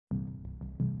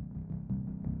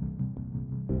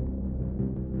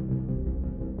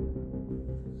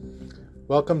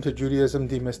Welcome to Judaism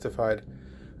Demystified,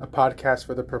 a podcast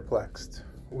for the perplexed.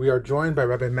 We are joined by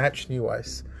Rabbi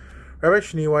Schneeweiss. Rabbi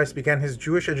Schneeweiss began his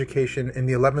Jewish education in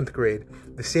the 11th grade,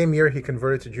 the same year he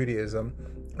converted to Judaism,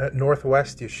 at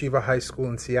Northwest Yeshiva High School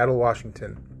in Seattle,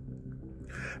 Washington.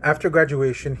 After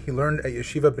graduation, he learned at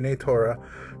Yeshiva B'nai Torah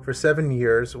for 7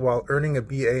 years while earning a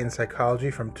BA in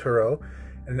psychology from Turo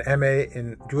and an MA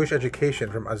in Jewish education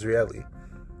from Azrieli.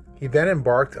 He then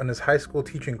embarked on his high school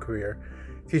teaching career,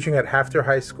 teaching at Hafter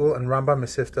High School and Rambam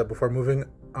Mesivta before moving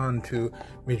on to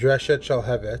Midreshet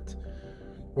Shalhevet,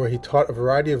 where he taught a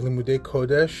variety of Limudei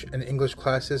Kodesh and English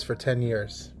classes for 10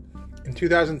 years. In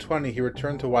 2020, he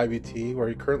returned to YBT, where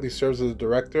he currently serves as the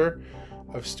Director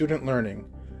of Student Learning.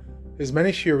 His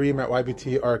many shiurim at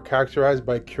YBT are characterized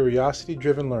by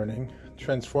curiosity-driven learning,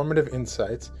 transformative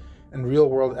insights, and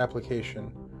real-world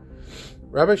application.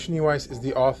 Rabbi Schneeweiss is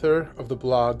the author of the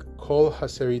blog Kol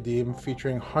HaSeridim,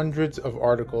 featuring hundreds of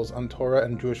articles on Torah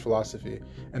and Jewish philosophy,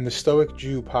 and the Stoic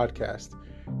Jew podcast.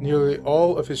 Nearly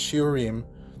all of his shiurim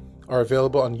are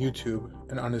available on YouTube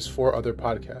and on his 4 other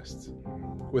podcasts.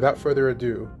 Without further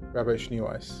ado, Rabbi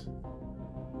Schneeweiss.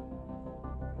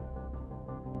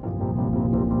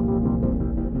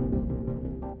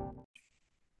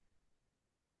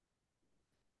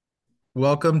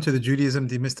 Welcome to the Judaism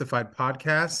Demystified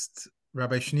podcast.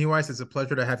 Rabbi Schneeweiss, it's a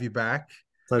pleasure to have you back.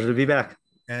 Pleasure to be back.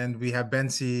 And we have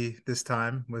Bensi this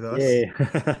time with us. Yay.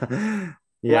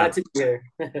 Glad to be here.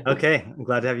 Okay, I'm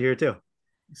glad to have you here too.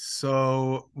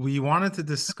 So we wanted to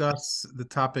discuss the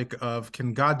topic of,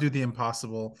 can God do the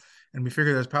impossible? And we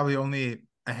figured there's probably only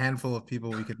a handful of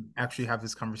people we could actually have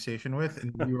this conversation with,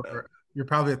 and you're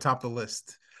probably atop the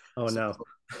list. Oh no.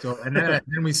 And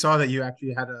then we saw that you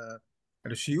actually had a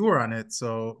shiur on it,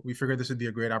 so we figured this would be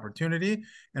a great opportunity.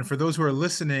 And for those who are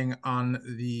listening on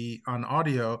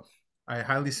audio, I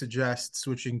highly suggest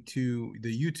switching to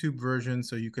the YouTube version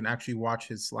so you can actually watch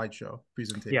his slideshow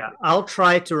presentation. Yeah, I'll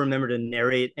try to remember to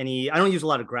narrate any. I don't use a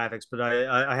lot of graphics, but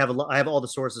I have all the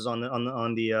sources on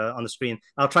the screen.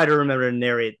 I'll try to remember to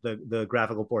narrate the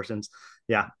graphical portions.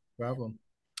 Yeah. No problem.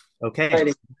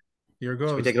 Okay. Here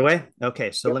goes. Should we take it away?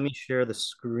 Okay, so Let me share the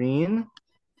screen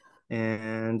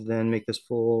and then make this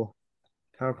full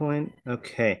PowerPoint.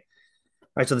 Okay. All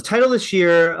right, so the title this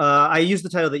year, I used the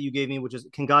title that you gave me, which is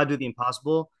Can God Do the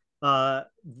Impossible?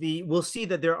 We'll see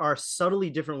that there are subtly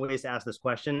different ways to ask this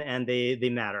question, and they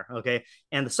matter, okay?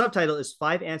 And the subtitle is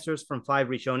 5 answers from 5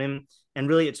 Rishonim, and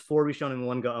really it's 4 Rishonim and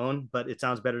 1 Gaon, but it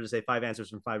sounds better to say 5 answers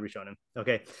from 5 Rishonim,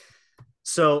 okay?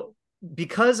 So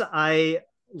because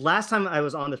last time I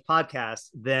was on this podcast,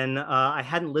 then I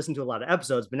hadn't listened to a lot of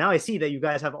episodes, but now I see that you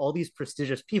guys have all these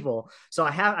prestigious people. So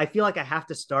I feel like I have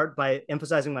to start by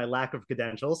emphasizing my lack of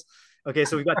credentials. Okay,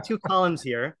 so we've got 2 columns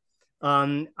here.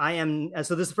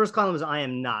 So this first column is I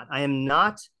am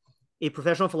not a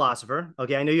professional philosopher.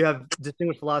 Okay, I know you have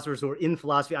distinguished philosophers who are in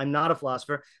philosophy. I'm not a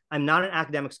philosopher. I'm not an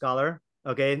academic scholar.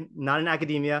 Okay, not in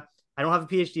academia. I don't have a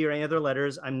PhD or any other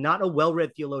letters. I'm not a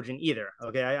well-read theologian either.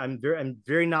 Okay, I'm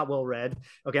very not well-read.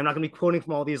 Okay, I'm not going to be quoting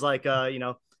from all these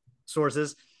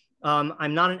sources.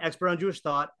 I'm not an expert on Jewish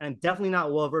thought, and I'm definitely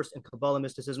not well-versed in Kabbalah,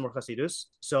 mysticism, or Hasidus.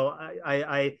 So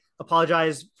I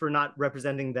apologize for not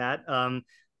representing that.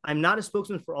 I'm not a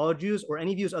spokesman for all Jews or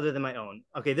any views other than my own.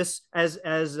 Okay, this as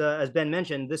Ben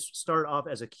mentioned, this started off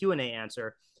as a Q&A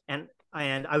answer, and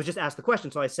I was just asked the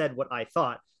question, so I said what I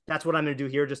thought. That's what I'm going to do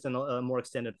here, just in a more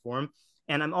extended form.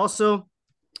 And I'm also,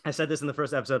 I said this in the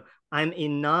first episode, I'm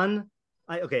a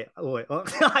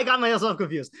I got myself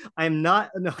confused. I'm not,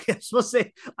 no, I'm supposed to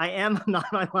say I am a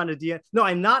non-Maimonidean. No,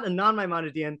 I'm not a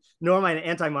non-Maimonidean, nor am I an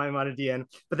anti-Maimonidean.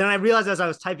 But then I realized as I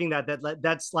was typing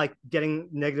that's like getting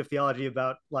negative theology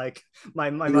about like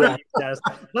my Maimonidean status.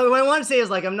 But what I want to say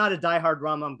is like, I'm not a diehard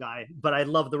Rambam guy, but I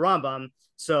love the Rambam.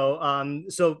 So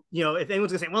if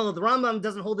anyone's gonna say, well, the Rambam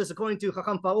doesn't hold this according to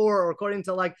Chacham Paor or according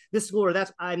to like this school or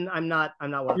that's, I'm not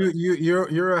one of those.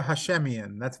 You're a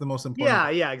Hashemian. That's the most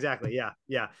important. Yeah, exactly.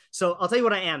 Yeah. So I'll tell you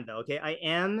what I am though. Okay, I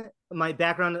am, my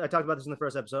background. I talked about this in the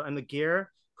first episode. I'm a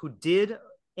ger who did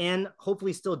and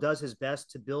hopefully still does his best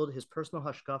to build his personal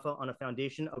hashkafa on a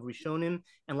foundation of Rishonim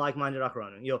and like-minded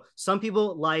Achronim. Some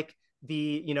people like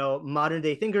the modern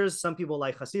day thinkers. Some people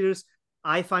like Hasidus.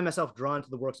 I find myself drawn to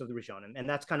the works of the Rishonim, and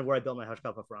that's kind of where I built my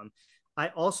hashkafa from. I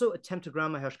also attempt to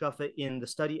ground my hashkafa in the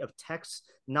study of texts,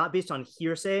 not based on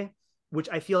hearsay, which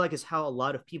I feel like is how a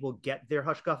lot of people get their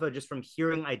hashkafa, just from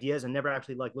hearing ideas and never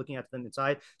actually like looking at them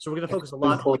inside. So we're going to focus a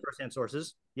lot on first-hand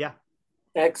sources. Yeah.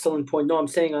 Excellent point. No, I'm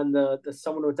saying on the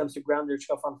someone who attempts to ground their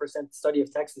hashkafa on first-hand study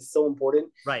of text is so important.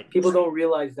 Right. People don't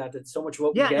realize that. That's so much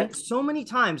what we get. And so many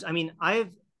times. I mean,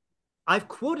 I've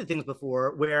quoted things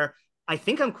before where I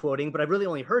think I'm quoting, but I really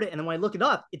only heard it. And then when I look it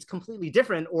up, it's completely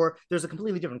different, or there's a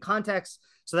completely different context.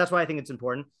 So that's why I think it's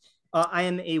important. I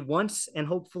am a once and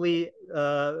hopefully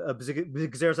a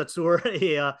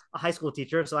high school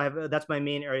teacher. So that's my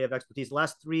main area of expertise. The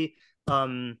last 3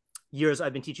 years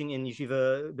I've been teaching in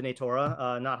Yeshiva B'nai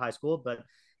Torah, not high school,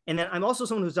 and then I'm also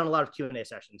someone who's done a lot of Q&A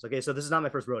sessions. Okay, so this is not my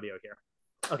first rodeo here.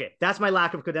 Okay, that's my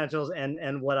lack of credentials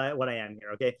and what I am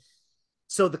here. Okay,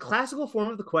 so the classical form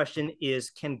of the question is,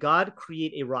 can God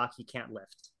create a rock he can't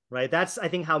lift? Right. That's, I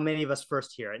think, how many of us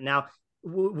first hear it. Now,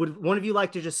 would one of you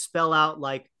like to just spell out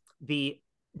like the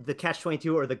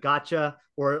catch-22 or the gotcha,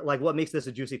 or like what makes this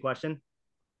a juicy question?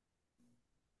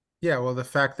 Yeah, well, the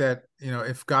fact that,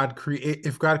 if God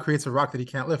creates a rock that he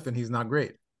can't lift, then he's not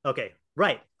great. Okay,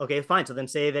 right. Okay, fine. So then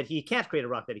say that he can't create a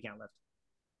rock that he can't lift.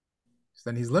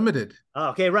 So then he's limited.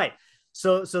 Okay, right.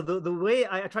 So the way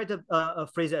I tried to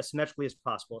phrase it as symmetrically as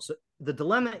possible. So the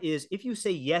dilemma is, if you say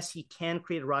yes, he can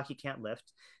create a rock he can't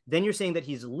lift, then you're saying that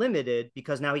he's limited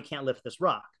because now he can't lift this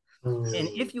rock. And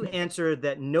if you answer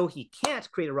that no, he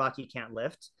can't create a rock he can't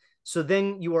lift, so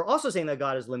then you are also saying that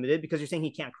God is limited because you're saying he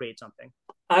can't create something.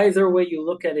 Either way you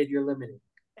look at it, you're limited.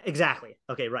 Exactly.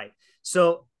 Okay, right.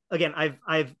 So again,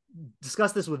 I've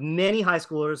discussed this with many high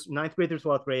schoolers, 9th grade through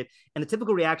 12th grade, and the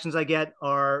typical reactions I get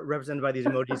are represented by these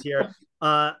emojis here: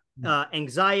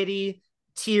 anxiety,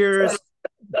 tears,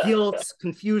 guilt,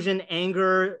 confusion,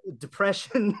 anger,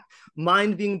 depression,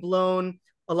 mind being blown.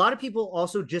 A lot of people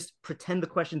also just pretend the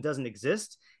question doesn't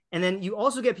exist. And then you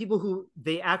also get people who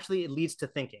it leads to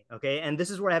thinking. Okay. And this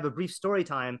is where I have a brief story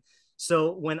time.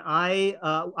 So when I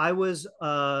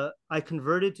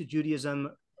converted to Judaism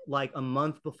like a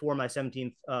month before my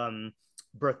 17th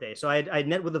birthday. So I'd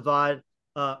met with the Vod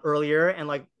earlier and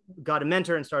like got a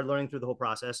mentor and started learning through the whole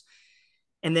process.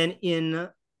 And then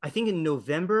I think in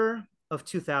November of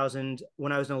 2000,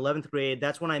 when I was in 11th grade,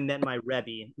 that's when I met my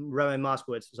Rabbi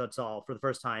Moskowitz Zatzal, for the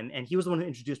first time. And he was the one who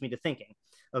introduced me to thinking.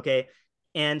 Okay.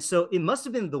 And so it must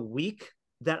have been the week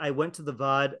that I went to the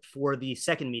Vod for the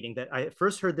second meeting that I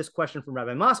first heard this question from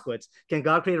Rabbi Moskowitz: can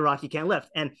God create a rock he can't lift?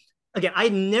 And again, I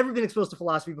had never been exposed to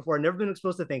philosophy before, never been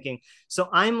exposed to thinking. So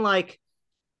I'm like,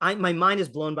 my mind is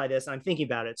blown by this. And I'm thinking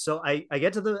about it. So I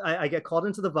get called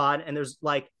into the Vod, and there's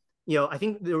like, I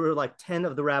think there were like 10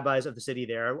 of the rabbis of the city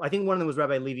there. I think one of them was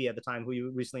Rabbi Levy at the time, who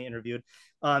you recently interviewed.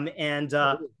 And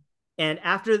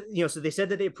after, so they said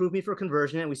that they approved me for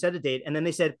conversion, and we set a date. And then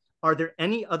they said, are there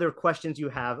any other questions you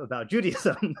have about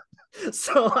Judaism?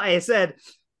 So I said,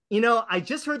 I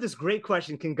just heard this great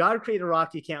question: can God create a rock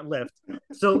he can't lift?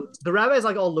 So the rabbis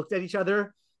like all looked at each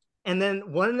other, and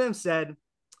then one of them said,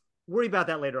 worry about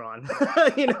that later on,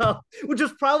 which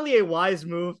was probably a wise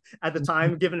move at the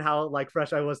time, given how like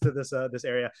fresh I was to this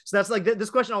area. So that's like, this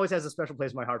question always has a special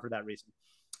place in my heart for that reason.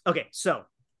 Okay, so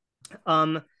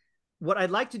what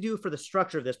I'd like to do for the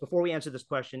structure of this, before we answer this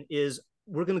question, is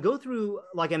we're going to go through,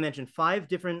 like I mentioned, 5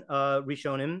 different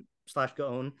Rishonim /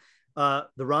 Gaon, the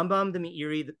Rambam, the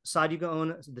Meiri, the Sadi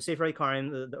Gaon, the Sefer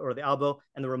Ikarim, or the Albo,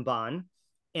 and the Ramban.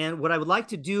 And what I would like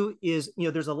to do is,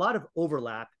 there's a lot of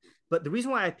overlap, but the reason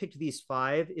why I picked these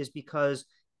 5 is because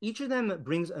each of them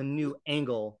brings a new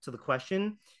angle to the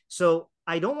question. So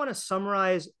I don't want to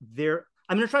summarize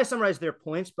I'm going to try to summarize their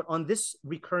points, but on this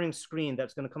recurring screen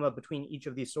that's going to come up between each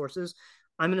of these sources,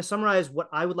 I'm going to summarize what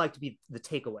I would like to be the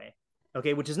takeaway,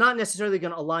 okay, which is not necessarily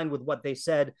going to align with what they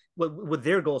said, with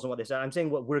their goals and what they said. I'm saying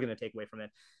what we're going to take away from it.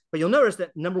 But you'll notice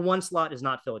that number 1 slot is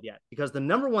not filled yet, because the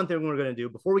number 1 thing we're going to do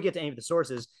before we get to any of the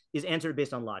sources is answer it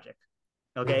based on logic.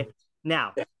 Okay.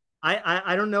 Now,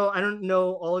 I don't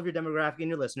know all of your demographic and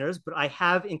your listeners, but I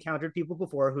have encountered people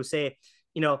before who say,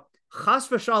 chas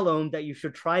v'shalom, that you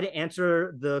should try to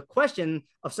answer the question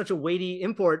of such a weighty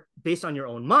import based on your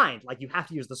own mind. Like, you have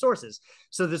to use the sources.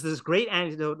 So there's this great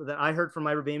anecdote that I heard from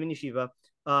my Rebbeim in Yeshiva.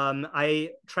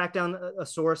 I tracked down a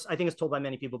source. I think it's told by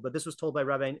many people, but this was told by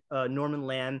Rabbi Norman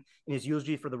Land in his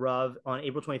eulogy for the Rav on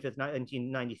April 25th,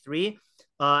 1993.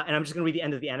 And I'm just going to read the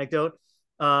end of the anecdote.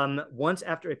 Once,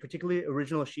 after a particularly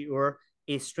original shiur,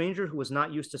 a stranger who was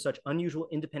not used to such unusual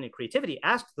independent creativity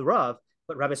asked the Rav,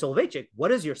 "But Rabbi Soloveitchik,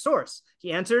 what is your source?"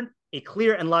 He answered, "A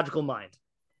clear and logical mind."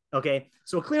 Okay,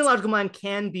 so a clear and logical mind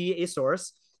can be a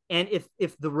source. And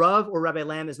if the Rav or Rabbi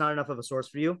Lam is not enough of a source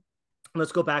for you,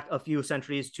 let's go back a few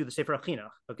centuries to the Sefer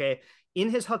Chinuch. Okay, in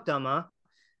his Hakdama,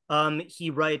 he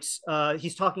writes,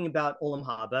 he's talking about Olam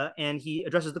Haba, and he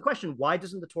addresses the question, why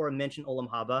doesn't the Torah mention Olam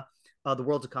Haba, the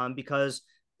world to come?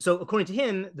 So according to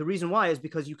him, the reason why is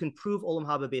because you can prove Olam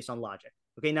Haba based on logic.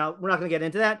 Okay, now we're not going to get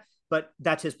into that, but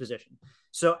that's his position.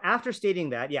 So after stating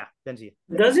that, yeah, Benzi.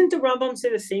 Doesn't the Rambam say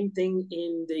the same thing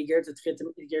in the Iger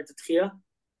Tetchia?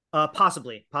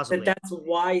 Possibly. That's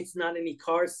why it's not an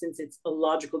ikar, since it's a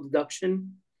logical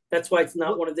deduction. That's why it's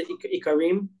not one of the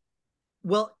ikarim.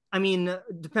 Well, I mean,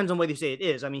 depends on whether you say it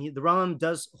is. I mean, the Rambam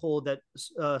does hold that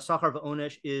Sachar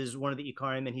v'onesh is one of the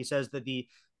ikarim, and he says that the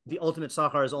ultimate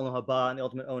Sachar is olam haba, and the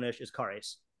ultimate onesh is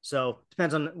kares. So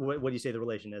depends on what you say the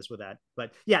relation is with that.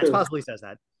 But yeah, it's possible he says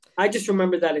that. I just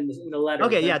remember that in the letter.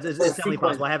 Okay, yeah, it's definitely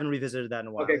possible. I haven't revisited that in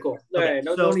a while. Okay, cool. Okay,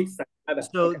 no need to say.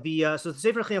 So the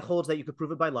Sefer Chinuch holds that you could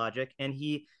prove it by logic, and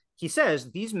he says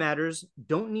these matters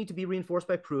don't need to be reinforced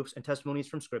by proofs and testimonies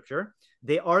from Scripture.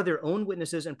 They are their own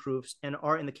witnesses and proofs, and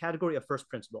are in the category of first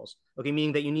principles. Okay,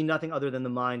 meaning that you need nothing other than the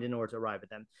mind in order to arrive at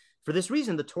them. For this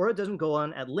reason, the Torah doesn't go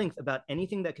on at length about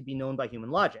anything that could be known by human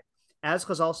logic, as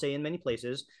Chazal say in many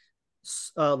places.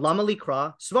 Lama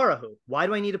likra svarahu. Why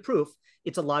do I need a proof?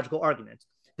 It's a logical argument.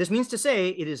 This means to say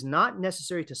it is not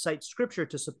necessary to cite Scripture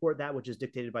to support that which is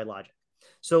dictated by logic.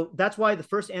 So that's why the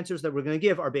first answers that we're going to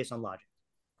give are based on logic.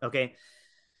 Okay,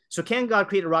 so can God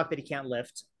create a rock that he can't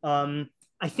lift? I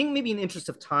think maybe in the interest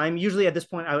of time, usually at this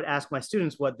point, I would ask my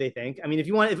students what they think. I mean, if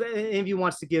any of you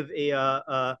wants to give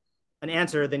an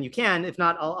answer, then you can. If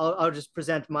not, I'll just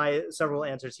present my several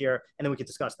answers here, and then we can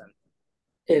discuss them.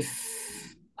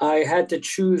 If I had to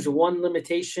choose one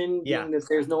limitation, being that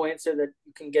there's no answer that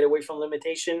you can get away from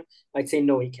limitation, I'd say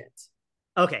no, he can't.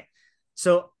 Okay,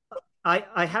 so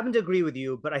I happen to agree with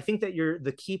you, but I think that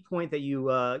the key point that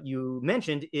you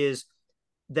mentioned is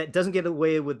that doesn't get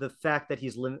away with the fact that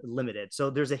he's limited.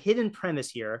 So there's a hidden premise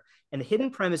here, and the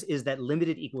hidden premise is that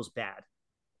limited equals bad.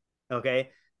 Okay,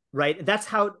 right? That's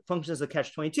how it functions as a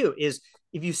catch-22. Is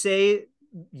if you say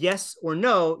yes or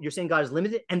no, you're saying God is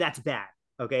limited, and that's bad.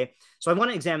 Okay, so I want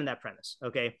to examine that premise.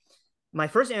 Okay, my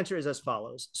first answer is as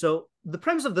follows. So the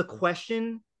premise of the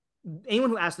question. Anyone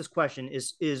who asks this question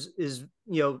is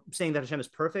saying that Hashem is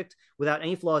perfect without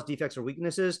any flaws, defects, or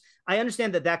weaknesses. I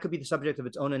understand that could be the subject of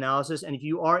its own analysis, and if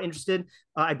you are interested,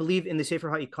 I believe in the Sefer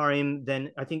HaIkarim,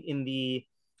 then I think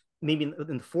maybe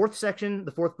in the fourth section,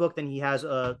 the fourth book, then he has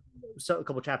a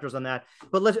couple chapters on that.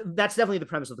 But that's definitely the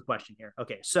premise of the question here.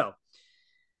 Okay, so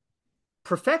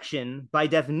perfection by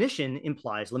definition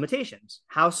implies limitations.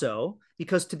 How so?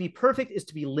 Because to be perfect is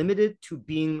to be limited to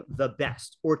being the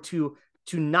best, or to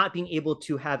not being able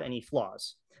to have any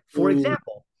flaws. For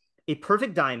example, a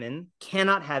perfect diamond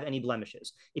cannot have any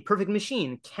blemishes. A perfect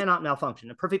machine cannot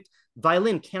malfunction. A perfect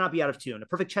violin cannot be out of tune. A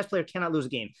perfect chess player cannot lose a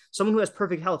game. Someone who has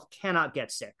perfect health cannot get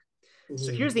sick.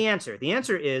 So here's the answer. The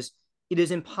answer is, it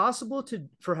is impossible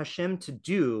for Hashem to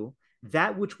do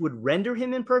that which would render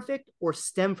him imperfect or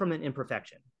stem from an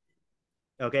imperfection.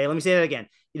 Okay, let me say that again.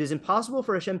 It is impossible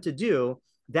for Hashem to do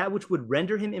that which would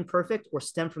render him imperfect or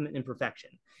stem from an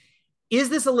imperfection. Is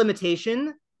this a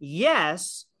limitation?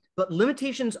 Yes, but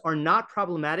limitations are not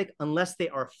problematic unless they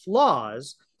are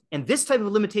flaws, and this type of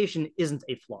limitation isn't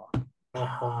a flaw.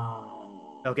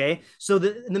 Okay, so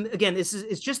again,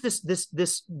 it's just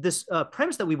this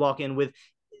premise that we walk in with,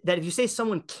 that if you say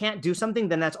someone can't do something,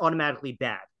 then that's automatically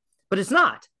bad, but it's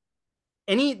not.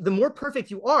 The more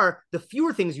perfect you are, the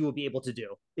fewer things you will be able to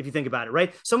do. If you think about it,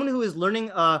 right? Someone who is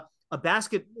learning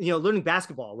learning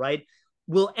basketball, right,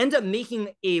 will end up making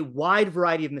a wide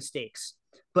variety of mistakes.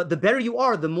 But the better you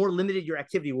are, the more limited your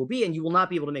activity will be, and you will not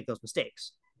be able to make those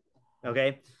mistakes.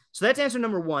 Okay, so that's answer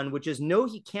number one, which is no,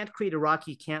 he can't create a rock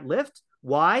he can't lift.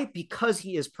 Why? Because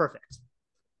he is perfect.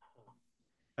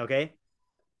 Okay.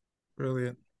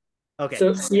 Brilliant. Okay.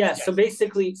 So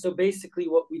basically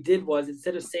what we did was,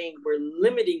 instead of saying we're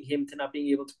limiting him to not being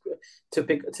able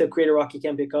to create a rock he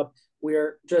can't pick up,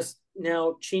 we're just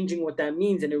now changing what that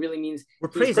means, and it really means we're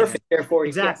he's perfect. Therefore,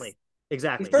 exactly. He's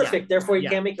perfect. Therefore, he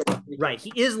can't make it. Right.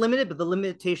 He is limited, but the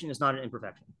limitation is not an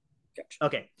imperfection. Gotcha.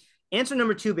 Okay. Answer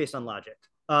number two, based on logic,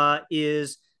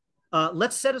 is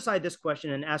let's set aside this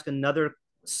question and ask another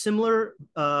similar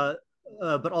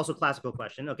but also classical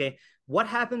question. Okay, what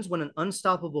happens when an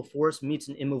unstoppable force meets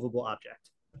an immovable object?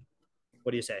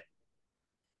 What do you say?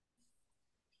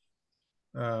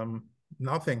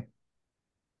 Nothing.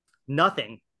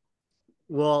 Nothing.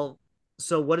 Well,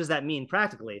 so what does that mean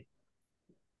practically?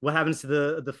 What happens to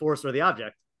the force or the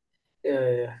object?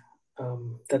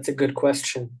 That's a good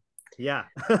question. Yeah,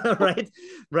 right.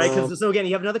 So again,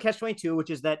 you have another catch-22, which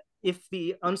is that if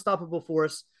the unstoppable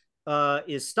force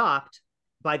is stopped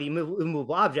by the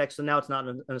immovable object, so now it's not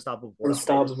an unstoppable force.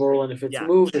 Unstoppable, and if it's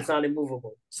moved, it's not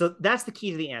immovable. So that's the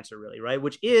key to the answer, really, right?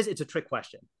 Which is, it's a trick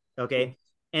question. Okay,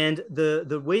 and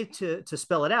the way to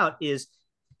spell it out is,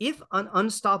 if an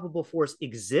unstoppable force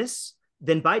exists,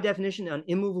 then by definition, an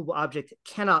immovable object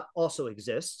cannot also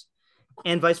exist.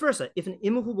 And vice versa. If an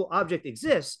immovable object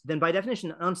exists, then by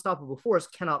definition, an unstoppable force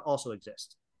cannot also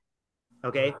exist.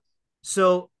 Okay.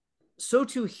 So so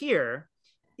too here,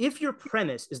 if your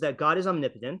premise is that God is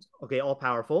omnipotent, okay, all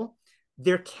powerful,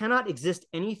 there cannot exist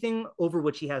anything over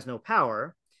which he has no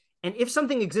power. And if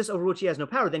something exists over which he has no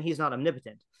power, then he's not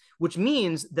omnipotent, which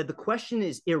means that the question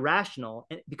is irrational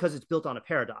because it's built on a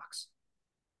paradox.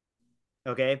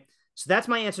 Okay, so that's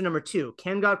my answer number 2.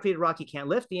 Can God create a rock he can't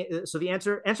lift? So the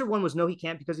answer 1 was no, he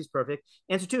can't because he's perfect.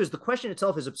 Answer 2 is the question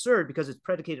itself is absurd because it's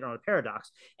predicated on a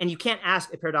paradox, and you can't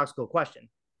ask a paradoxical question.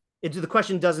 The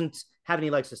question doesn't have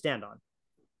any legs to stand on.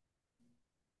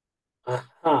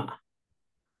 Uh-huh.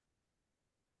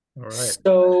 All right.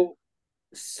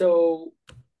 So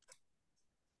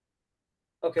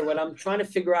okay, what I'm trying to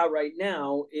figure out right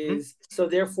now is so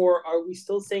therefore, are we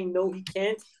still saying no, he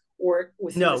can't, or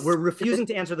no? We're refusing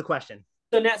to answer the question.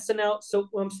 Okay.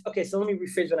 So let me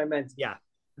rephrase what I meant. Yeah.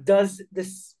 Does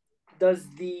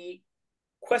the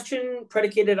question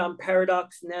predicated on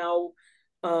paradox now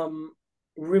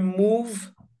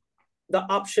remove the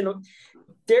option of?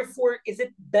 Therefore, is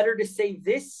it better to say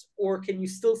this, or can you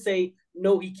still say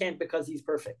no, he can't because he's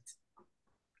perfect?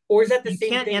 Or is that the same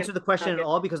thing? You can't answer the question at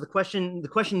all because the question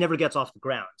never gets off the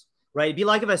ground, right? It'd be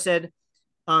like if I said,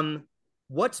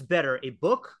 what's better, a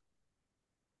book?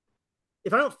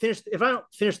 If I don't finish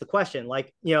the question,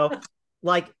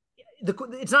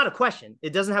 it's not a question.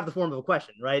 It doesn't have the form of a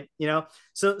question, right?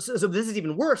 So this is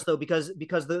even worse though, because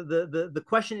the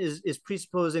question is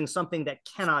presupposing something that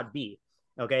cannot be.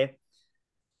 Okay.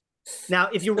 Now,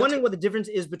 if you're wondering what the difference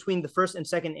is between the first and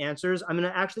second answers, I'm going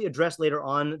to actually address later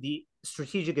on the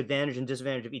strategic advantage and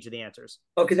disadvantage of each of the answers.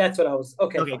 Okay, that's what I was.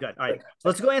 Okay, good. All right. So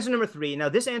let's go answer number 3. Now,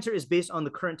 this answer is based on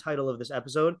the current title of this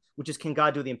episode, which is Can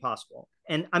God Do the Impossible?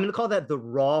 And I'm going to call that the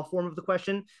raw form of the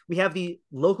question. We have the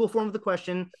local form of the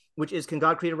question, which is Can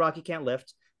God create a rock he can't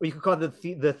lift? Or you could call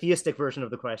it the theistic version of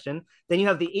the question. Then you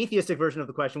have the atheistic version of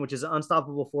the question, which is an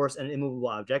unstoppable force and an immovable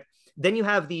object. Then you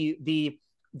have the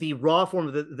raw form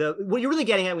of the what you're really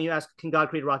getting at when you ask, can God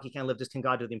create a rock he can't lift, is can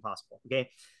God do the impossible? Okay.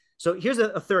 So here's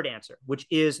a third answer, which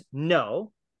is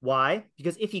no. Why?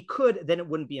 Because if he could, then it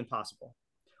wouldn't be impossible.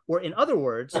 Or in other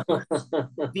words,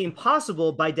 the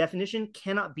impossible by definition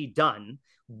cannot be done.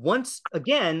 Once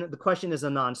again, the question is a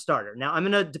non-starter. Now I'm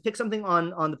going to depict something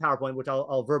on the PowerPoint, which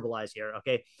I'll verbalize here.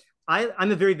 Okay.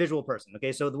 I'm a very visual person.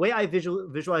 Okay. So the way I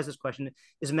visualize this question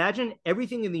is imagine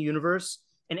everything in the universe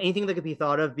and anything that could be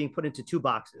thought of being put into 2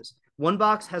 boxes. One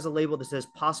box has a label that says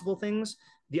possible things.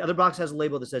 The other box has a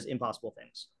label that says impossible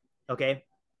things. Okay.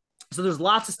 So there's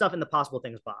lots of stuff in the possible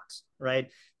things box,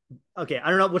 right? Okay. I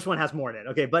don't know which one has more in it.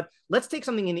 Okay. But let's take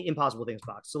something in the impossible things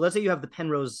box. So let's say you have the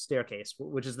Penrose staircase,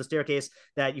 which is the staircase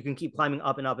that you can keep climbing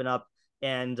up and up and up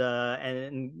and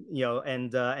never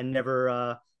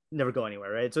go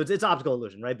anywhere, right? So it's optical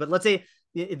illusion, right? But let's say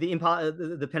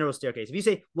the Penrose staircase. If you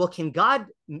say, well, can God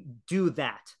do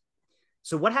that?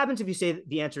 So what happens if you say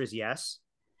the answer is yes?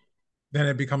 Then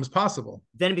it becomes possible.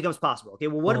 Okay,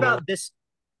 well, what about this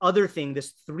other thing,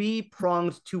 this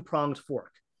 3-pronged, 2-pronged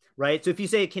fork, right? So if you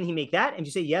say, can he make that? And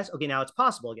you say yes, okay, now it's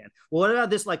possible again. Well, what about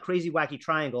this like crazy, wacky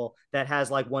triangle that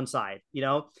has like one side,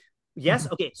 Yes,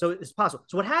 okay, so it's possible.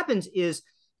 So what happens is,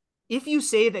 if you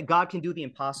say that God can do the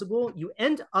impossible, you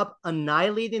end up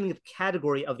annihilating the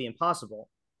category of the impossible.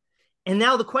 And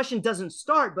now the question doesn't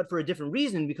start, but for a different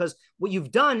reason, because what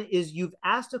you've done is you've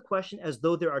asked a question as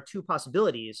though there are 2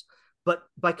 possibilities, but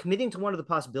by committing to one of the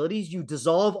possibilities, you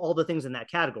dissolve all the things in that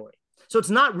category. So it's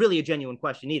not really a genuine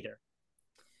question either.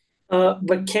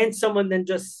 But can't someone then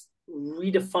just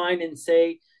redefine and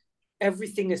say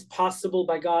everything is possible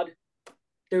by God?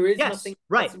 There is nothing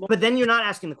possible. But then you're not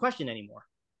asking the question anymore.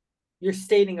 You're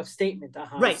stating a statement.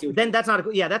 Right. Then that's not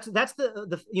that's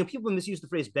the people misuse the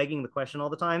phrase begging the question all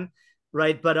the time,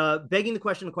 right? But begging the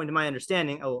question, according to my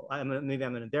understanding, maybe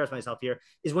I'm gonna embarrass myself here,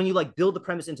 is when you like build the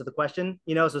premise into the question,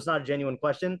 so it's not a genuine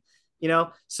question,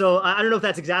 So I don't know if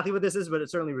that's exactly what this is, but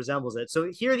it certainly resembles it.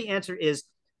 So here the answer is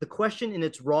the question in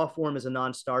its raw form is a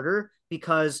non-starter,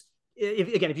 because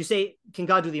if you say, can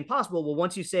God do the impossible? Well,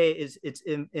 once you say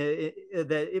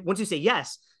once you say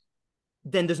yes,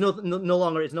 then there's no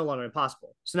longer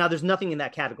impossible. So now there's nothing in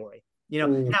that category. Now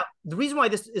the reason why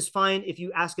this is fine if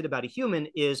you ask it about a human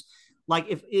is like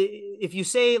if you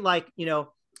say like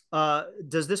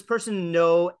does this person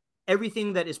know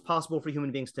everything that is possible for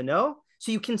human beings to know?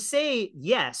 So you can say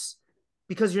yes,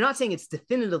 because you're not saying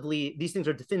these things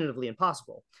are definitively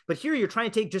impossible. But here you're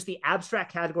trying to take just the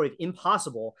abstract category of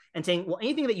impossible and saying, well,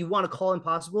 anything that you want to call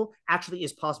impossible actually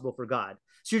is possible for God.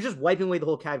 So you're just wiping away the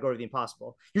whole category of the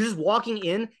impossible. You're just walking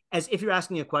in as if you're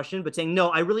asking a question, but saying, no,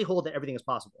 I really hold that everything is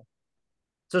possible.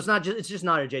 So it's just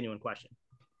not a genuine question.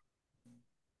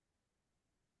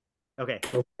 Okay.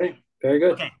 Okay. Very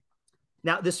good. Okay.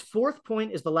 Now, this 4th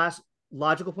point is the last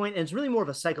logical point, and it's really more of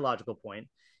a psychological point,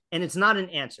 and it's not an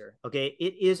answer. Okay,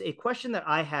 it is a question that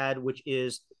I had, which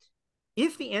is,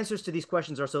 if the answers to these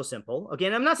questions are so simple, okay,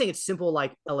 and I'm not saying it's simple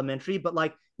like elementary, but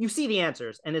like you see the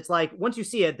answers, and it's like once you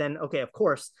see it, then okay, of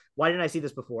course, why didn't I see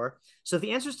this before? So if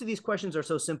the answers to these questions are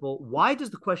so simple, why does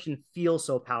the question feel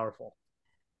so powerful?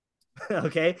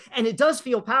 Okay, and it does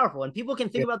feel powerful, and people can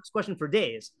think about this question for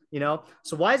days,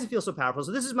 so why does it feel so powerful?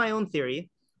 So this is my own theory.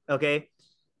 Okay,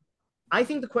 I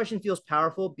think the question feels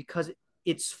powerful because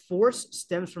its force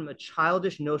stems from a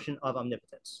childish notion of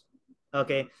omnipotence.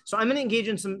 Okay, so I'm going to engage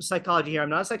in some psychology here. I'm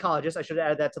not a psychologist. I should have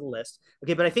added that to the list.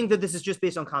 Okay, but I think that this is just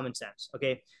based on common sense.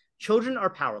 Okay, children are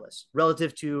powerless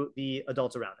relative to the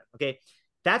adults around them. Okay,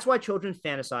 that's why children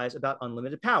fantasize about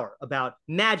unlimited power, about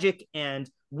magic and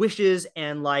wishes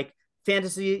and like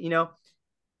fantasy.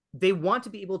 They want to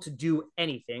be able to do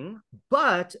anything,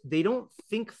 but they don't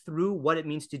think through what it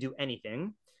means to do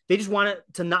anything. They just want it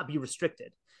to not be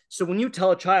restricted. So when you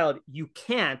tell a child you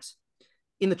can't,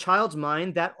 in the child's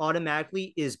mind, that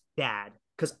automatically is bad,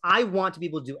 because I want to be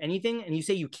able to do anything, and you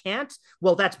say you can't,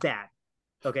 well, that's bad.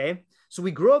 Okay, so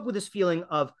we grow up with this feeling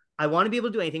of I want to be able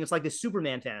to do anything. It's like this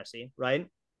Superman fantasy, right?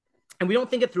 And we don't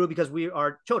think it through because we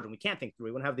are children. We can't think through.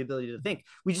 We don't have the ability to think.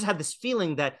 We just have this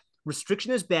feeling that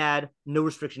restriction is bad, no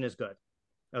restriction is good.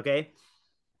 Okay,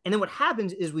 and then what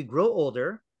happens is we grow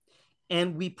older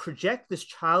and we project this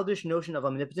childish notion of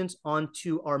omnipotence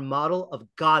onto our model of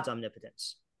God's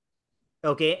omnipotence.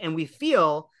 Okay, and we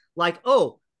feel like,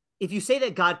 oh, if you say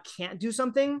that God can't do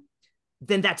something,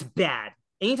 then that's bad.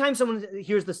 Anytime someone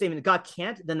hears the statement God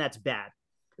can't, then that's bad.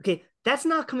 Okay, that's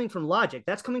not coming from logic.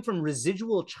 That's coming from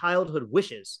residual childhood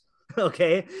wishes.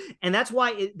 Okay, and that's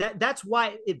why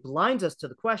it blinds us to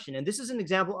the question. And this is an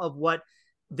example of what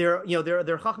there are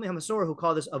Chachmei HaMasorah who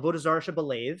call this avodah zarah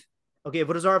shebalev. Okay,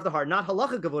 avodah zarah of the heart, not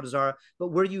halachic avodah zarah, but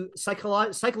where you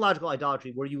psychological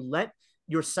idolatry, where you let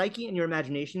your psyche and your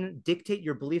imagination dictate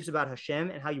your beliefs about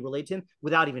Hashem and how you relate to him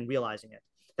without even realizing it.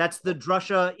 That's the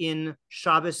drasha in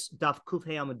Shabbos Daf Kuf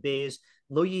Hey Amud Beis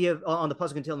Lo Yev on the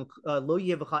pasuk until Lo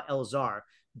Yevacha El Zar.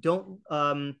 Don't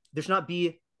there should not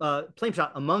be plain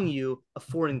shot among you a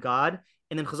foreign god.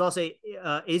 And then Chazal say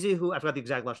Ezehu, I forgot the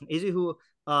exact lashon. Ezehu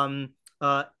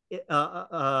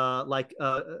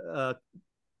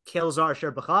Kelzar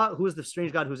Sher Bacha, who is the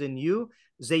strange god who's in you?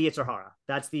 Ze Yetzer Hara.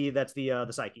 That's the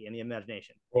psyche and the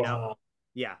imagination. Wow.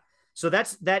 Yeah. So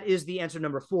that is the answer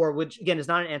number 4, which again is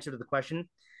not an answer to the question,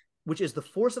 which is the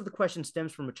force of the question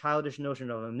stems from a childish notion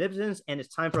of omnipotence, and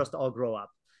it's time for us to all grow up.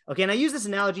 Okay, and I use this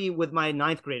analogy with my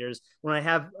 9th graders when I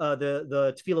have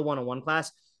the Tefillah 101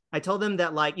 class. I tell them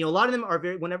that, like, a lot of them are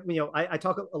very, whenever, I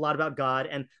talk a lot about God,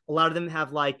 and a lot of them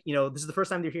have, like, this is the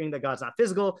first time they're hearing that God's not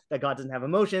physical, that God doesn't have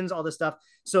emotions, all this stuff.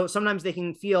 So sometimes they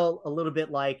can feel a little bit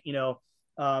like,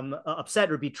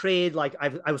 upset or betrayed, like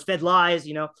I was fed lies,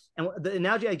 And the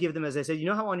analogy I give them is I said,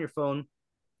 how on your phone,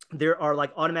 there are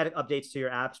like automatic updates to your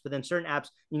apps, but then certain apps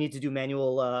you need to do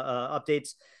manual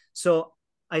updates. So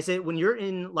I say, when you're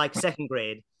in like 2nd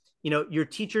grade, your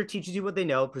teacher teaches you what they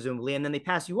know, presumably, and then they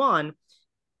pass you on.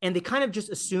 And they kind of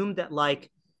just assume that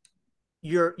like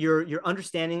your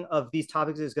understanding of these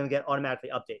topics is going to get automatically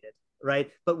updated,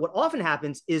 right? But what often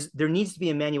happens is there needs to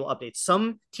be a manual update.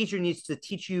 Some teacher needs to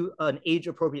teach you an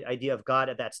age-appropriate idea of God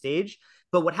at that stage.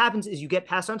 But what happens is you get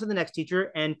passed on to the next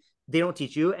teacher and they don't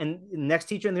teach you, and the next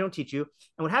teacher and they don't teach you.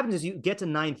 And what happens is you get to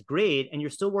 9th grade and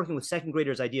you're still working with 2nd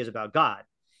graders' ideas about God,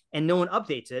 and no one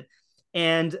updates it.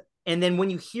 And then when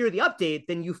you hear the update,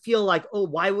 then you feel like, oh,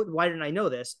 why didn't I know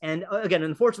this? And again,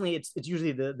 unfortunately, it's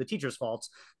usually the teacher's faults.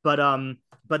 But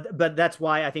that's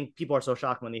why I think people are so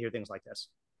shocked when they hear things like this.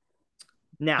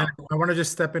 Now, I want to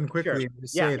just step in quickly and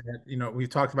say Yeah. that we've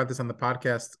talked about this on the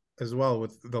podcast as well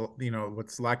with the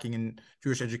what's lacking in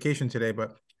Jewish education today.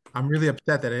 But I'm really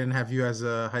upset that I didn't have you as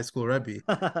a high school Rebbe.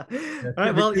 All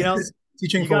right, well,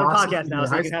 teaching you got a philosophy podcast now,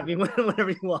 so you can have me whenever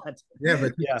you want. Yeah,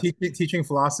 but teaching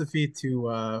philosophy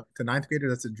to 9th grader,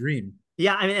 that's a dream.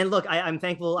 Yeah, I mean, and look, I'm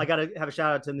thankful. I got to have a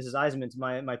shout out to Mrs. Eisenman, to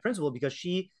my principal, because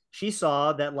she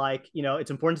saw that, like,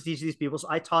 it's important to teach these people. So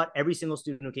I taught every single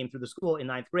student who came through the school in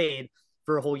 9th grade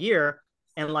for a whole year,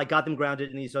 and like got them grounded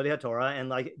in the Yesodei HaTorah, and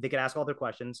like they could ask all their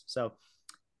questions. So,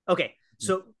 okay.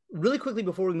 So really quickly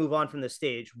before we move on from this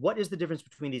stage, what is the difference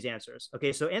between these answers?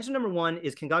 Okay, so answer number 1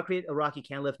 is, can God create a rock he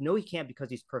can't lift? No, he can't,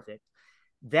 because he's perfect.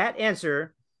 That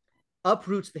answer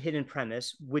uproots the hidden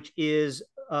premise, which is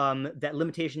that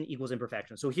limitation equals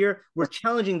imperfection. So here we're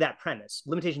challenging that premise.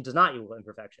 Limitation does not equal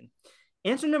imperfection.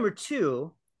 Answer number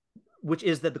 2, which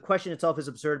is that the question itself is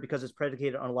absurd because it's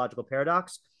predicated on a logical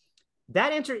paradox.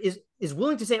 that answer is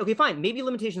willing to say, okay, fine, maybe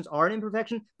limitations are an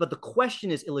imperfection, but the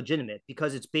question is illegitimate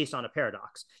because it's based on a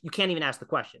paradox. You can't even ask the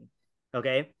question.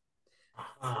 Okay.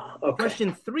 Okay.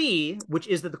 Question 3, which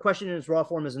is that the question in its raw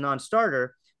form is a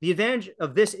non-starter. The advantage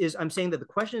of this is I'm saying that the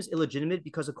question is illegitimate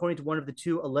because according to one of the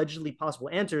two allegedly possible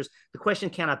answers, the question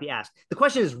cannot be asked. The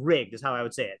question is rigged, is how I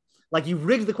would say it. Like you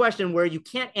rigged the question where you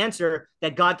can't answer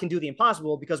that God can do the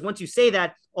impossible, because once you say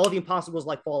that, all the impossibles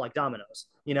like fall like dominoes,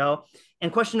 you know?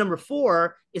 And question number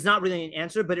 4 is not really an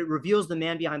answer, but it reveals the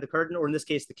man behind the curtain, or in this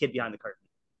case, the kid behind the curtain.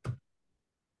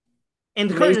 And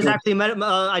the curtain is actually,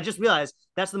 I just realized,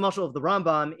 that's the mashal of the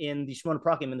Rambam in the Shmona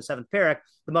Prakim in the 7th parak,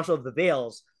 the mashal of the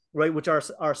veils, right, which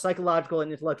are psychological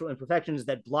and intellectual imperfections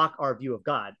that block our view of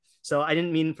God. So I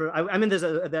didn't mean I meant this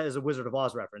as a Wizard of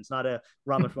Oz reference, not a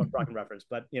Rambam Shmona Prakim reference,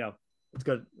 but, you know, it's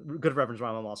good reference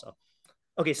Rambam also.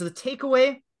 Okay, so the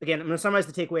takeaway, again, I'm going to summarize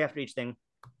the takeaway after each thing.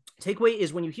 Takeaway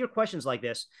is when you hear questions like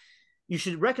this, you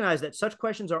should recognize that such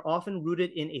questions are often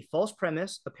rooted in a false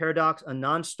premise, a paradox, a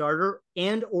non-starter,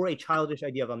 and or a childish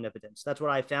idea of omnipotence. That's what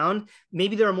I found.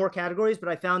 Maybe there are more categories, but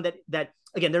I found that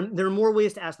again, there are more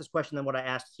ways to ask this question than what I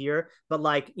asked here. But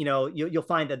like, you know, you'll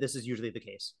find that this is usually the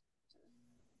case.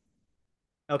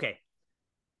 Okay.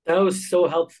 That was so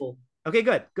helpful. Okay,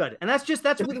 good. And that's we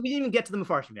didn't even get to the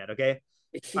Mefarshim yet. Okay.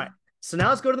 All right. So now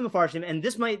let's go to the Mefarshim, and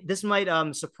this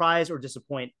might surprise or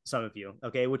disappoint some of you.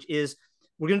 Okay, which is,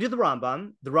 we're going to do the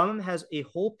Rambam. The Rambam has a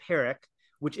whole parak,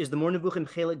 which is the Mor Nevuchim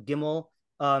Chelik Gimel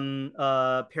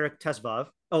parak Tesvav.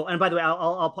 Oh, and by the way,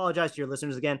 I'll apologize to your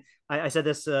listeners again. I said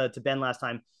this to Ben last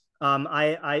time.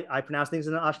 I pronounce things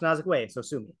in an Ashkenazic way, so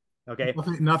sue me. Okay.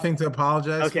 Nothing to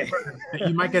apologize. Okay. For.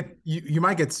 You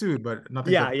might get sued, but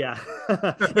nothing. Yeah.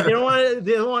 If they don't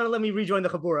want to let me rejoin the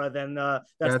Chabura, then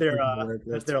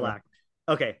that's their lack.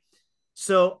 Okay.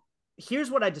 So here's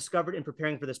what I discovered in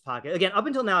preparing for this podcast. Again, up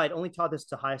until now, I'd only taught this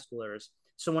to high schoolers.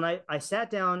 So when I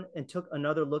sat down and took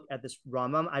another look at this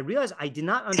Rambam, I realized I did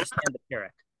not understand the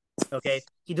parak. Okay.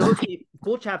 He devotes a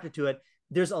full chapter to it.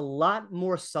 There's a lot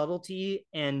more subtlety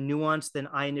and nuance than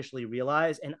I initially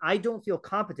realized. And I don't feel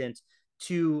competent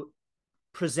to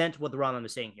present what the Rambam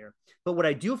is saying here. But what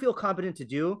I do feel competent to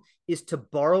do is to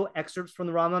borrow excerpts from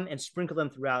the Rambam and sprinkle them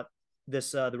throughout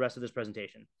this the rest of this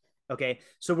presentation. Okay,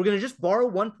 so we're going to just borrow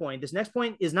one point. This next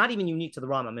point is not even unique to the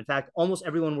Rambam. In fact, almost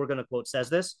everyone we're going to quote says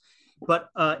this, but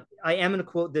I am going to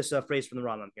quote this phrase from the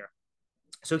Rambam here.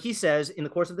 So he says in the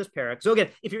course of this parak, so again,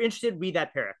 if you're interested, read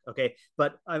that parak, okay?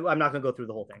 But I'm not going to go through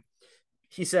the whole thing.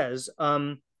 He says,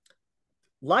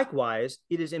 likewise,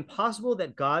 it is impossible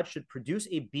that God should produce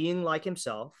a being like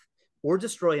himself, or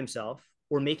destroy himself,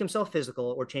 or make himself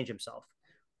physical, or change himself.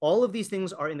 All of these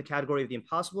things are in the category of the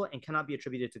impossible and cannot be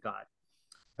attributed to God.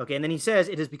 Okay, and then he says,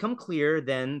 it has become clear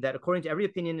then that according to every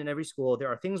opinion in every school, there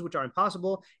are things which are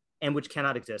impossible and which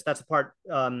cannot exist. That's the part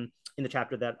in the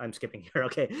chapter that I'm skipping here.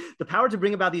 Okay, the power to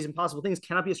bring about these impossible things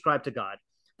cannot be ascribed to God.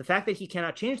 The fact that he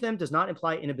cannot change them does not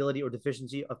imply inability or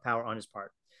deficiency of power on his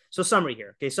part. So summary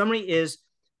here. Okay, summary is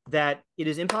that it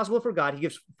is impossible for God. He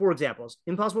gives 4 examples.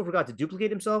 Impossible for God to duplicate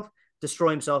himself,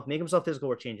 destroy himself, make himself physical,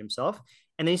 or change himself.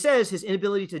 And then he says his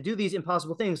inability to do these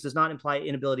impossible things does not imply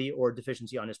inability or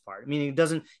deficiency on his part, meaning it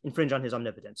doesn't infringe on his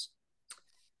omnipotence.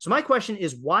 So my question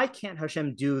is, why can't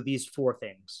Hashem do these 4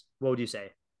 things? What would you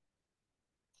say?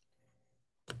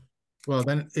 Well,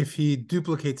 then if he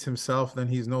duplicates himself, then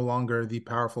he's no longer the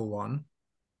powerful one.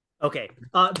 Okay.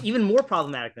 Even more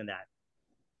problematic than that.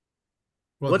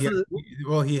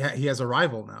 Well, he has a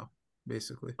rival now,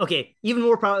 basically. Okay. Even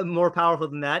more powerful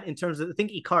than that in terms of,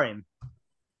 think Ikarim.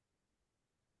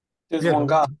 There's one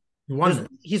God.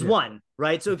 He's one,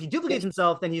 right? So if he duplicates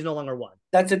himself, then he's no longer one.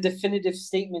 That's a definitive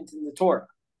statement in the Torah.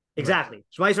 Exactly.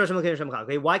 Right.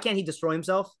 Okay, why can't he destroy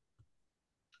himself?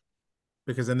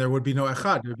 Because then there would be no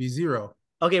echad, there would be 0.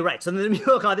 Okay, right. So then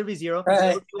there'd be 0. Right.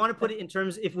 So if you want to put it in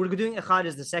terms, if we're doing echad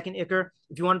as the second ikr,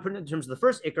 if you want to put it in terms of the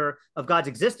first ikr of God's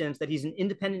existence, that he's an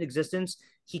independent existence,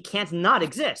 he can't not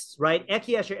exist, right?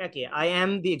 Eki asher eki. I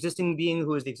am the existing being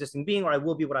who is the existing being, or I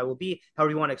will be what I will be,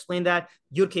 however you want to explain that.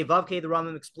 Yud-Ke Vav-Ke, the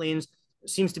Rambam explains,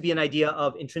 seems to be an idea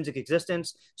of intrinsic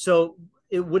existence. So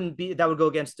it wouldn't be, that would go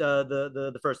against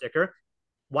the first ikr.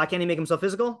 Why can't he make himself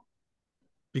physical?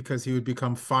 Because he would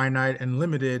become finite and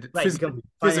limited. Right, physically.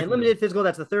 Finite and limited, physical,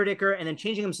 that's the third ikr. And then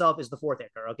changing himself is the fourth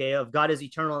ikr, okay? Of God is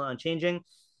eternal and unchanging.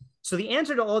 So the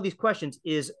answer to all of these questions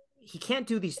is he can't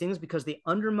do these things because they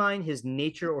undermine his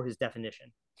nature or his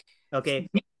definition, okay?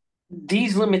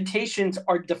 These limitations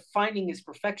are defining his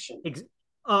perfection.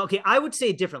 Okay, I would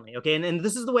say it differently, okay? And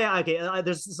this is the way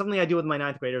there's something I do with my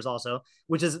 9th graders also,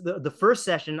 which is the first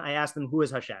session I ask them, who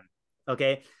is Hashem,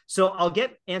 okay? So I'll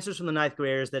get answers from the 9th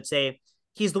graders that say,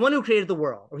 he's the one who created the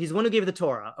world, or he's the one who gave the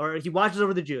Torah, or he watches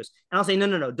over the Jews. And I'll say,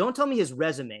 no. Don't tell me his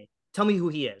resume. Tell me who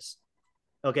he is.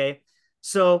 Okay.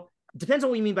 So it depends on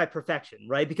what you mean by perfection,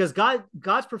 right? Because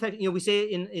God's perfection, we say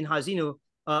in Hazinu,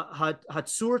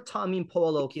 Hatsur Tamim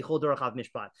Polo Kichol Dorachav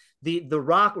Mishpat. The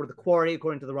rock or the quarry,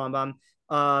 according to the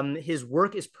Rambam, his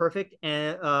work is perfect,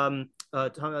 and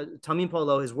Tamim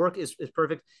Polo, his work is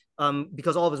perfect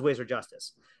because all of his ways are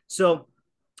justice. So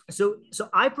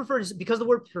I prefer to, because the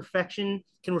word perfection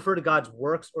can refer to God's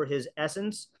works or his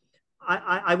essence.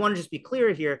 I want to just be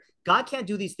clear here. God can't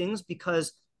do these things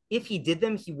because if he did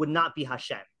them, he would not be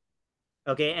Hashem.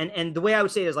 Okay, and the way I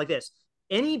would say it is like this: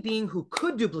 any being who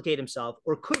could duplicate himself,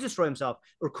 or could destroy himself,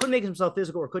 or could make himself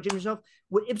physical, or could change himself,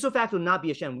 would ipso facto not be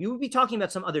Hashem. We would be talking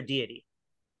about some other deity.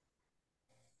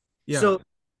 Yeah. So,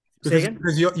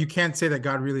 because you can't say that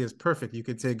God really is perfect. You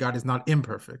could say God is not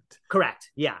imperfect.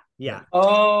 Correct. Yeah.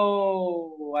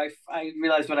 Oh, I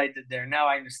realized what I did there. Now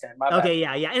I understand. My bad. Okay.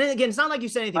 Yeah. And again, it's not like you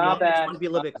said anything wrong. I just want to be a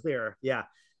little bit clearer. Yeah.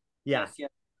 Yes.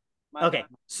 Okay,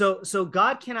 so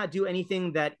God cannot do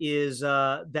anything that is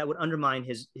that would undermine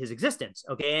his existence.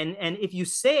 Okay, and if you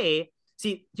say,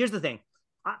 see, here's the thing.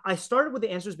 I started with the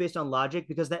answers based on logic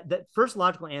because that first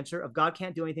logical answer of God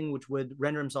can't do anything which would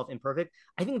render himself imperfect,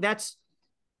 I think that's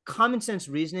common sense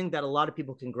reasoning that a lot of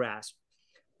people can grasp.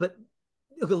 But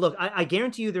look, I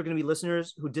guarantee you there are going to be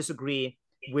listeners who disagree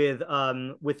with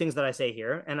things that I say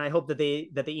here, and I hope that they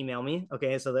email me,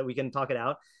 okay, so that we can talk it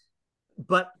out.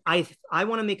 But I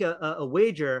want to make a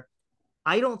wager.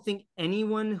 I don't think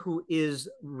anyone who is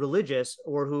religious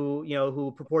or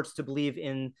who purports to believe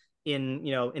in the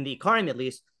Ikarim at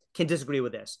least can disagree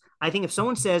with this. I think if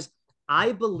someone says,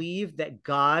 I believe that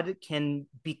God can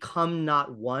become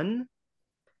not one,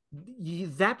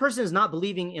 that person is not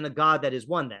believing in a God that is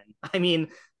one then. I mean,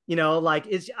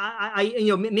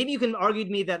 maybe you can argue to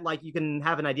me that like you can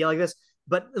have an idea like this,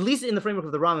 but at least in the framework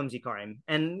of the Rambam's Ikarim,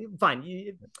 and fine,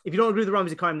 if you don't agree with the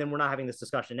Rambam's Ikarim, then we're not having this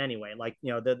discussion anyway. Like,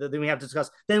 then we have to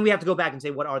discuss, then we have to go back and say,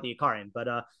 what are the Ikarim? But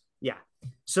yeah.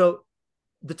 So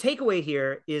the takeaway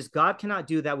here is God cannot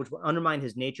do that which will undermine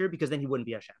his nature, because then he wouldn't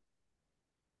be Hashem.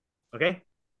 Okay?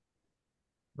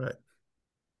 Right.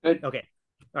 Good. Okay.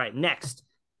 All right. Next,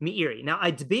 Meiri. Now,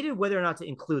 I debated whether or not to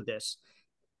include this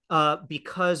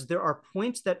because there are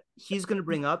points that he's going to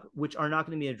bring up which are not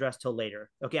going to be addressed till later.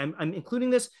 Okay, I'm including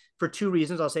this for two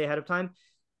reasons. I'll say ahead of time.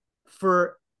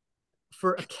 For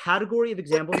a category of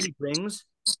examples he brings,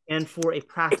 and for a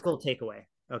practical takeaway.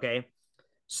 Okay,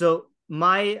 so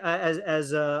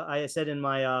as I said in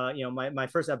my my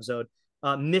first episode,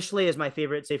 Mishlei is my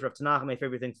favorite sefer of Tanakh, my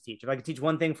favorite thing to teach. If I could teach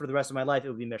one thing for the rest of my life, it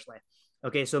would be Mishlei.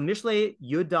 Okay, so Mishlei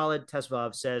Yud Daled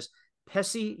Tesvav says,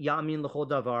 Pesi Yamin L'chol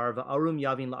Davar Va'arum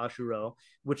Yavin La'ashuro,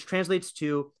 which translates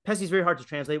to, Pesi is very hard to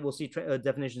translate. We'll see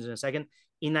definitions in a second.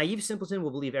 A naive simpleton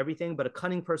will believe everything, but a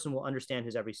cunning person will understand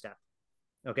his every step.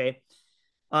 Okay.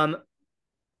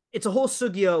 It's a whole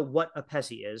sugya what a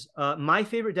Pesi is. My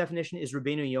favorite definition is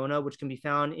Rabbeinu Yonah, which can be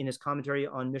found in his commentary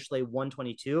on Mishlei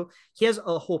 122. He has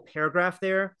a whole paragraph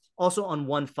there, also on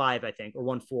 1.5, I think, or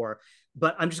 1.4.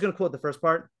 But I'm just going to quote the first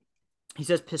part. He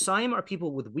says, Pesayim are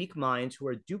people with weak minds who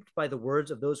are duped by the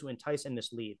words of those who entice and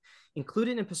mislead.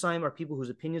 Included in Pesayim are people whose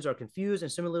opinions are confused,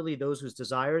 and similarly those whose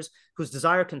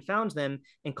desire confounds them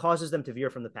and causes them to veer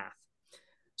from the path.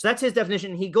 So that's his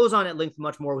definition. He goes on at length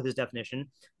much more with his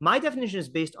definition. My definition is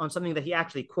based on something that he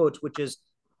actually quotes, which is,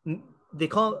 they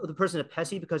call the person a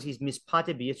Pesi because he's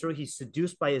mispate b'yitzro, he's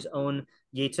seduced by his own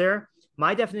yetzer.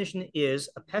 My definition is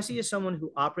a Pesi is someone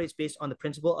who operates based on the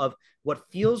principle of what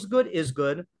feels good is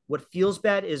good, what feels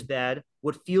bad is bad,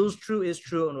 what feels true is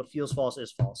true, and what feels false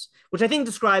is false, which I think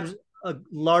describes a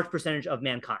large percentage of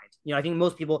mankind. I think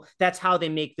most people, that's how they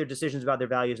make their decisions about their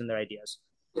values and their ideas.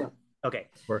 Yeah. Okay.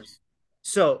 Of course.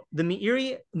 So the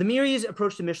Meiri's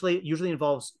approach to Mishlei usually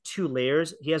involves two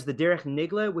layers. He has the derech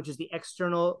nigla, which is the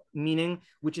external meaning,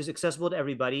 which is accessible to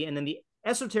everybody. And then the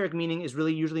esoteric meaning is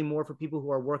really usually more for people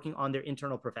who are working on their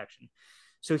internal perfection.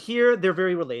 So here they're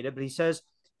very related, but he says,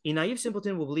 a naive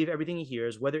simpleton will believe everything he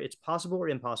hears, whether it's possible or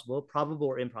impossible, probable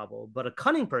or improbable. But a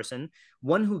cunning person,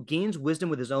 one who gains wisdom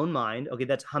with his own mind, okay,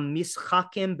 that's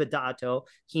hamischakem beda'ato,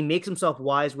 he makes himself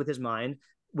wise with his mind,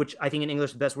 which I think in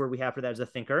English, the best word we have for that is a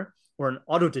thinker, or an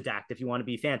autodidact, if you want to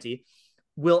be fancy,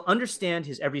 will understand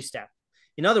his every step.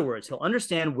 In other words, he'll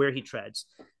understand where he treads.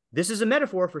 This is a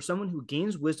metaphor for someone who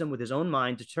gains wisdom with his own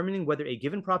mind, determining whether a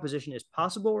given proposition is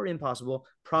possible or impossible,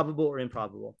 probable or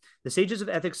improbable. The sages of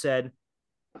ethics said,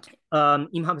 Im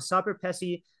hamasaper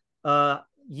pesi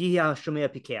yihya shomea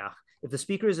pikeach. If the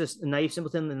speaker is a naive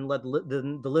simpleton, then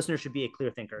the listener should be a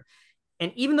clear thinker.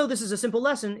 And even though this is a simple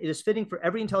lesson, it is fitting for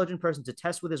every intelligent person to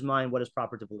test with his mind what is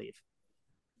proper to believe.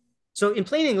 So in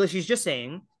plain English, he's just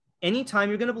saying, anytime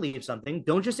you're going to believe something,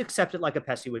 don't just accept it like a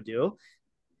pessie would do.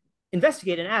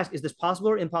 Investigate and ask, is this possible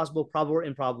or impossible, probable or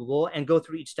improbable, and go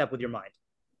through each step with your mind.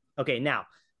 Okay, now,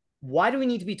 why do we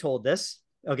need to be told this?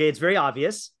 Okay, it's very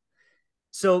obvious.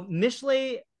 So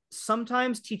Mishlei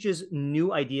sometimes teaches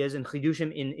new ideas and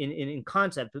chidushim in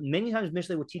concept, but many times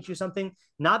Mishlei will teach you something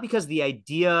not because the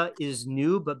idea is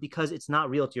new, but because it's not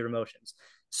real to your emotions.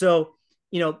 So,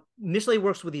 Mishlei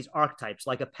works with these archetypes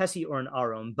like a Pessi or an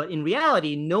Arum, but in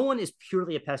reality, no one is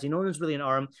purely a Pessi. No one is really an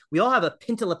Arum. We all have a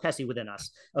Pintala Pessi within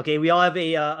us. Okay, we all have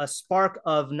a spark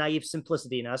of naive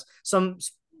simplicity in us,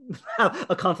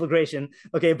 a conflagration.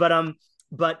 Okay, but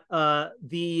what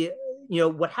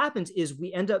happens is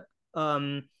we end up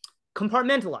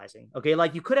compartmentalizing. Okay,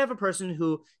 like you could have a person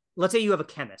who, let's say you have a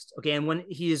chemist, okay, and when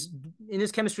he's in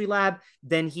his chemistry lab,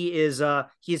 then he's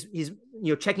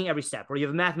checking every step. Or you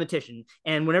have a mathematician,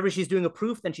 and whenever she's doing a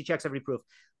proof, then she checks every proof.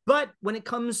 But when it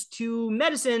comes to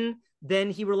medicine,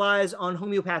 then he relies on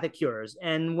homeopathic cures.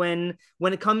 And when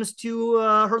it comes to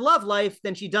her love life,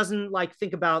 then she doesn't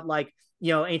think about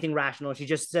anything rational. She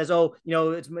just says, oh,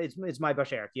 it's my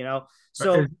bashert,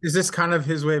 So is this kind of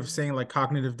his way of saying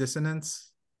cognitive dissonance?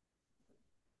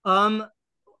 I'm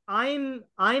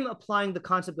applying the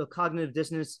concept of cognitive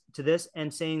dissonance to this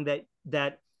and saying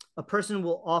that a person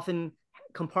will often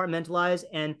compartmentalize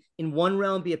and in one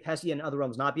realm be a Pessi and in other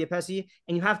realms not be a Pessi,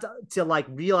 and you have to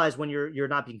realize when you're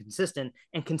not being consistent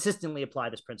and consistently apply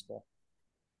this principle.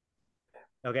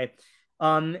 Okay.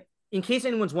 In case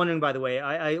anyone's wondering, by the way,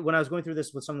 I when I was going through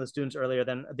this with some of the students earlier,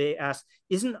 then they asked,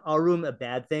 "Isn't Arum a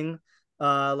bad thing?"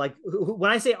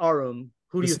 When I say Arum,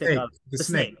 who do you think of? The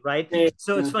snake, right?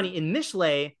 So it's funny in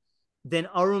Mishlei, then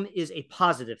Arum is a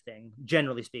positive thing,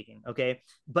 generally speaking. Okay,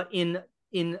 but in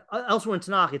elsewhere in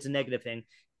Tanakh, it's a negative thing,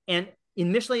 and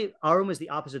in Mishlei, Arum is the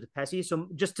opposite of Pessi. So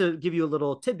just to give you a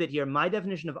little tidbit here, my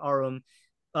definition of Arum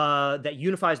that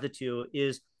unifies the two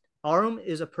is Arum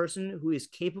is a person who is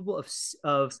capable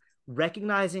of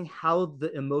recognizing how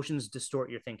the emotions distort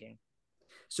your thinking.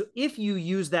 So if you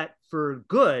use that for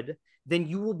good, then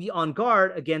you will be on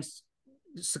guard against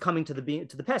succumbing to the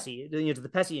Pessi, to the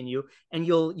Pessi in you, and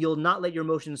you'll not let your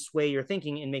emotions sway your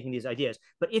thinking in making these ideas.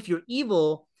 But if you're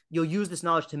evil, you'll use this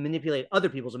knowledge to manipulate other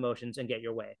people's emotions and get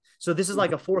your way. So this is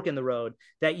like a fork in the road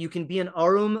that you can be an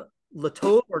Arum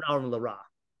Latov or an Arum Lara.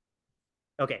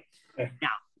 Okay.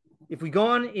 Now, if we go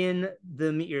on in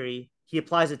the Meiri, he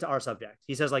applies it to our subject.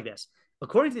 He says like this: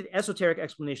 according to the esoteric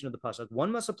explanation of the pasuk, one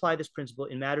must apply this principle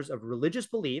in matters of religious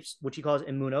beliefs, which he calls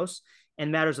emunos, and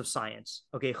matters of science,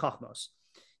 okay, chachmos.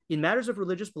 In matters of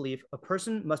religious belief, a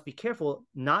person must be careful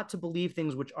not to believe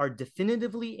things which are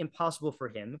definitively impossible for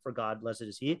him, for God, blessed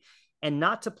is he, and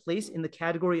not to place in the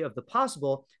category of the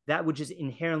possible that which is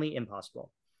inherently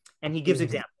impossible. And he gives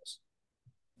examples.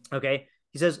 Okay,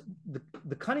 he says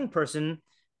the cunning person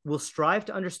will strive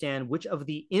to understand which of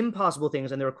the impossible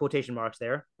things, and there are quotation marks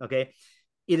there, okay,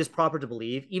 it is proper to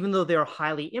believe, even though they are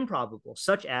highly improbable,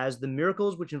 such as the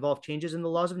miracles which involve changes in the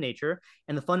laws of nature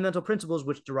and the fundamental principles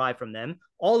which derive from them,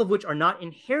 all of which are not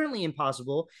inherently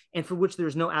impossible and for which there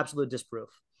is no absolute disproof.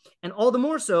 And all the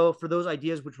more so for those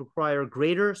ideas which require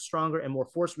greater, stronger, and more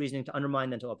forced reasoning to undermine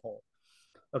than to uphold.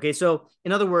 Okay, so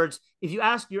in other words, if you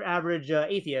ask your average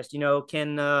atheist,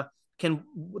 can the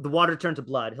water turn to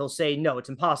blood? He'll say, no, it's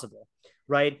impossible,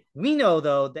 right? We know,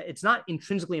 though, that it's not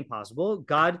intrinsically impossible.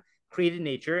 God created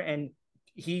nature, and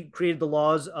he created the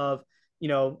laws of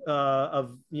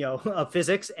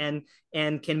physics and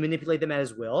can manipulate them at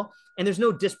his will. And there's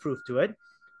no disproof to it.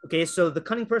 Okay, so the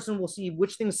cunning person will see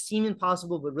which things seem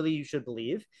impossible, but really you should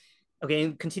believe. Okay,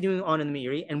 and continuing on in the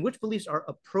Meiri, and which beliefs are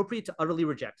appropriate to utterly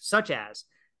reject, such as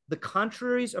the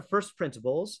contraries of first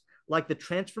principles, like the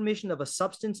transformation of a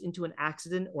substance into an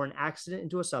accident or an accident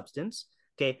into a substance.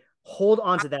 Okay, hold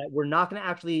on to that. We're not going to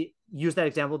actually use that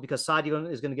example because Sadiq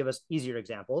is going to give us easier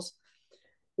examples.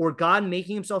 Or God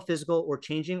making himself physical or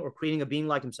changing or creating a being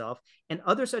like himself, and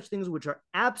other such things which are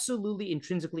absolutely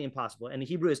intrinsically impossible. And the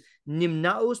Hebrew is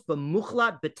nimnaos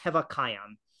b'muchlat b'teva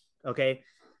kayam. Okay,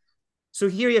 so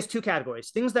here he has two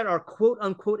categories: things that are quote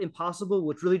unquote impossible,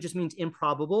 which really just means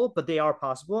improbable, but they are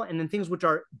possible, and then things which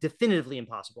are definitively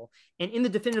impossible. And in the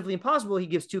definitively impossible, he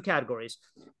gives two categories: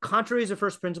 contraries of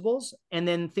first principles, and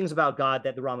then things about God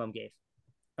that the Rambam gave.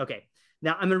 Okay,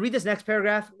 now I'm going to read this next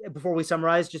paragraph before we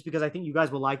summarize, just because I think you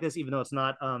guys will like this, even though it's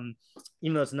not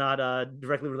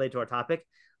directly related to our topic.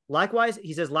 Likewise,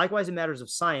 he says, likewise in matters of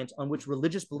science on which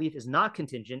religious belief is not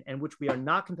contingent and which we are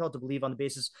not compelled to believe on the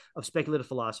basis of speculative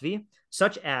philosophy,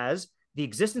 such as the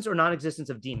existence or non-existence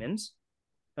of demons.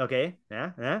 Okay,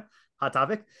 hot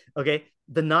topic. Okay,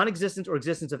 the non-existence or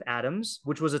existence of atoms,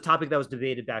 which was a topic that was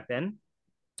debated back then,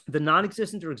 the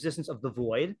non-existence or existence of the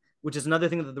void, which is another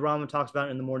thing that the Rambam talks about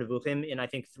in the Mor Nevuchim in I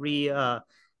think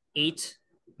 3:8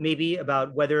 maybe,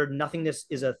 about whether nothingness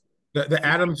is a the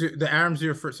atoms you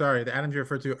refer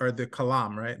to are the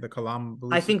kalam, right? The kalam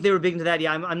belief. I think they were big into that.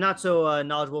 Yeah, I'm not so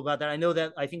knowledgeable about that. I know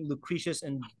that I think Lucretius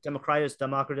and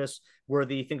Democritus were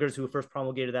the thinkers who first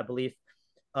promulgated that belief.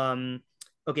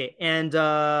 Okay, and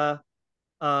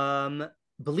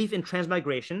belief in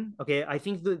transmigration. Okay, I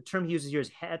think the term he uses here is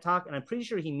hetak, and I'm pretty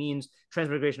sure he means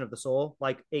transmigration of the soul,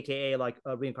 like AKA like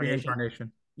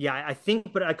reincarnation. Yeah, I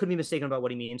think, but I could be mistaken about what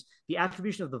he means. The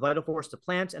attribution of the vital force to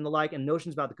plants and the like, and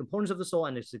notions about the components of the soul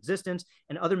and its existence,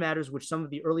 and other matters which some of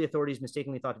the early authorities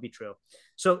mistakenly thought to be true.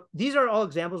 So these are all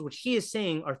examples which he is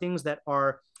saying are things that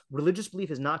our religious belief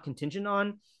is not contingent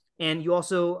on, and you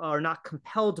also are not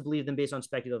compelled to believe them based on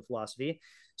speculative philosophy.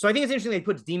 So I think it's interesting that he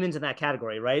puts demons in that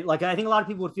category, right? Like I think a lot of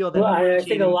people would feel that. Well, I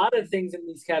think a lot of things in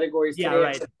these categories today,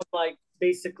 right. Like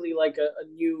basically like a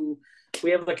new.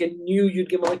 We have like a new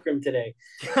Yud Gimel Ikrim today.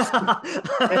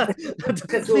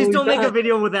 Please don't make a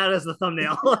video with that as the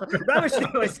thumbnail. Rabbi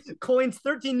Schneeweiss coins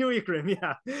 13 new Ikrim.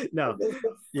 Yeah, no,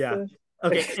 yeah.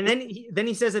 Okay, and then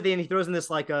he says at the end, he throws in this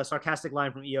like a sarcastic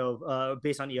line from Eov,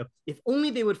 based on Eov. If only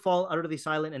they would fall utterly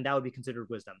silent, and that would be considered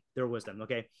wisdom. Their wisdom.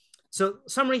 Okay, so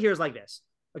summary here is like this.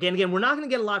 Okay, and again, we're not going to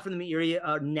get a lot from the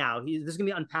Meiri now. This is going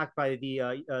to be unpacked by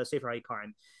the Sefer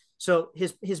HaIkarim. So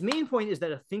his main point is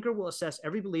that a thinker will assess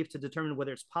every belief to determine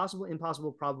whether it's possible,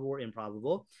 impossible, probable, or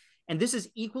improbable. And this is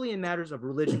equally in matters of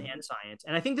religion and science.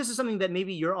 And I think this is something that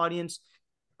maybe your audience,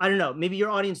 I don't know, maybe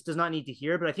your audience does not need to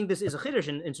hear, but I think this is a chiddush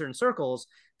in certain circles,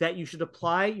 that you should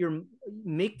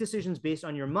make decisions based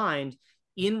on your mind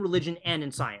in religion and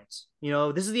in science. You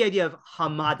know, this is the idea of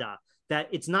hamada, that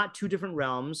it's not two different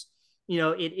realms. You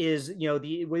know, it is, you know, what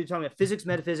you're talking about, physics,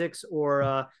 metaphysics,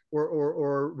 or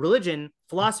religion,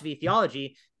 philosophy,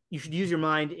 theology. You should use your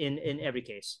mind in every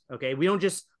case. Okay, we don't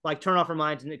just like turn off our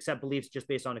minds and accept beliefs just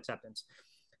based on acceptance.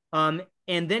 And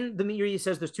then the Meiri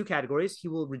says there's two categories. He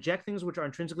will reject things which are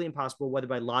intrinsically impossible, whether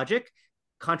by logic,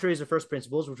 contraries to first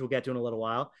principles, which we'll get to in a little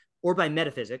while, or by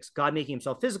metaphysics, God making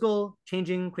himself physical,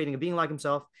 changing, creating a being like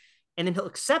himself. And then he'll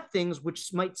accept things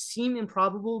which might seem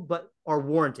improbable, but are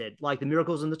warranted, like the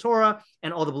miracles in the Torah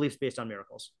and all the beliefs based on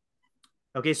miracles.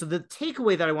 Okay, so the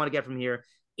takeaway that I want to get from here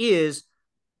is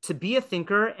to be a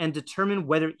thinker and determine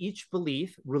whether each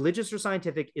belief, religious or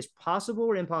scientific, is possible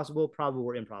or impossible, probable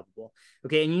or improbable.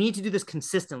 Okay, and you need to do this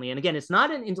consistently. And again, it's not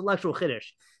an intellectual chiddush.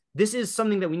 This is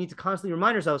something that we need to constantly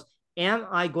remind ourselves, am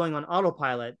I going on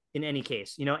autopilot in any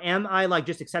case? You know, am I like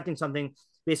just accepting something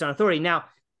based on authority? Now,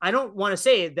 I don't want to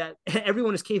say that not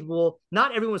everyone is capable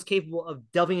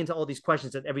of delving into all these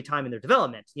questions at every time in their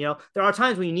development. You know, there are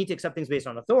times when you need to accept things based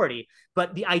on authority,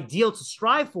 but the ideal to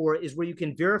strive for is where you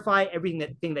can verify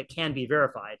everything that can be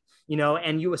verified, you know,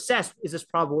 and you assess, is this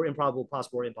probable or improbable,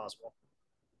 possible or impossible?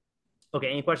 Okay,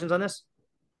 any questions on this?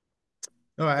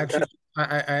 No, I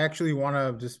actually want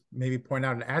to just maybe point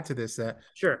out and add to this that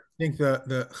sure. I think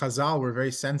the Chazal were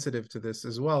very sensitive to this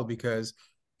as well, because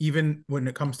even when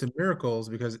it comes to miracles,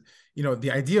 because, you know,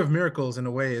 the idea of miracles in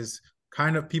a way is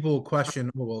kind of, people question,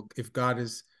 well, if God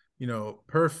is, you know,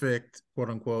 perfect,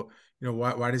 quote unquote, you know,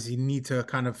 why does he need to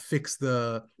kind of fix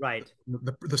the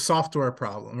software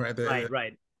problem, right?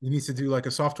 Right. He needs to do like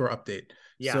a software update.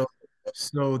 Yeah.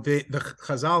 So the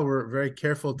Chazal were very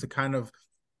careful to kind of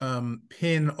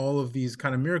pin all of these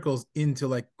kind of miracles into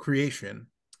like creation.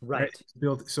 Right.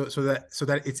 Built so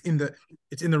that it's in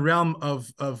the realm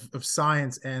of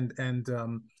science and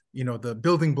you know, the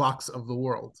building blocks of the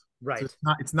world. Right. So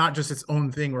it's not just its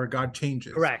own thing where God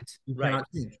changes. Correct. Right.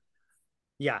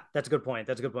 Yeah, that's a good point.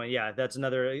 Yeah, that's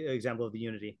another example of the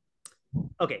unity.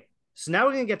 Okay, so now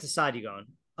we're gonna get to Sadigon.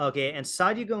 Okay, and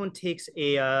Sadigon takes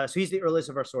so he's the earliest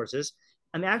of our sources.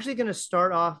 I'm actually gonna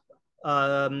start off.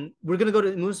 We're going to go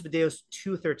to Emunos B'Deos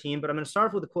 2:13, but I'm going to start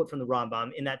off with a quote from the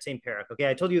Rambam in that same parak. Okay,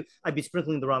 I told you I'd be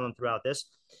sprinkling the Rambam throughout this.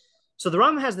 So the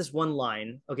Rambam has this one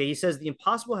line. Okay, he says, the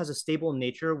impossible has a stable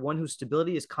nature, one whose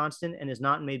stability is constant and is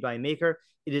not made by a maker.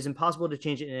 It is impossible to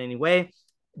change it in any way.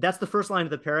 That's the first line of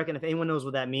the parak, and if anyone knows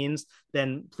what that means,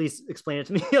 then please explain it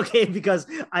to me, okay? Because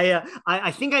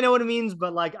I think I know what it means,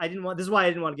 but like this is why I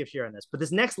didn't want to give share on this. But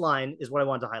this next line is what I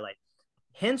wanted to highlight.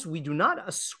 Hence, we do not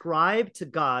ascribe to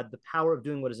God the power of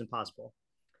doing what is impossible.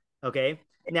 Okay.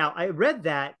 Now, I read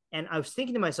that and I was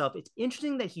thinking to myself, it's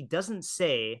interesting that he doesn't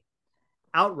say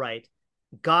outright,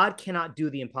 God cannot do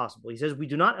the impossible. He says, we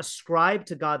do not ascribe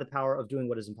to God the power of doing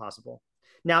what is impossible.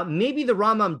 Now, maybe the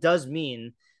Rambam does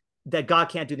mean that God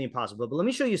can't do the impossible, but let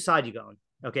me show you Sadigon.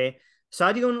 Okay.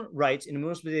 Sadigon writes in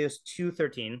Emunos B'Deos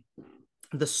 2:13,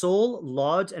 The soul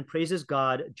lauds and praises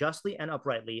God justly and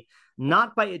uprightly,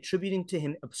 not by attributing to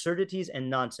him absurdities and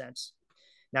nonsense.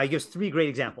 Now he gives 3 great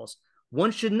examples.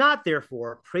 One should not,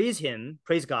 therefore, praise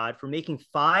God, for making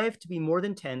 5 to be more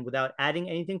than 10 without adding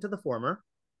anything to the former.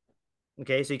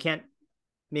 Okay, so you can't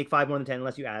make 5 more than 10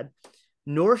 unless you add.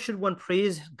 Nor should one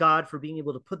praise God for being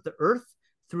able to put the earth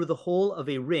through the hole of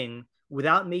a ring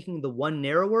without making the one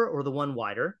narrower or the one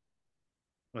wider.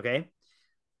 Okay,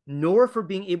 nor for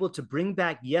being able to bring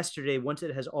back yesterday once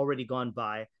it has already gone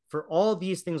by, for all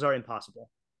these things are impossible.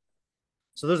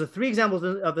 So those are 3 examples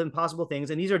of impossible things,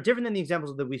 and these are different than the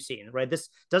examples that we've seen, right? This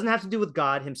doesn't have to do with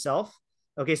God himself.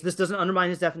 Okay, so this doesn't undermine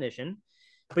his definition,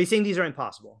 but he's saying these are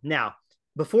impossible. Now,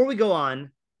 before we go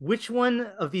on, which one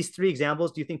of these 3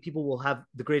 examples do you think people will have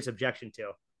the greatest objection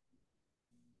to?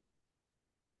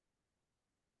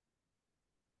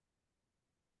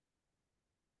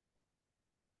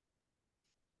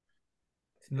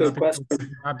 Good question.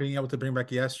 Not being able to bring back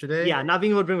yesterday. Yeah, not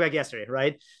being able to bring back yesterday,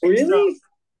 right? Really?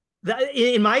 So,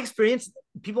 in my experience,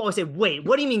 people always say, "Wait,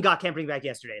 what do you mean God can't bring back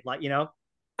yesterday?" Like,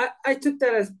 I took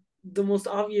that as the most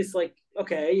obvious. Like,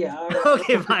 okay, yeah.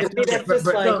 Okay, fine. That's just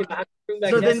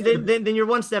so then you're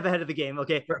one step ahead of the game.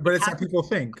 Okay, but it's how people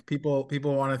think. People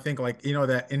want to think like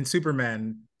that in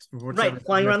Superman. Right,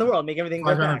 flying around the world, make everything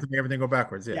go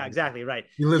backwards. Yeah, exactly. Right.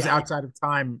 He lives outside of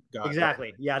time. God, exactly.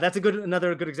 Right? Yeah, that's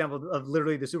another good example of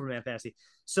literally the Superman fantasy.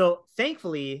 So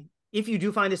thankfully, if you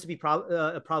do find this to be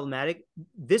problematic,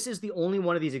 this is the only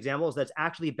one of these examples that's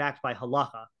actually backed by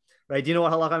halakha. Right? Do you know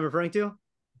what halakha I'm referring to?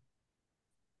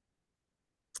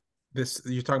 This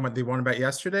you're talking about the one about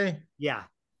yesterday? Yeah.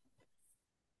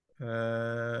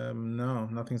 No,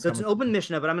 nothing. So it's an open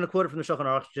Mishnah, but I'm going to quote it from the Shulchan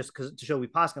Aruch just to show we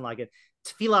paskin like it.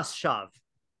 Tfilas shav.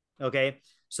 Okay,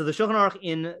 so the Shulchan Aruch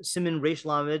in Siman Reish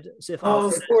Lamed.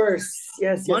 Of course,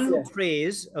 yes. One who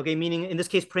prays, okay, meaning in this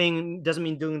case, praying doesn't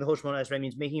mean doing the Hosh Monas, right? It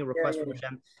means making a request from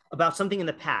Hashem about something in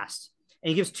the past. And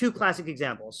he gives 2 classic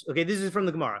examples. Okay, this is from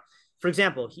the Gemara. For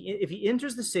example, if he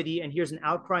enters the city and hears an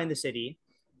outcry in the city,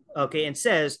 okay, and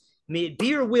says, "May it be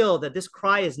your will that this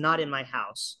cry is not in my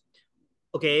house."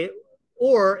 Okay,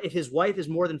 or if his wife is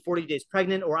more than 40 days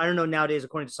pregnant, or I don't know nowadays,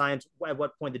 according to science, at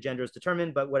what point the gender is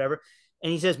determined, but whatever.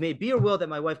 And he says, "May it be your will that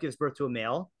my wife gives birth to a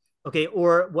male." Okay,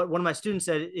 or what one of my students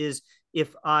said is,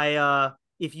 if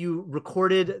you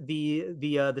recorded the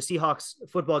Seahawks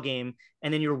football game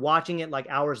and then you're watching it like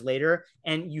hours later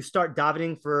and you start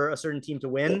davening for a certain team to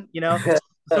win,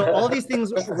 so all these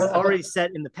things were already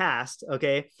set in the past.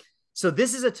 Okay, so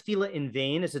this is a tefillah in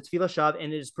vain. It's a tefillah shav,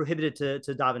 and it is prohibited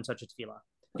to daven such a tefillah.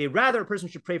 Okay, rather a person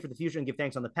should pray for the future and give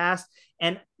thanks on the past.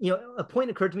 And a point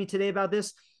occurred to me today about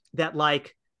this that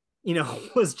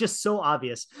was just so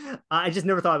obvious. I just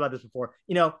never thought about this before.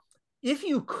 If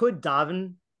you could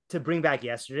daven to bring back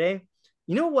yesterday,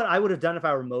 you know what I would have done if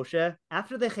I were Moshe?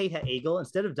 After the Chet HaEgel,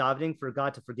 instead of davening for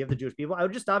God to forgive the Jewish people, I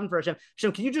would just daven for Hashem.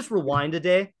 Hashem, can you just rewind a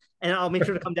day? And I'll make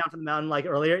sure to come down from the mountain like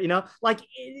earlier,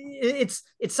 it's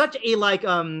such a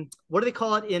what do they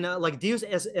call it in Deus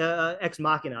ex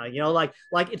machina,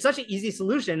 it's such an easy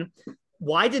solution.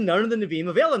 Why did none of the Nevi'im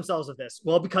avail themselves of this?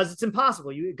 Well, because it's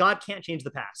impossible. God can't change the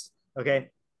past.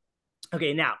 Okay,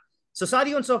 now, so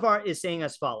Sadion so far is saying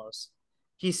as follows.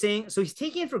 He's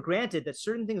taking it for granted that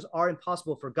certain things are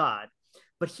impossible for God,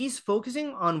 but he's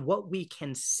focusing on what we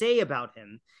can say about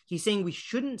him. He's saying we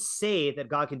shouldn't say that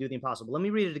God can do the impossible. Let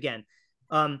me read it again.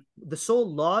 The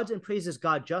soul lauds and praises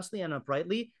God justly and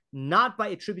uprightly, not by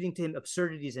attributing to him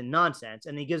absurdities and nonsense.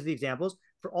 And he gives the examples.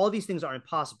 For all these things are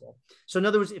impossible. So in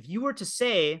other words, if you were to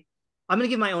say, I'm going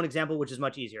to give my own example, which is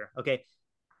much easier. Okay.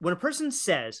 When a person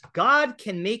says God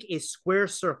can make a square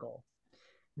circle,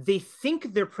 they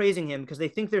think they're praising him because they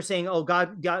think they're saying, "Oh,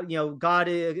 God, God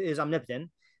is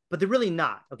omnipotent," but they're really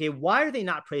not. Okay, why are they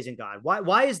not praising God?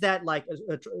 Why is that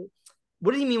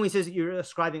what do you mean when he says you're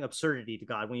ascribing absurdity to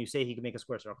God when you say he can make a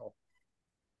square circle?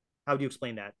 How would you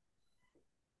explain that?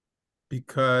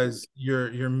 Because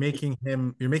you're making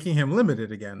him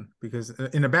limited again, because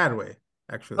in a bad way,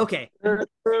 actually. Okay,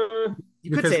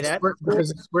 you could say that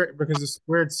because a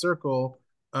squared circle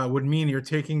would mean you're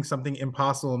taking something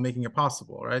impossible and making it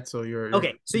possible, right? So you're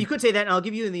okay. So you could say that, and I'll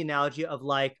give you the analogy of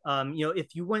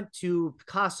if you went to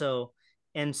Picasso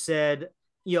and said,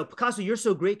 Picasso, you're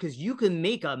so great because you can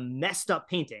make a messed up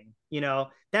painting.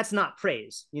 That's not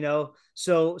praise.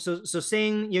 So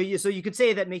saying so you could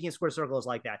say that making a square circle is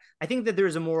like that. I think that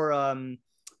there's a more in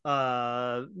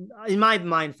my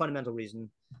mind fundamental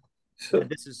reason that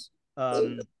this is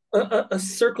a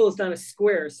circle is not a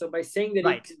square. So by saying that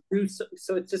Right. it can do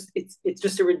so, it's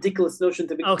just a ridiculous notion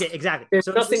to be. Okay, exactly. There's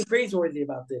nothing praiseworthy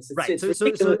about this. Right. It's So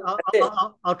ridiculous.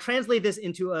 I'll translate this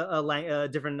into a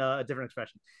different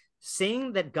expression.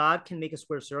 Saying that God can make a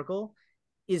square circle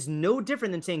is no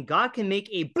different than saying God can make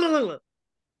a blah, blah, blah.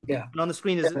 Yeah. And on the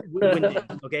screen is winding.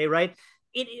 Okay, right?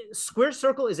 Square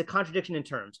circle is a contradiction in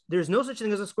terms. There's no such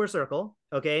thing as a square circle.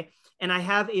 Okay, and I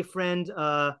have a friend.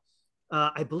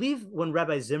 I believe when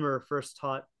Rabbi Zimmer first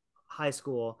taught high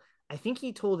school, I think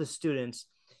he told his students,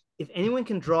 if anyone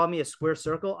can draw me a square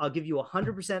circle, I'll give you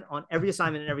 100% on every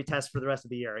assignment and every test for the rest of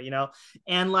the year, you know?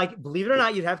 And like, believe it or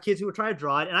not, you'd have kids who would try to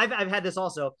draw it. And I've had this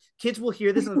also. Kids will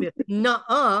hear this and they'll be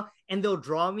nuh-uh, and they'll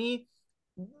draw me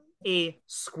a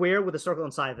square with a circle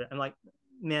inside of it. I'm like,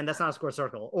 man, that's not a square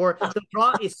circle. Or they'll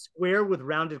draw a square with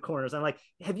rounded corners. I'm like,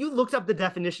 have you looked up the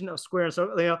definition of square and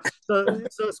circle? You know,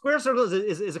 so square circle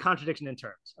is a contradiction in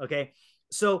terms. Okay,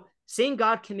 so saying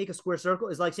God can make a square circle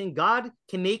is like saying God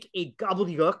can make a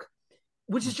gobbledygook,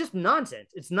 which is just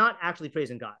nonsense. It's not actually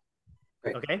praising God.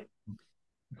 Okay.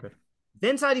 Okay.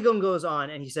 Then Sadigon goes on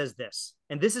and he says this,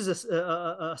 and this is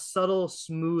a subtle,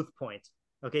 smooth point.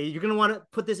 Okay, you're going to want to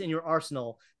put this in your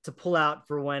arsenal to pull out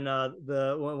for when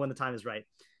the time is right.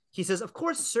 He says, of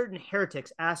course, certain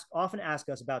heretics often ask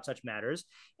us about such matters,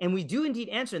 and we do indeed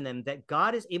answer them that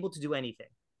God is able to do anything.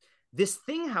 This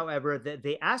thing, however, that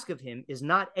they ask of him is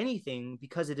not anything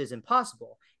because it is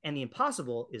impossible, and the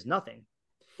impossible is nothing.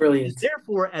 Brilliant.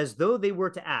 Therefore, as though they were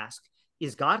to ask,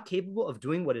 is God capable of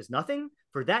doing what is nothing?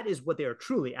 For that is what they are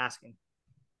truly asking.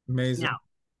 Amazing. Now,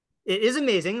 it is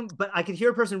amazing, but I could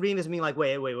hear a person reading this and being like,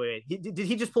 wait. Did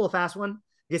he just pull a fast one?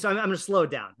 Okay, so I'm going to slow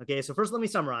it down. Okay, so first let me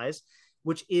summarize,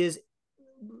 which is,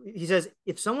 he says,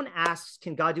 if someone asks,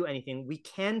 can God do anything? We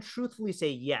can truthfully say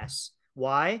yes.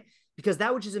 Why? Because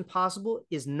that which is impossible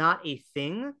is not a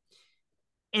thing.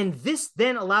 And this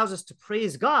then allows us to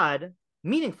praise God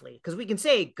meaningfully, because we can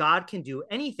say God can do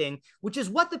anything, which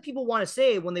is what the people want to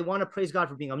say when they want to praise God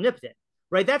for being omnipotent,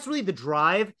 right? That's really the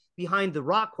drive behind the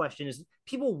rock question, is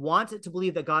people want to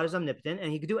believe that God is omnipotent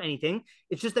and he can do anything.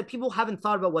 It's just that people haven't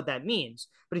thought about what that means.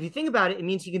 But if you think about it, it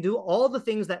means he can do all the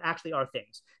things that actually are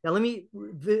things. Now, let me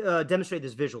demonstrate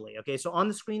this visually. Okay, so on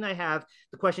the screen, I have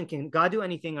the question, can God do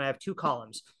anything? And I have two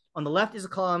columns. On the left is a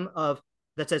column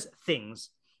that says things.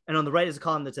 And on the right is a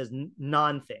column that says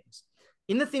non-things.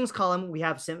 In the things column, we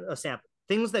have a sample.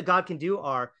 Things that God can do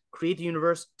are create the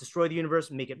universe, destroy the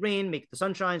universe, make it rain, make the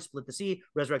sunshine, split the sea,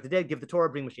 resurrect the dead, give the Torah,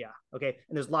 bring Mashiach. Okay,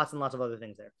 and there's lots and lots of other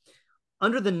things there.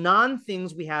 Under the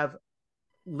non-things, we have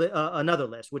another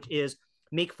list, which is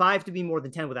make 5 to be more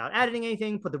than 10 without adding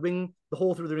anything, put the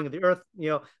hole through the ring of the earth,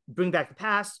 bring back the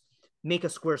past, make a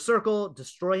square circle,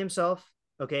 destroy himself.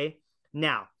 Okay,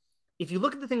 now, if you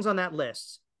look at the things on that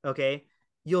list, okay,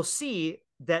 you'll see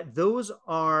that those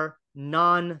are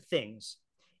non-things,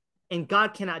 and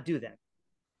God cannot do them.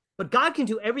 But God can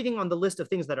do everything on the list of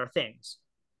things that are things.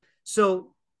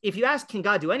 So if you ask, can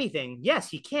God do anything? Yes,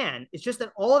 he can. It's just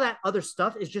that all that other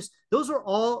stuff is just, those are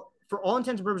all, for all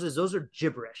intents and purposes, those are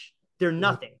gibberish. They're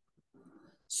nothing.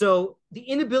 So the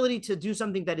inability to do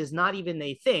something that is not even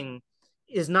a thing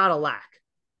is not a lack.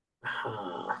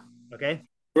 Okay?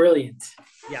 Brilliant.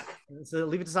 Yeah. So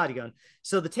leave it to Sadigon.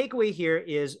 So the takeaway here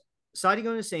is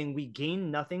Sadigon is saying we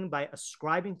gain nothing by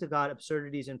ascribing to God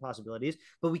absurdities and possibilities,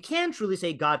 but we can truly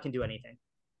say God can do anything.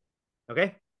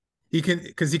 Okay? He can,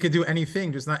 because he can do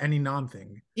anything, just not any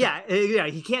non-thing. Yeah,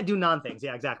 he can't do non-things.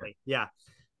 Yeah, exactly. Yeah.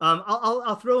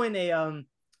 I'll throw in a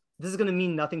this is gonna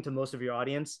mean nothing to most of your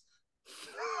audience.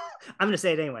 I'm gonna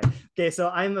say it anyway. Okay, so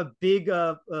I'm a big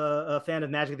fan of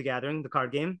Magic the Gathering, the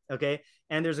card game. Okay,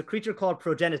 and there's a creature called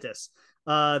Progenitus.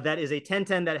 That is a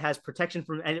 10/10 that has protection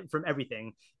from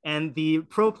everything. And the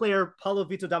pro player Paulo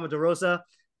Vito Damadorosa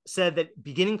said that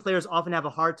beginning players often have a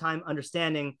hard time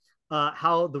understanding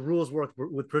how the rules work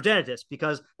with Progenitus,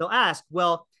 because they'll ask,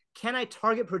 well, can I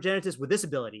target Progenitus with this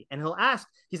ability? And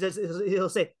he'll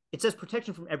say, it says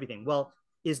protection from everything. Well,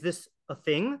 is this a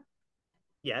thing?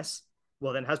 Yes.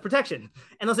 Well, then it has protection.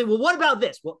 And they'll say, well, what about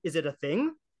this? Well, is it a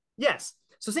thing? Yes.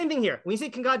 So same thing here. When you say,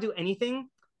 can God do anything?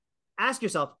 Ask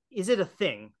yourself, is it a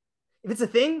thing? If it's a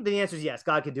thing, then the answer is yes,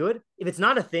 God can do it. If it's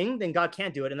not a thing, then God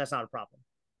can't do it, and that's not a problem.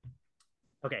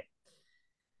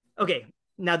 Okay.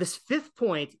 Now this fifth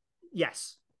point,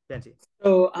 yes, Benzi.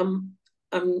 So I'm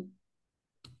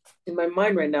in my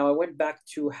mind right now. I went back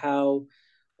to how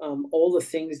all the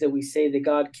things that we say that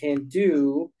God can't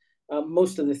do,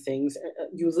 most of the things,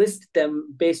 you list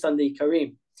them based on the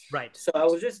Ikarim. Right. So I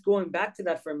was just going back to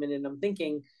that for a minute, and I'm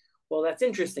thinking, well, that's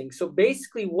interesting. So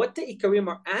basically what the Ikarim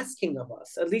are asking of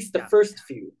us, at least the first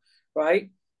few, right,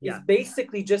 is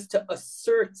basically just to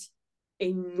assert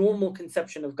a normal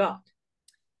conception of God?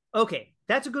 Okay,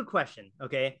 that's a good question.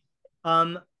 Okay.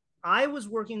 I was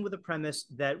working with a premise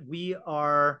that we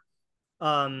are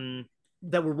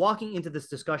that we're walking into this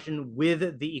discussion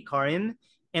with the Ikarim,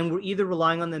 and we're either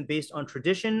relying on them based on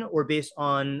tradition or based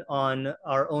on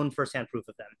our own firsthand proof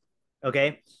of them.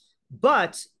 Okay.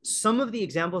 But some of the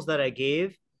examples that I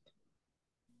gave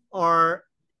are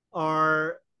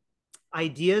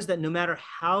ideas that no matter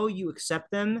how you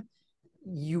accept them,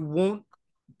 you won't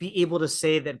be able to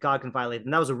say that God can violate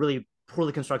them. That was a really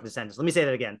poorly constructed sentence. Let me say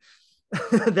that again.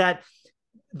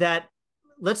 that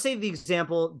let's say the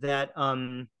example that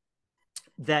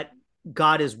that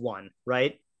God is one,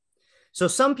 right? So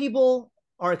some people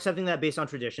are accepting that based on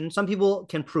tradition. Some people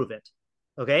can prove it.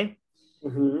 Okay.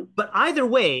 Mm-hmm. But either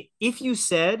way, if you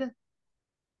said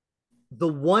the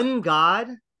one God,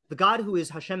 the God who is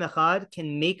Hashem Echad,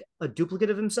 can make a duplicate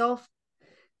of himself,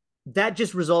 that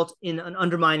just results in an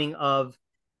undermining of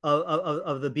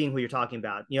the being who you're talking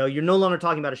about. You know, you're no longer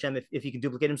talking about Hashem if he can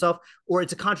duplicate himself, or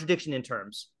it's a contradiction in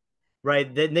terms,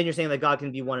 right? Then you're saying that God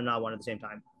can be one and not one at the same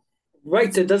time.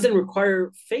 Right. So it doesn't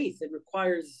require faith. It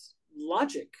requires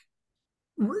logic.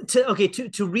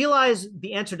 To realize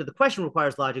the answer to the question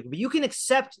requires logic, but you can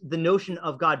accept the notion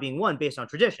of God being one based on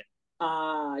tradition.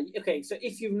 Okay. So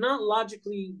if you've not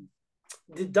logically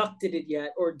deducted it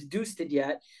yet or deduced it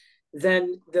yet,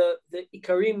 then the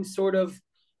Ikarim sort of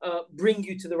bring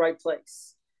you to the right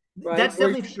place. Right? That's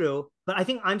definitely true, but I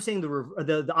think I'm saying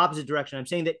the opposite direction. I'm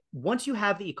saying that once you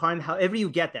have the Ikarim, however you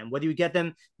get them, whether you get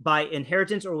them by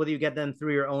inheritance or whether you get them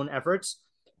through your own efforts,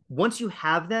 once you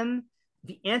have them,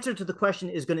 the answer to the question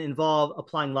is going to involve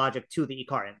applying logic to the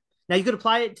Ikarim. Now, you could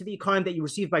apply it to the Ikarim that you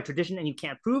received by tradition and you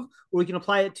can't prove, or you can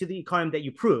apply it to the Ikarim that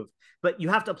you prove, but you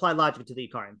have to apply logic to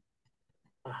the Ikarim.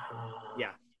 Yeah.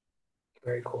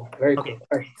 Very cool. Very cool.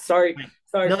 Right. Sorry.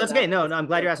 No, that's okay. No, I'm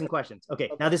glad you're asking questions. Okay.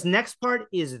 Now, this next part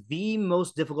is the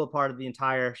most difficult part of the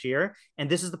entire shiur, and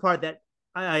this is the part that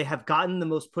I have gotten the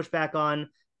most pushback on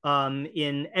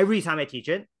in every time I teach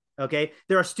it. Okay.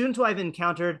 There are students who I've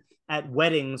encountered at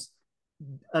weddings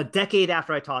a decade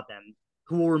after I taught them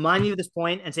who will remind me of this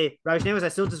point and say, Rabbi Schneeweiss, I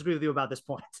still disagree with you about this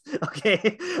point.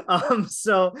 Okay.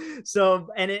 So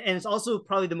it's also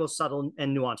probably the most subtle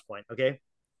and nuanced point. Okay.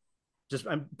 Just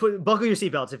buckle your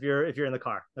seatbelts if you're in the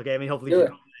car. Okay. I mean, hopefully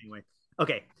you're anyway.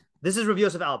 Okay. This is Rav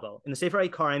Yosef Albo in the Sefer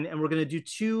Ikarim, and we're going to do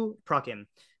two prakim.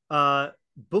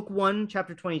 Book 1,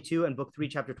 chapter 22, and book 3,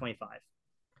 chapter 25.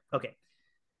 Okay.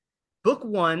 Book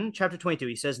 1, chapter 22,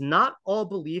 he says, not all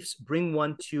beliefs bring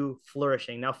one to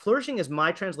flourishing. Now, flourishing is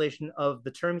my translation of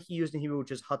the term he used in Hebrew, which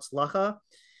is hatzlacha.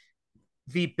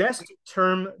 The best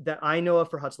term that I know of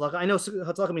for hatzlacha, I know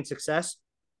hatzlacha means success,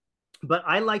 but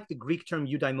I like the Greek term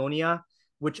eudaimonia,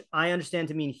 which I understand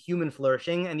to mean human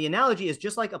flourishing. And the analogy is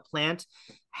just like a plant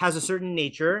has a certain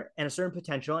nature and a certain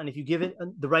potential. And if you give it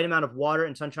the right amount of water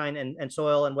and sunshine and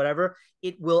soil and whatever,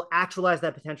 it will actualize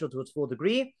that potential to its full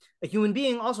degree. A human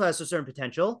being also has a certain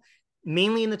potential,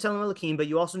 mainly in the Tzelem Elokim, but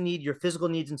you also need your physical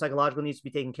needs and psychological needs to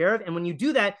be taken care of. And when you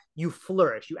do that, you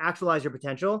flourish, you actualize your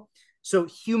potential. So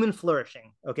human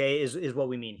flourishing, okay, is what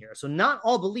we mean here. So not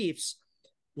all beliefs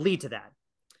lead to that.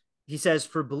 He says,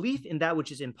 for belief in that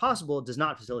which is impossible does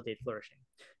not facilitate flourishing.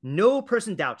 No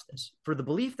person doubts this, for the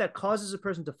belief that causes a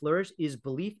person to flourish is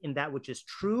belief in that which is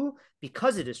true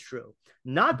because it is true,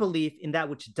 not belief in that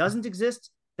which doesn't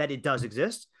exist, that it does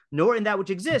exist, nor in that which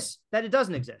exists, that it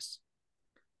doesn't exist.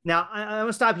 Now, I want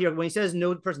to stop here. When he says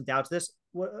no person doubts this,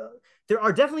 there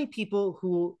are definitely people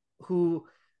who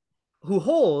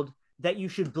hold that you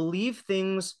should believe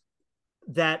things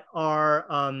that are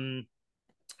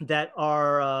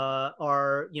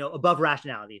above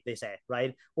rationality, they say,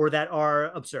 right? Or that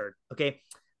are absurd. Okay.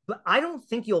 But I don't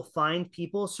think you'll find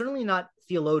people, certainly not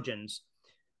theologians,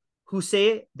 who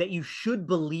say that you should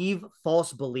believe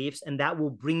false beliefs and that will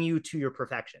bring you to your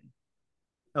perfection.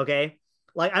 Okay.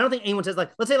 Like, I don't think anyone says,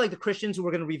 like, let's say like the Christians who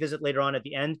we're going to revisit later on at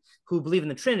the end, who believe in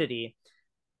the Trinity,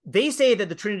 they say that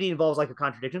the Trinity involves like a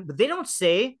contradiction, but they don't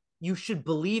say you should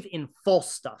believe in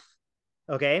false stuff.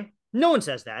 Okay. No one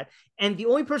says that. And the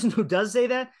only person who does say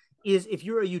that is if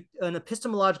you're an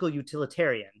epistemological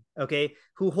utilitarian, okay,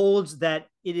 who holds that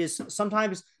it is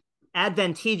sometimes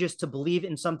advantageous to believe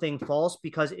in something false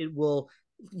because it will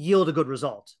yield a good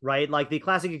result, right? Like the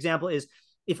classic example is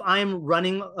if I'm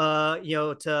running, and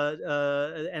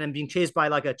I'm being chased by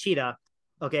like a cheetah,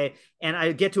 okay, and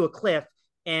I get to a cliff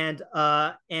and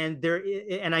I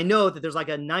know that there's like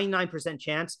a 99%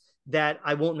 chance that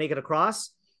I won't make it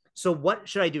across. So what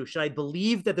should I do? Should I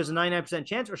believe that there's a 99%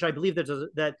 chance, or should I believe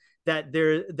that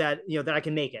I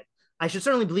can make it? I should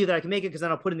certainly believe that I can make it because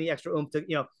then I'll put in the extra oomph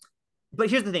to, but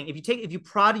here's the thing. If you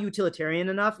prod a utilitarian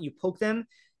enough, you poke them,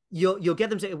 you'll get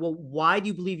them to say, well, why do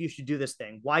you believe you should do this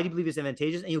thing? Why do you believe it's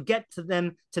advantageous? And you'll get to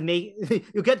them to make,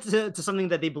 you'll get to something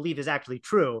that they believe is actually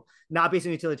true, not based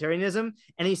on utilitarianism.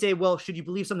 And you say, well, should you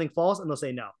believe something false? And they'll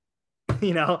say no.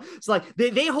 It's like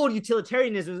they hold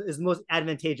utilitarianism as the most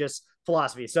advantageous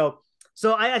philosophy. So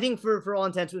I think for all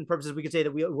intents and purposes, we could say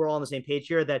that we're all on the same page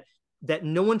here, that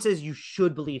no one says you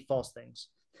should believe false things.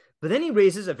 But then he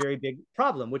raises a very big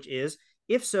problem, which is,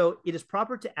 if so, it is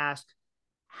proper to ask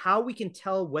how we can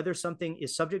tell whether something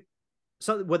subject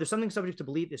to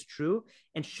belief is true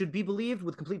and should be believed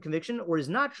with complete conviction, or is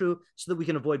not true, so that we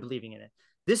can avoid believing in it.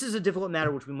 This is a difficult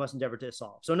matter which we must endeavor to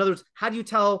solve. So in other words, how do you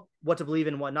tell what to believe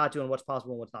in and what not to, and what's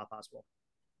possible and what's not possible?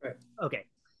 Right. Okay.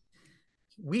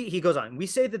 He goes on. We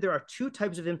say that there are two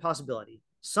types of impossibility.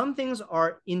 Some things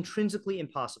are intrinsically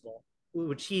impossible,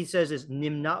 which he says is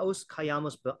nimnaos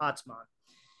kayamos ba'atzman,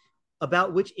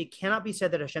 about which it cannot be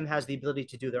said that Hashem has the ability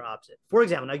to do their opposite. For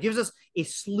example, now he gives us a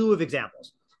slew of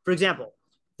examples. For example,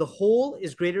 the whole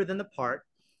is greater than the part,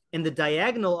 and the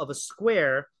diagonal of a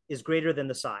square is greater than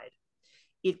the side.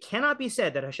 It cannot be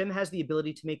said that Hashem has the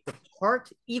ability to make the part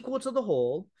equal to the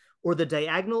whole, or the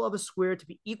diagonal of a square to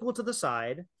be equal to the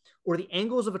side, or the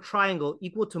angles of a triangle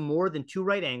equal to more than two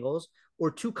right angles, or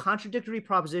two contradictory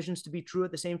propositions to be true at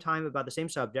the same time about the same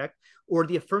subject, or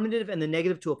the affirmative and the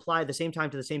negative to apply at the same time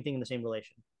to the same thing in the same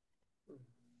relation.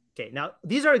 Okay, now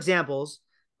these are examples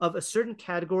of a certain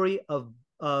category of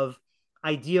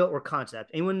idea or concept.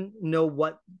 Anyone know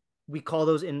what we call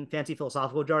those in fancy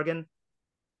philosophical jargon?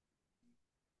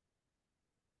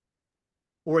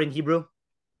 Or in Hebrew?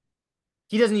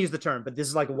 He doesn't use the term, but this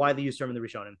is like a widely used term in the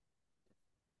Rishonim.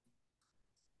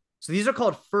 So these are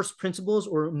called first principles,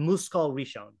 or muskal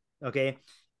rishon. Okay,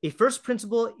 a first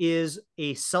principle is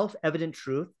a self-evident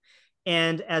truth,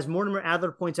 and as Mortimer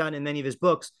Adler points out in many of his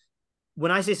books, when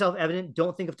I say self-evident,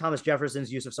 don't think of Thomas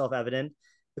Jefferson's use of self-evident.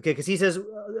 Okay, because he says,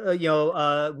 we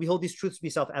hold these truths to be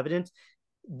self-evident.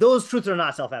 Those truths are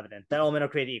not self-evident, that all men are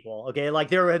created equal. Okay, like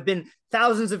there have been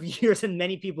thousands of years and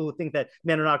many people who think that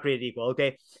men are not created equal.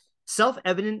 Okay,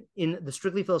 self-evident in the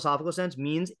strictly philosophical sense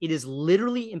means it is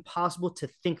literally impossible to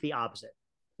think the opposite.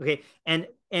 Okay, and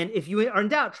if you are in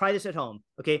doubt, try this at home.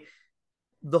 Okay,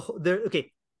 the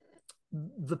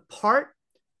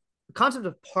concept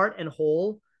of part and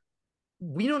whole,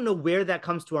 we don't know where that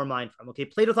comes to our mind from. Okay,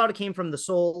 Plato thought it came from the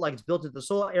soul, like it's built into the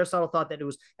soul. Aristotle thought that it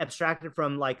was abstracted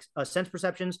from like sense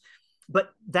perceptions, but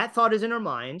that thought is in our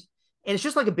mind, and it's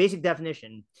just like a basic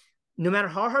definition. No matter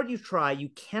how hard you try, you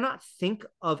cannot think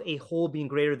of a whole being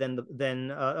greater than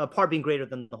a part being greater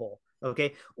than the whole.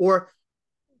 Okay, or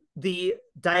the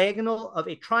diagonal of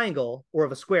a triangle or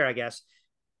of a square, I guess,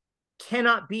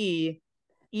 cannot be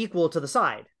equal to the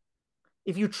side.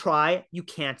 If you try, you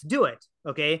can't do it.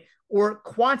 Okay, or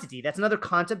quantity. That's another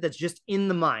concept that's just in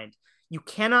the mind. You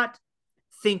cannot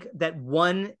think that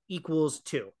 1 equals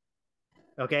 2.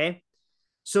 Okay,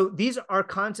 so these are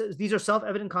concepts. These are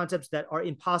self-evident concepts that are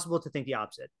impossible to think the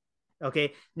opposite.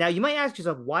 Okay, now you might ask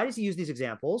yourself, why does he use these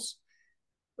examples?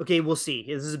 Okay, we'll see.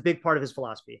 This is a big part of his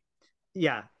philosophy.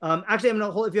 Yeah. Actually, I'm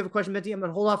gonna hold. If you have a question, Betty, I'm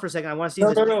gonna hold off for a second. I want to see.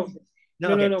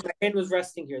 No. My hand was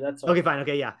resting here. That's all. Okay, fine.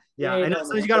 Okay, yeah. I know.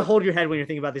 Sometimes you got to hold your head when you're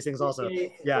thinking about these things, also.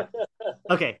 Yeah.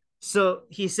 Okay. So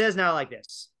he says now like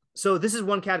this. So this is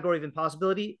one category of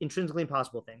impossibility: intrinsically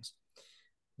impossible things.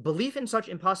 Belief in such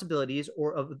impossibilities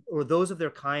or those of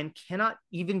their kind cannot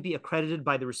even be accredited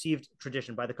by the received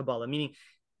tradition, by the Kabbalah. Meaning,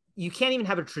 you can't even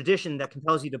have a tradition that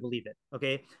compels you to believe it.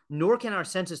 Okay. Nor can our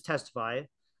senses testify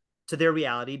to their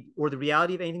reality or the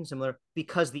reality of anything similar,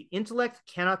 because the intellect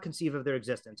cannot conceive of their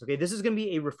existence. Okay, this is going to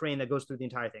be a refrain that goes through the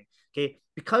entire thing. Okay,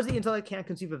 because the intellect can't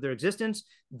conceive of their existence,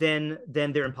 then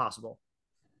they're impossible.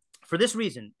 For this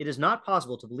reason, it is not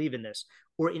possible to believe in this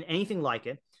or in anything like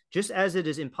it, just as it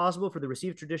is impossible for the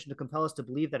received tradition to compel us to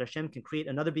believe that Hashem can create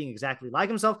another being exactly like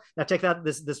himself. Now check out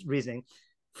this reasoning.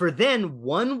 For then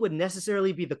one would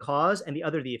necessarily be the cause and the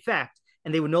other the effect,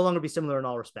 and they would no longer be similar in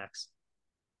all respects.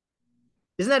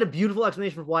 Isn't that a beautiful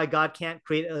explanation for why God can't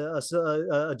create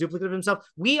a duplicate of himself?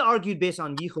 We argued based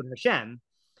on Yichud Hashem.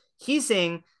 He's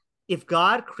saying if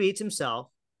God creates himself,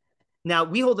 now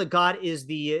we hold that God is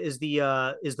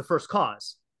the first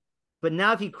cause, but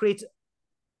now if he creates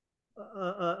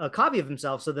a copy of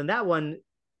himself, so then that one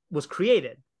was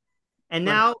created, and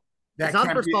now it's not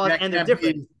the first cause, and they're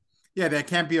different. That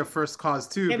can't be a first cause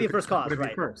too. Can't be a first cause,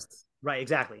 right? First. Right,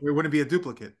 exactly. It wouldn't be a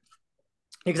duplicate.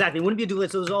 Exactly. It wouldn't be a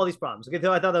duplicate. So there's all these problems. Okay.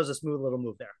 I thought that was a smooth little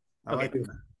move there. Okay. Like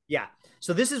yeah.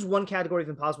 So this is one category of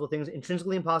impossible things,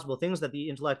 intrinsically impossible things that the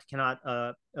intellect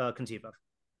cannot conceive of.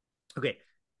 Okay.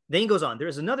 Then he goes on, there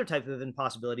is another type of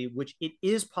impossibility which it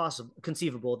is possible,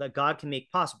 conceivable that God can make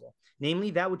possible,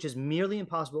 namely that which is merely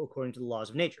impossible according to the laws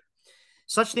of nature.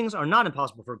 Such things are not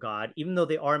impossible for God, even though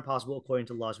they are impossible according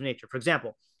to the laws of nature. For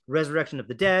example, resurrection of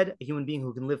the dead, a human being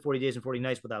who can live 40 days and 40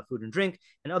 nights without food and drink,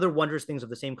 and other wondrous things of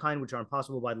the same kind which are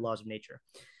impossible by the laws of nature.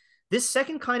 This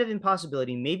second kind of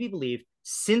impossibility may be believed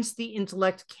since the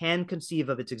intellect can conceive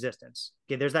of its existence.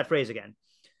 Okay, there's that phrase again.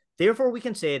 Therefore, we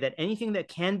can say that anything that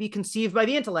can be conceived by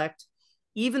the intellect,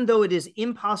 even though it is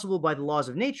impossible by the laws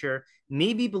of nature,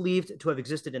 may be believed to have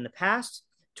existed in the past,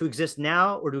 to exist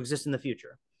now, or to exist in the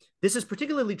future. This is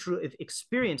particularly true if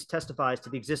experience testifies to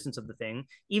the existence of the thing,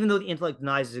 even though the intellect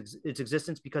denies its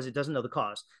existence because it doesn't know the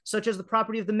cause, such as the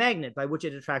property of the magnet by which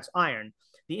it attracts iron.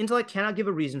 The intellect cannot give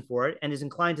a reason for it and is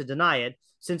inclined to deny it,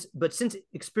 since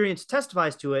experience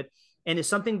testifies to it and is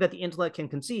something that the intellect can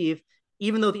conceive,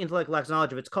 even though the intellect lacks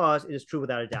knowledge of its cause, it is true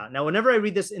without a doubt. Now, whenever I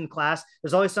read this in class,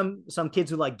 there's always some kids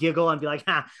who like giggle and be like,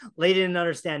 they didn't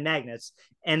understand magnets.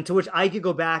 And to which I could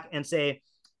go back and say,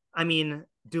 I mean,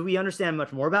 do we understand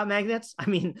much more about magnets? I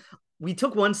mean, we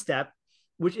took one step,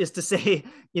 which is to say,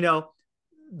 at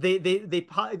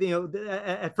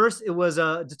first it was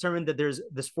determined that there's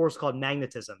this force called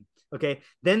magnetism. Okay.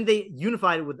 Then they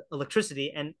unified it with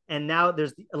electricity and now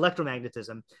there's the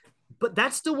electromagnetism, but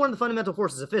that's still one of the fundamental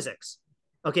forces of physics.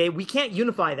 Okay. We can't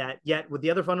unify that yet with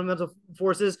the other fundamental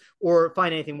forces or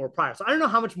find anything more prior. So I don't know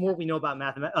how much more we know about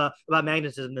about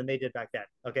magnetism than they did back then.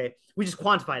 Okay. We just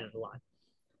quantified it a lot.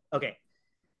 Okay.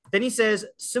 Then he says,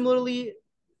 similarly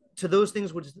to those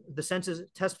things which the senses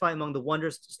testify among the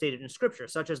wonders stated in Scripture,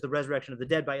 such as the resurrection of the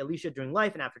dead by Elisha during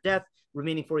life and after death,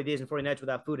 remaining 40 days and 40 nights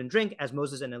without food and drink, as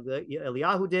Moses and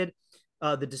Eliyahu did,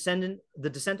 the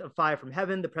descent of fire from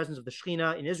heaven, the presence of the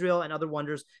Shekhinah in Israel, and other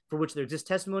wonders for which there exists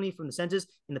testimony from the senses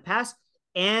in the past,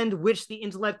 and which the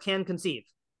intellect can conceive.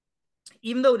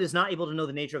 Even though it is not able to know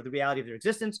the nature of the reality of their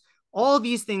existence, all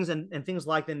these things and things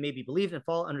like them may be believed and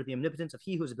fall under the omnipotence of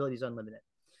he whose ability is unlimited.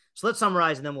 So let's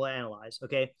summarize and then we'll analyze,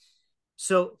 okay?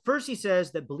 So first he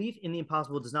says that belief in the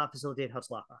impossible does not facilitate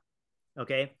Hatzlacha,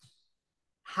 okay?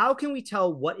 How can we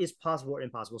tell what is possible or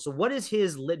impossible? So what is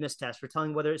his litmus test for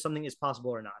telling whether something is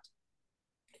possible or not?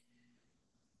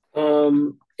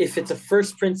 If it's a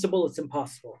first principle, it's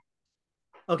impossible.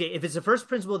 Okay, if it's a first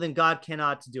principle, then God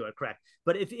cannot do it, correct?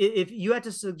 But if you had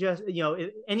to suggest,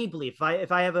 any belief,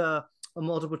 if I have a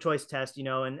multiple choice test,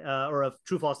 and or a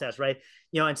true false test, right?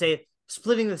 And say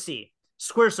splitting the sea,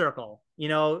 square circle,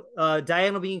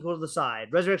 diagonal being equal to the side,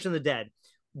 resurrection of the dead.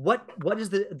 What is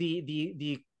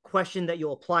the question that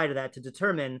you'll apply to that to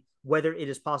determine whether it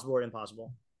is possible or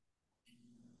impossible?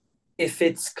 If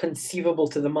it's conceivable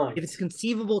to the mind. If it's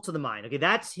conceivable to the mind, okay,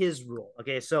 that's his rule.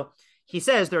 Okay, so he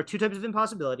says there are two types of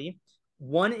impossibility.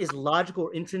 One is logical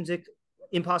or intrinsic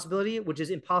impossibility, which is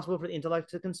impossible for the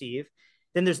intellect to conceive.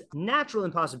 Then there's natural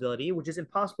impossibility, which is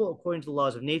impossible according to the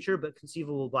laws of nature, but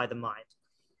conceivable by the mind.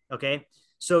 Okay,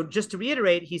 so just to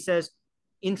reiterate, he says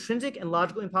intrinsic and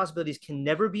logical impossibilities can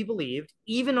never be believed,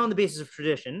 even on the basis of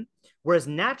tradition, whereas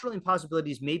natural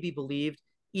impossibilities may be believed,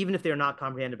 even if they are not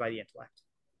comprehended by the intellect.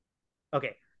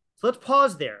 Okay, so let's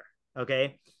pause there.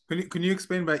 Okay. Can you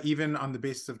explain by even on the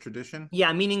basis of tradition?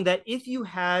 Yeah, meaning that if you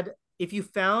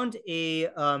found a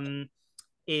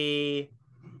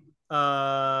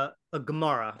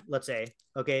Gemara, let's say,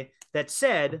 okay, that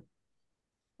said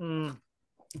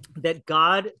that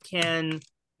God can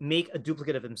make a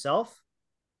duplicate of himself,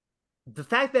 the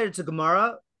fact that it's a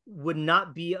Gemara would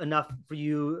not be enough for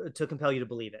you to compel you to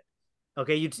believe it.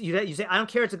 Okay, you say, I don't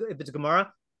care if it's a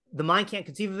Gemara, the mind can't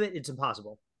conceive of it, it's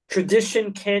impossible.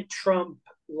 Tradition can't trump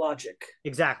logic.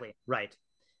 Exactly, right.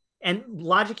 And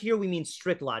logic here, we mean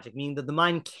strict logic, meaning that the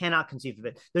mind cannot conceive of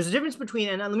it. There's a difference between,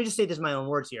 and let me just say this in my own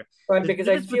words here. Right, because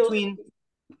I feel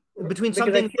between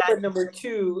something that number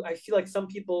two, I feel like some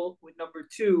people with number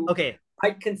two, okay,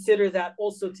 I consider that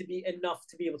also to be enough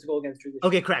to be able to go against tradition.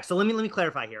 Okay, correct. So let me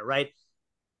clarify here, right?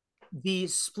 The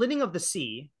splitting of the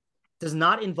sea does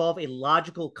not involve a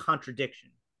logical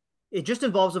contradiction. It just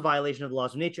involves a violation of the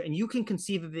laws of nature, and you can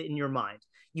conceive of it in your mind.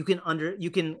 You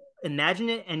can imagine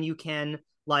it, and you can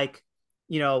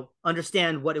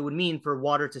understand what it would mean for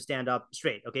water to stand up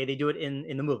straight. Okay, they do it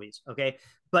in the movies. Okay,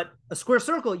 but a square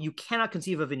circle you cannot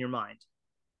conceive of in your mind.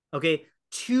 Okay,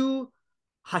 two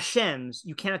Hashems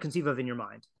you cannot conceive of in your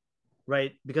mind,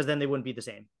 right? Because then they wouldn't be the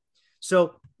same.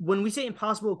 So when we say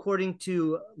impossible according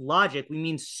to logic, we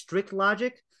mean strict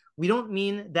logic. We don't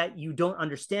mean that you don't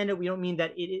understand it. We don't mean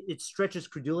that it stretches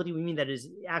credulity. We mean that it is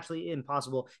actually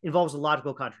impossible, involves a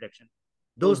logical contradiction.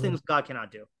 Those things God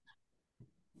cannot do.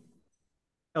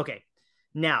 Okay.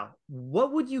 Now,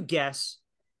 what would you guess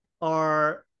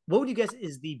what would you guess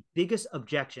is the biggest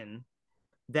objection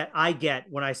that I get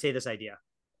when I say this idea?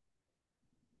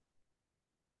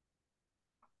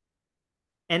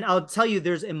 And I'll tell you,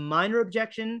 there's a minor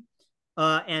objection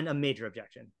and a major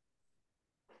objection.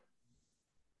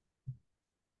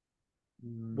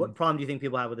 What problem do you think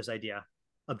people have with this idea?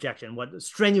 Objection. What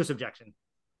strenuous objection?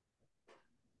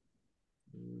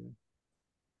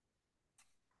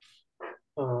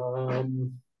 I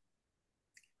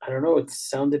don't know. It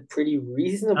sounded pretty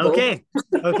reasonable. Okay.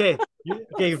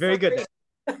 Very good.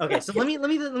 Okay, so let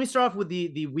me start off with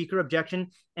the weaker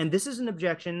objection, and this is an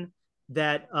objection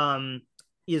that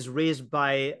is raised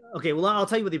by. Okay, well, I'll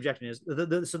tell you what the objection is.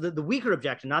 The weaker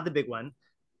objection, not the big one.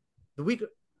 The weaker.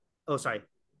 Oh, sorry.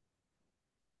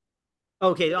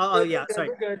 Okay. Oh, yeah. Sorry.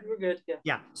 We're good. Yeah.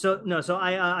 Yeah. So no. So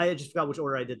I just forgot which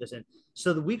order I did this in.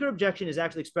 So the weaker objection is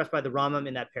actually expressed by the Rambam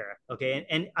in that parak. Okay,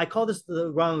 and I call this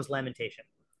the Rambam's lamentation.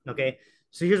 Okay.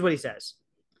 So here's what he says.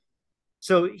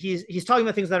 So he's talking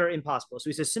about things that are impossible.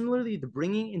 So he says, similarly, the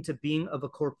bringing into being of a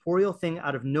corporeal thing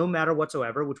out of no matter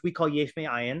whatsoever, which we call yesh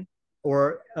me'ayin,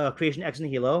 or creation ex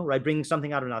nihilo, right? Bringing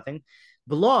something out of nothing,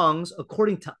 belongs,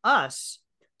 according to us,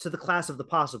 to the class of the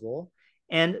possible,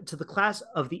 and to the class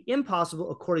of the impossible,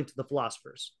 according to the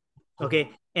philosophers.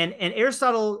 Okay, and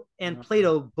Aristotle and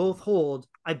Plato both hold.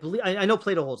 I know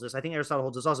Plato holds this. I think Aristotle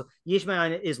holds this also. Yesh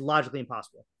me'ayin is logically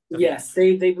impossible. Okay. Yes,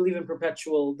 they believe in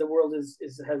perpetual. The world has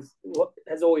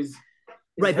always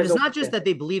right, but it's not just that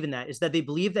they believe in that. It's that they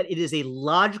believe that it is a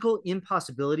logical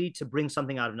impossibility to bring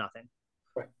something out of nothing.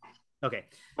 Right. Okay.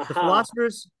 The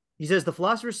philosophers. He says the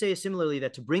philosophers say similarly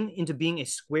that to bring into being a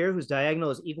square whose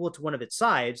diagonal is equal to one of its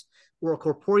sides, or a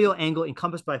corporeal angle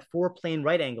encompassed by 4 plane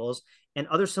right angles, and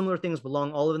other similar things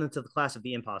belong all of them to the class of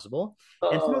the impossible.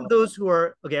 And some of those who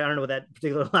are, okay, I don't know what that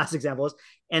particular last example is,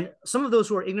 and some of those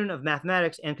who are ignorant of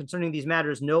mathematics and concerning these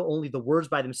matters know only the words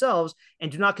by themselves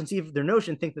and do not conceive of their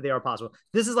notion, think that they are possible.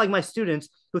 This is like my students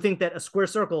who think that a square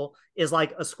circle is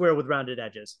like a square with rounded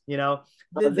edges. You know,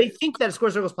 they think that a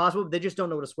square circle is possible, but they just don't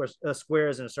know what a square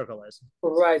is and a circle is.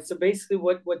 Right. So basically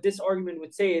what this argument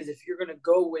would say is if you're going to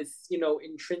go with,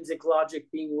 intrinsic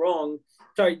logic being wrong,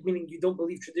 meaning you don't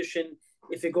believe tradition,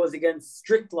 if it goes against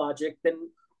strict logic, then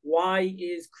why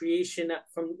is creation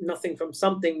from nothing from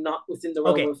something not within the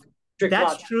realm of strict logic?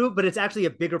 That's true, but it's actually a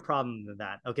bigger problem than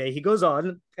that. Okay. He goes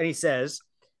on and he says,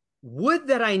 would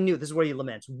that I knew, this is where he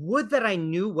laments, would that I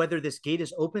knew whether this gate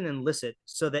is open and licit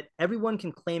so that everyone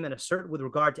can claim and assert with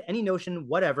regard to any notion,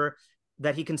 whatever,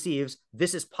 that he conceives,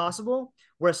 this is possible,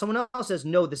 whereas someone else says,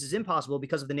 no, this is impossible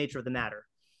because of the nature of the matter.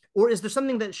 Or is there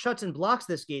something that shuts and blocks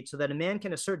this gate so that a man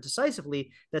can assert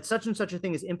decisively that such and such a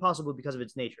thing is impossible because of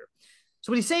its nature?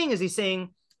 So what he's saying,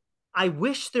 I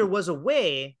wish there was a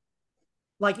way,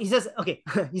 like he says, okay,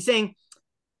 he's saying,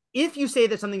 if you say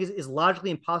that something is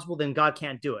logically impossible, then God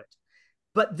can't do it.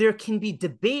 But there can be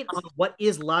debate on what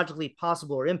is logically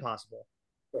possible or impossible.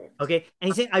 Okay. And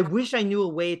he's saying, I wish I knew a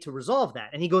way to resolve that.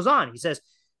 And he goes on, he says,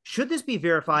 should this be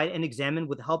verified and examined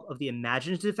with the help of the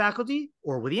imaginative faculty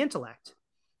or with the intellect?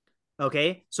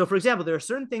 Okay. So for example, there are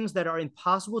certain things that are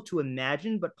impossible to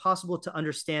imagine, but possible to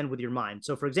understand with your mind.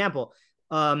 So for example,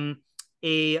 an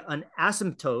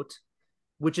asymptote,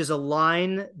 which is a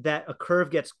line that a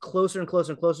curve gets closer and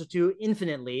closer and closer to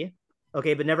infinitely,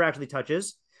 okay, but never actually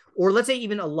touches. Or let's say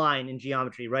even a line in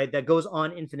geometry, right, that goes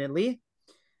on infinitely.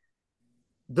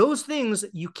 Those things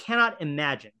you cannot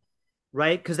imagine,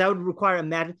 right? Because that would require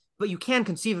imagine, but you can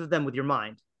conceive of them with your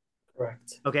mind.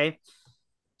 Correct. Okay.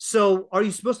 So are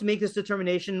you supposed to make this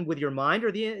determination with your mind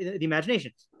or the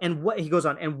imagination? And what he goes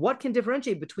on, and what can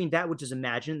differentiate between that which is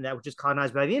imagined and that which is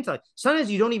cognized by the intellect?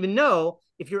 Sometimes you don't even know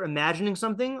if you're imagining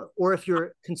something or if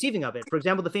you're conceiving of it. For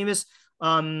example, the famous,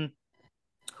 who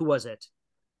was it?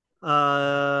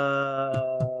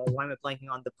 Why am I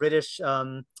blanking on the British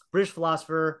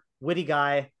philosopher, witty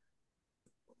guy?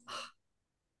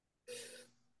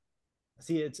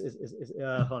 See, it's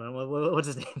hold on, what's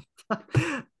his name?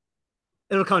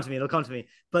 It'll come to me.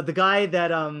 But the guy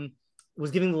that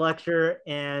was giving the lecture,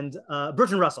 and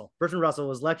Bertrand Russell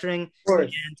was lecturing,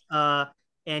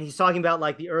 and he's talking about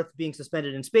like the Earth being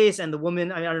suspended in space, and the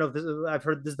woman, I don't know if this, I've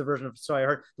heard this is the version of story I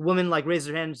heard, the woman like raises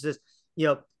her hand and says,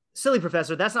 silly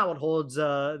professor, that's not what holds,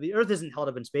 the Earth isn't held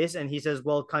up in space. And he says,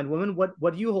 well, kind woman,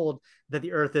 what do you hold that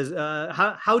the Earth is,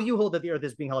 how do you hold that the Earth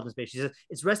is being held in space? She says,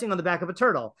 it's resting on the back of a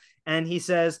turtle. And he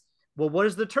says, well, what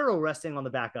is the turtle resting on the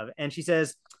back of? And she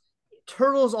says,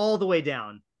 turtles all the way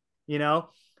down,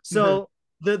 So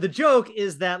the joke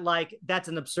is that like, that's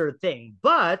an absurd thing,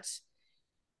 but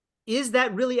is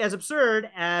that really as absurd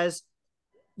as,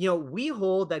 we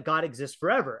hold that God exists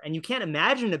forever, and you can't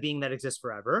imagine a being that exists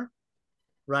forever,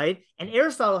 right? And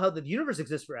Aristotle held that the universe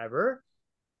exists forever,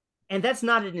 and that's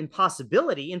not an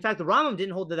impossibility. In fact, the Rambam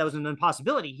didn't hold that that was an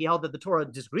impossibility. He held that the Torah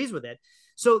disagrees with it.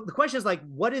 So the question is like,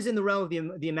 what is in the realm of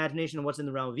the imagination and what's in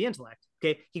the realm of the intellect?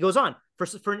 Okay, he goes on.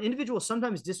 For an individual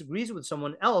sometimes disagrees with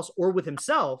someone else or with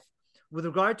himself with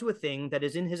regard to a thing that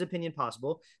is in his opinion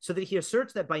possible, so that he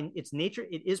asserts that by its nature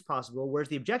it is possible, whereas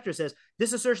the objector says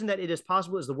this assertion that it is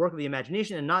possible is the work of the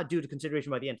imagination and not due to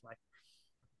consideration by the intellect.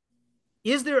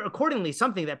 Is there accordingly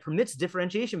something that permits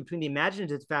differentiation between the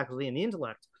imaginative faculty and the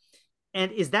intellect?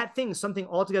 And is that thing something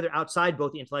altogether outside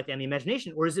both the intellect and the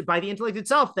imagination? Or is it by the intellect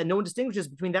itself that no one distinguishes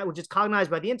between that which is cognized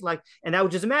by the intellect and that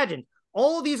which is imagined?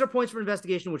 All of these are points for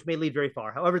investigation which may lead very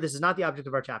far. However, this is not the object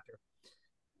of our chapter.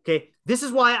 Okay, this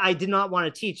is why I did not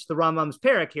want to teach the Rambam's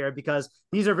Perek here, because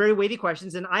these are very weighty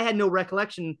questions, and I had no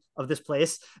recollection of this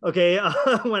place. Okay,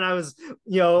 when I was,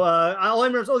 all I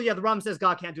remember is, oh yeah, the Rambam says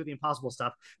God can't do the impossible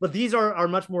stuff, but these are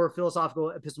much more philosophical,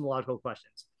 epistemological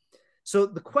questions. So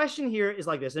the question here is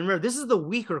like this, and remember, this is the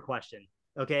weaker question.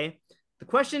 Okay,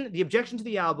 the objection to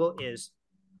the Albo is,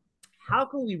 how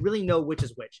can we really know which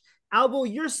is which? Albo,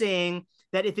 you're saying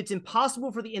that if it's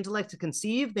impossible for the intellect to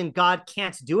conceive, then God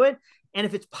can't do it. And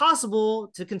if it's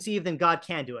possible to conceive, then God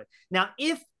can do it. Now,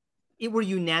 if it were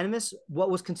unanimous what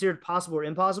was considered possible or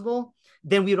impossible,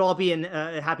 then we would all be in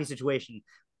a happy situation.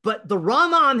 But the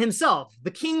Rambam himself,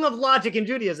 the king of logic in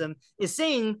Judaism, is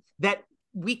saying that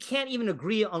we can't even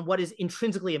agree on what is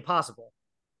intrinsically impossible.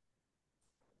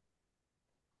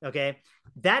 Okay?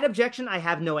 That objection I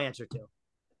have no answer to.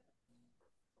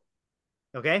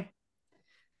 Okay?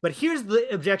 But here's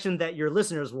the objection that your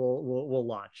listeners will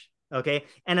launch. Okay,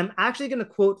 and I'm actually going to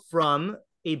quote from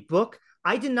a book.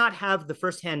 I did not have the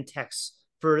firsthand texts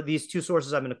for these two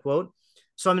sources I'm going to quote.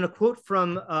 So I'm going to quote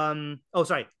from,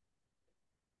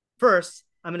 First,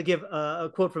 I'm going to give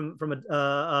a quote from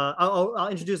I'll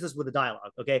introduce this with a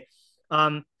dialogue. Okay.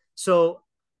 So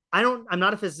I'm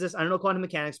not a physicist. I don't know quantum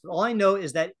mechanics, but all I know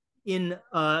is that in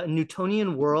a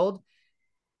Newtonian world,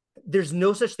 there's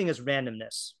no such thing as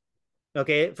randomness.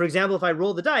 Okay. For example, if I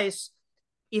roll the dice,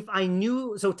 if I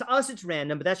knew, so to us it's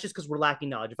random, but that's just because we're lacking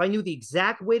knowledge. If I knew the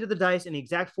exact weight of the dice and the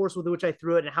exact force with which I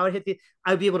threw it and how it hit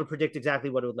I would be able to predict exactly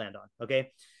what it would land on.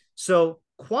 Okay. So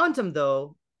quantum,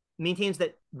 though, maintains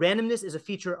that randomness is a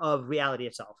feature of reality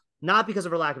itself, not because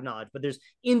of our lack of knowledge, but there's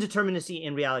indeterminacy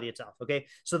in reality itself. Okay.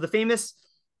 So the famous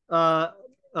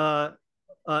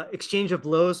exchange of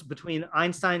blows between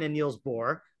Einstein and Niels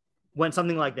Bohr went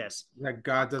something like this. That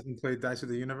God doesn't play dice with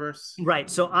the universe? Right.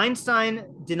 So Einstein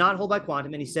did not hold by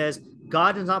quantum, and he says,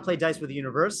 God does not play dice with the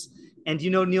universe. And do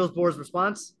you know Niels Bohr's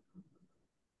response?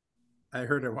 I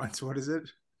heard it once. What is it?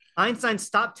 Einstein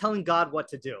stopped telling God what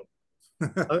to do.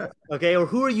 Okay. Or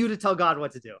who are you to tell God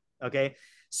what to do? Okay.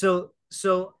 So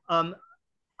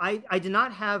I did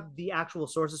not have the actual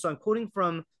sources. So I'm quoting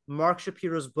from Mark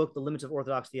Shapiro's book, The Limits of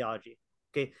Orthodox Theology.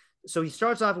 Okay. So he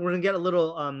starts off, and we're going to get a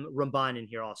little Ramban in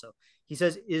here also. He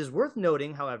says, it is worth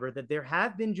noting, however, that there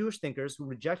have been Jewish thinkers who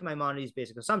reject Maimonides'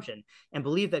 basic assumption and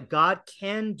believe that God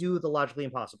can do the logically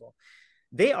impossible.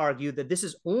 They argue that this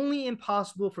is only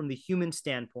impossible from the human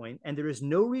standpoint, and there is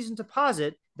no reason to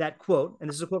posit that, quote, and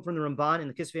this is a quote from the Ramban in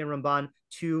the Kisvei Ramban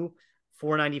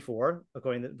 2:494,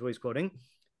 according to what he's quoting,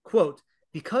 quote,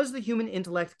 because the human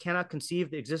intellect cannot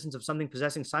conceive the existence of something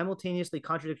possessing simultaneously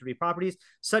contradictory properties,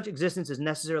 such existence is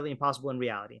necessarily impossible in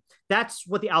reality. That's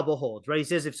what the Albo holds, right? He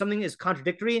says if something is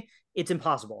contradictory, it's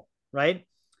impossible, right?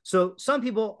 So some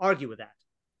people argue with that,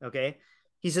 okay?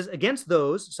 He says against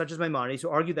those, such as Maimonides, who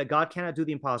argue that God cannot do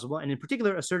the impossible, and in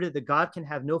particular asserted that God can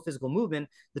have no physical movement,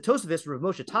 the Tosafist Rav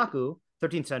Moshe Taku,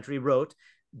 13th century, wrote,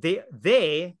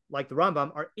 they, like the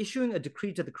Rambam, are issuing a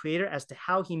decree to the creator as to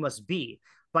how he must be.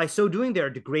 By so doing, they are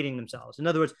degrading themselves. In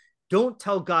other words, don't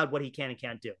tell God what he can and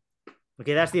can't do.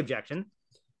 Okay, that's the objection.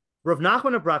 Rav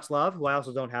Nachman of Bratslav, who I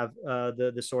also don't have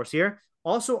the source here,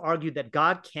 also argued that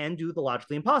God can do the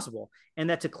logically impossible, and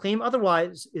that to claim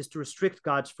otherwise is to restrict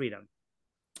God's freedom.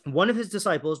 One of his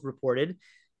disciples reported,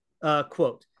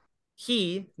 quote,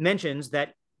 he mentions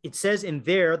that it says in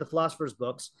the philosopher's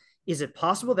books, is it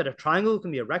possible that a triangle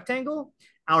can be a rectangle?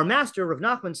 Our master, Rav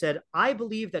Nachman, said, I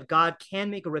believe that God can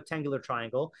make a rectangular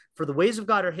triangle, for the ways of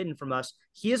God are hidden from us.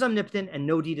 He is omnipotent and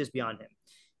no deed is beyond him.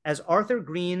 As Arthur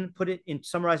Green put it in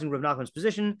summarizing Rav Nachman's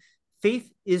position,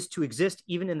 faith is to exist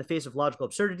even in the face of logical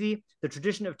absurdity. The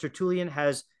tradition of Tertullian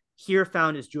has here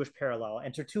found its Jewish parallel.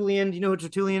 And Tertullian, do you know who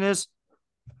Tertullian is?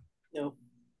 No.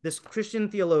 This Christian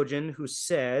theologian who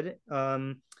said,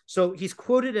 so he's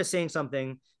quoted as saying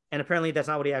something, and apparently that's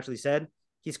not what he actually said.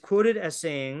 He's quoted as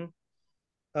saying,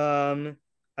 I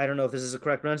don't know if this is a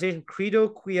correct pronunciation, credo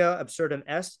quia absurdum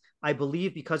est, I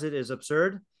believe because it is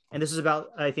absurd. And this is about,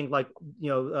 I think, like,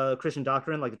 Christian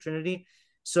doctrine, like the Trinity.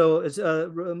 So it's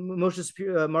Mark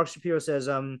Shapiro says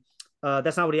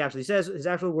that's not what he actually says. His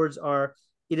actual words are,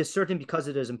 "It is certain because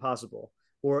it is impossible,"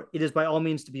 or "It is by all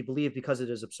means to be believed because it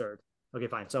is absurd." Okay,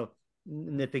 fine. So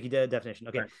nitpicky definition.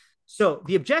 Okay, right. So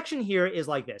the objection here is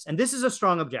like this, and this is a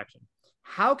strong objection.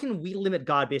 How can we limit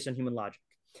God based on human logic?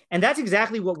 And that's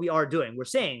exactly what we are doing. We're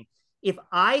saying, if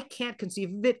I can't conceive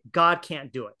of it, God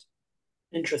can't do it.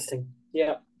 Interesting.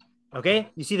 Yeah. Okay,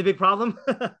 you see the big problem?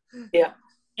 Yeah.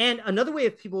 And another way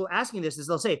of people asking this is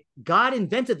they'll say, God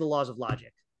invented the laws of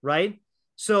logic, right?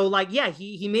 So, like, yeah,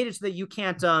 he made it so that you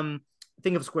can't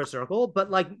think of a square circle,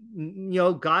 but, like,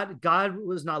 God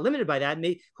was not limited by that.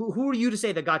 Who are you to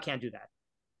say that God can't do that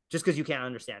just because you can't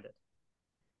understand it?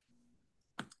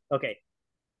 Okay.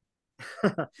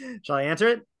 Shall I answer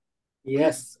it?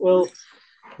 Yes. Well,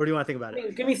 or do you want to think about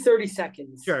it? Give me 30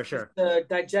 seconds. Sure. Just,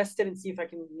 digest it and see if I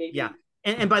can maybe. Yeah.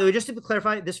 And by the way, just to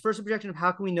clarify, this first objection of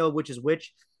how can we know which is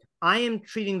which, I am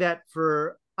treating that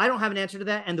I don't have an answer to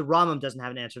that, and the Rambam doesn't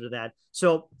have an answer to that.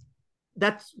 So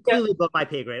that's clearly above my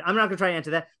pay grade. I'm not going to try to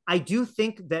answer that. I do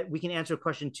think that we can answer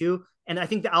question 2, and I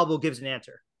think the Albo gives an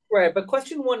answer. Right, but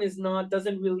question 1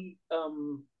 doesn't really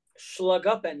slug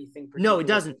up anything. No, it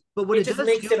doesn't. But what it just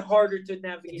makes it harder to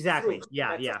navigate. Exactly. Through.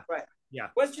 Yeah. Right. Yeah.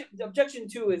 Objection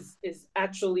 2 is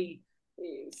actually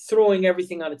throwing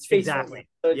everything on its face. Exactly.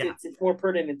 So it's more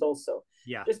pertinent also.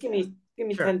 Yeah. Just give me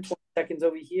 10, 20 seconds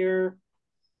over here.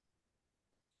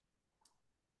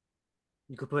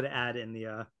 You could put an ad in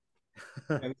the.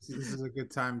 This is a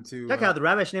good time to check out the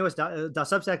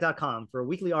Schneeweiss.substack.com for a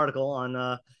weekly article on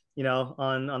on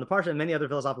the Parsha and many other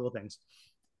philosophical things.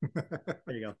 There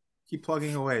you go. Keep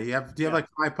plugging away. Do you have like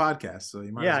 5 podcasts? So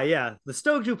you might. Yeah. The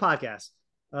Stoic Jew podcast,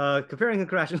 comparing and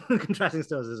contrasting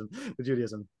Stoicism with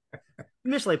Judaism.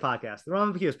 Mishlei podcast, the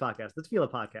Rambam Bekius podcast, the Tefillah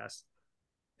podcast,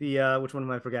 the which one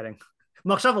am I forgetting?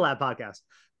 Machshava Lab podcast.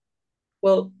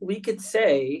 Well, we could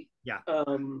say,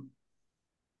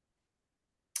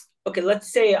 okay,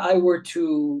 let's say we were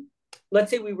to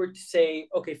say,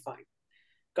 okay, fine,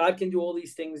 God can do all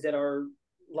these things that our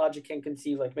logic can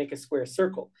conceive, like make a square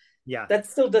circle. Yeah. That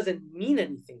still doesn't mean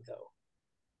anything, though.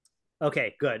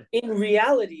 Okay, good. In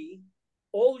reality,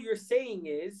 all you're saying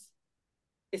is,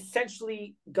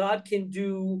 essentially, God can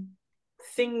do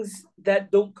things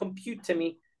that don't compute to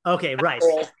me. Okay, right.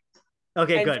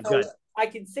 Okay, good. I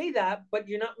can say that, but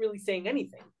you're not really saying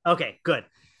anything. Okay, good.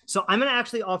 So I'm going to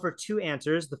actually offer 2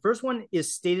 answers. The first one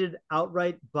is stated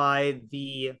outright by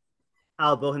the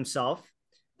Albo himself.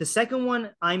 The second one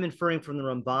I'm inferring from the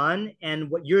Ramban, and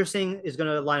what you're saying is going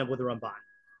to line up with the Ramban.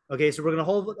 Okay, so we're going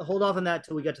to hold off on that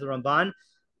till we get to the Ramban.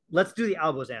 Let's do the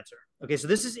Albo's answer. Okay, so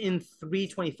this is in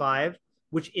 325,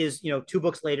 which is 2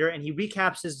 books later, and he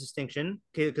recaps his distinction,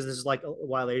 okay, because this is like a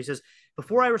while later. He says,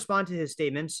 before I respond to his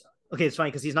statements, okay, it's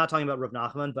funny because he's not talking about Rav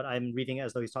Nachman, but I'm reading it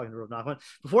as though he's talking to Rav Nachman.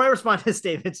 Before I respond to his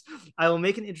statements, I will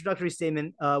make an introductory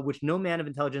statement which no man of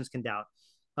intelligence can doubt.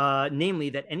 Namely,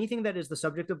 that anything that is the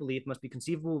subject of belief must be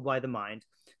conceivable by the mind,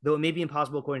 though it may be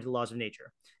impossible according to the laws of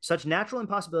nature. Such natural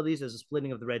impossibilities as the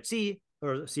splitting of the Red Sea,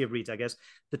 or Sea of Reeds, I guess,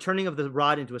 the turning of the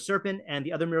rod into a serpent, and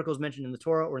the other miracles mentioned in the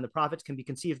Torah or in the prophets can be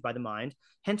conceived by the mind.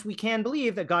 Hence, we can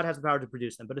believe that God has the power to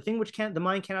produce them. But a thing which the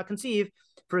mind cannot conceive,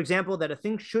 for example, that a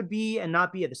thing should be and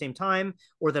not be at the same time,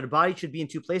 or that a body should be in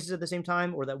 2 places at the same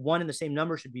time, or that one and the same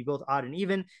number should be both odd and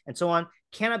even, and so on,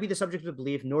 cannot be the subject of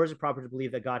belief, nor is it proper to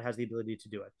believe that God has the ability to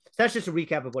do it. So that's just a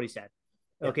recap of what he said.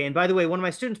 Okay, and by the way, one of my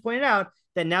students pointed out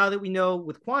that now that we know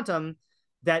with quantum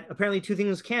that apparently 2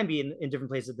 things can be in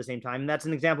different places at the same time, and that's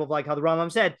an example of like how the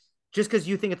Rambam said, just because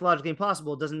you think it's logically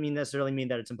impossible doesn't necessarily mean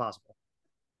that it's impossible.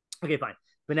 Okay, fine.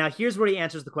 But now here's where he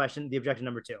answers the question, the objection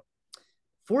number 2.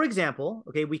 For example,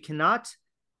 okay, we cannot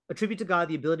attribute to God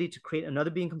the ability to create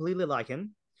another being completely like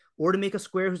him, or to make a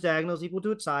square whose diagonal is equal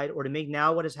to its side, or to make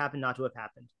now what has happened not to have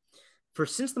happened. For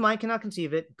since the mind cannot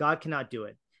conceive it, God cannot do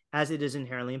it, as it is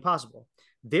inherently impossible.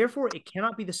 Therefore, it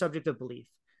cannot be the subject of belief.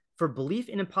 For belief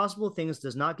in impossible things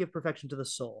does not give perfection to the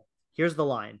soul. Here's the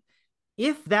line.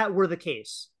 If that were the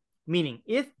case, meaning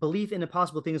if belief in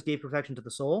impossible things gave perfection to the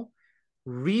soul,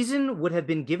 reason would have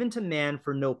been given to man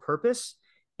for no purpose,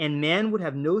 and man would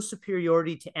have no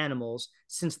superiority to animals,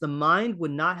 since the mind would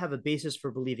not have a basis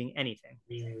for believing anything.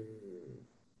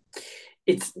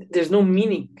 There's no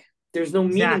meaning. There's no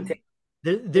meaning exactly. to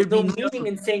There's no meaning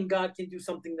in saying God can do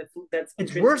something that's.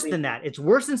 It's worse than that. It's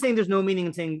worse than saying there's no meaning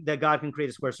in saying that God can create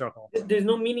a square circle. There's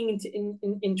no meaning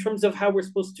in terms of how we're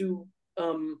supposed to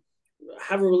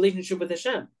have a relationship with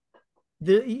Hashem. And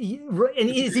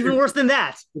it's even worse than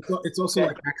that. It's also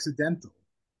like accidental.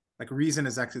 Like reason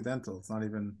is accidental. It's not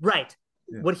even right.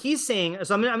 what he's saying,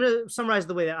 so I'm going to summarize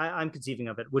the way that I'm conceiving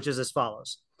of it, which is as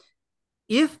follows.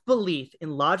 If belief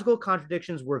in logical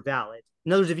contradictions were valid,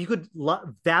 in other words, if you could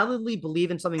validly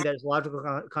believe in something that is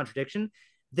logical contradiction,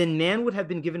 then man would have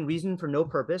been given reason for no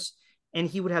purpose, and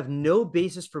he would have no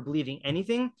basis for believing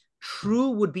anything.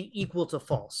 True would be equal to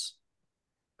false.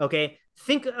 Okay,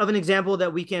 think of an example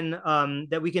that we can I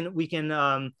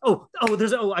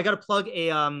got to plug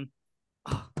a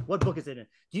what book is it in?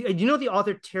 Do you know the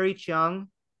author Terry Chiang?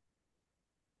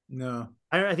 No.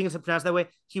 I think it's pronounced that way.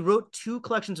 He wrote 2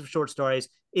 collections of short stories.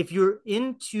 If you're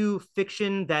into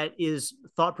fiction that is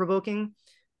thought-provoking,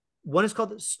 one is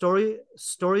called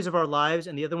Stories of Our Lives,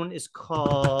 and the other one is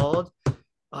called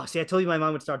I told you my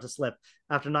mind would start to slip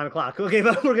after 9 o'clock. Okay,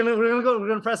 but we're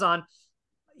gonna press on.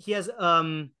 He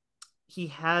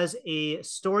has a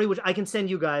story which I can send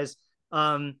you guys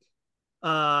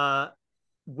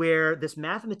where this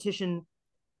mathematician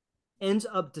ends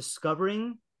up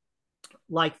discovering,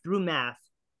 like through math,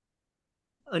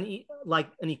 an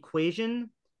equation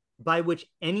by which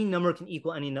any number can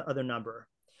equal any other number.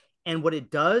 And what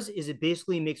it does is it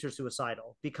basically makes her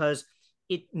suicidal, because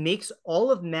it makes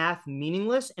all of math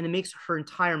meaningless, and it makes her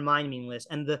entire mind meaningless.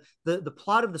 And the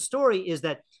plot of the story is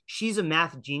that she's a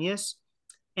math genius,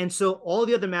 and so all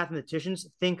the other mathematicians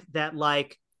think that,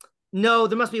 like, no,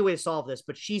 there must be a way to solve this,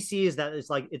 but she sees that it's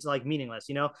like meaningless,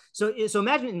 you know. So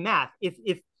imagine in math,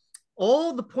 if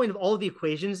all the point of all of the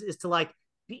equations is to like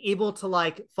be able to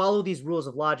like follow these rules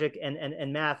of logic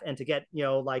and math, and to get, you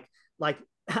know, like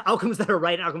outcomes that are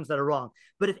right and outcomes that are wrong.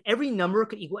 But if every number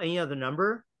could equal any other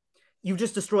number, you've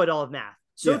just destroyed all of math.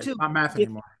 So it's not math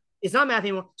anymore. It's not math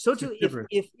anymore. So too,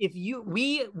 if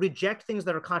we reject things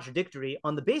that are contradictory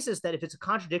on the basis that if it's a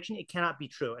contradiction, it cannot be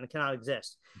true and it cannot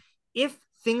exist. If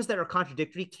things that are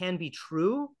contradictory can be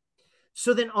true,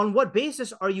 so then on what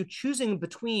basis are you choosing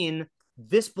between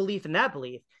this belief and that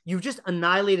belief? You've just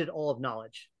annihilated all of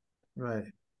knowledge. Right.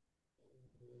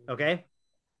 Okay.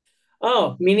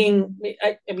 Oh, meaning,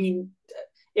 I mean,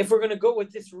 if we're going to go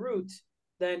with this route,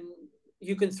 then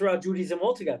you can throw out Judaism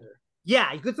altogether.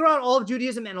 Yeah, you could throw out all of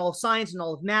Judaism and all of science and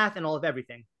all of math and all of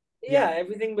everything. Yeah,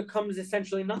 everything becomes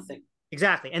essentially nothing.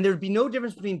 Exactly. And there'd be no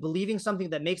difference between believing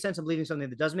something that makes sense and believing something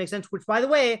that doesn't make sense, which, by the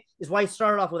way, is why I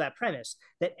started off with that premise,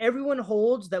 that everyone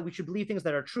holds that we should believe things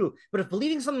that are true. But if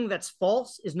believing something that's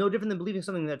false is no different than believing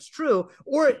something that's true,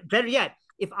 or better yet,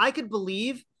 if I could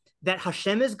believe that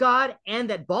Hashem is God and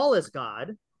that Baal is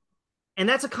God, and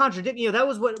that's a contradiction. You know, that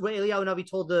was what Eliyahu Navi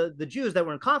told the Jews that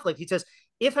were in conflict. He says,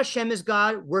 if Hashem is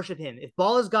God, worship him. If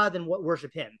Baal is God, then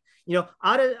worship him. You know,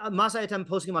 how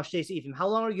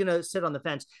long are you going to sit on the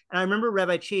fence? And I remember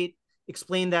Rabbi Chait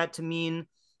explained that to mean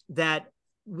that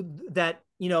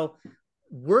you know,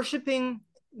 worshiping,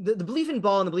 the belief in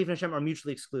Baal and the belief in Hashem are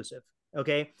mutually exclusive.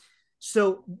 Okay.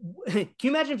 So can you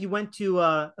imagine if you went to,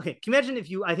 I think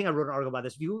I wrote an article about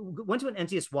this. If you went to an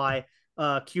NCSY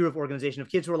Kiruv organization of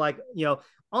kids who are like, you know,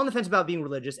 on the fence about being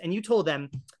religious, and you told them,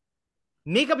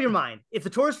 make up your mind. If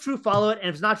the Torah is true, follow it. And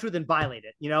if it's not true, then violate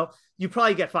it. You know, you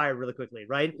probably get fired really quickly,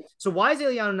 right? So why is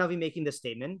Eliyahu Navi making this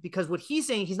statement? Because what he's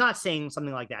saying, he's not saying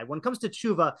something like that. When it comes to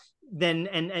tshuva, then,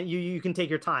 and you can take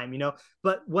your time, you know,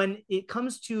 but when it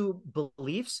comes to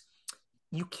beliefs,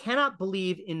 you cannot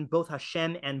believe in both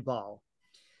Hashem and Baal.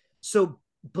 So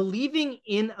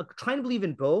trying to believe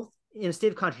in both in a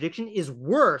state of contradiction is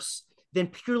worse than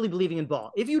purely believing in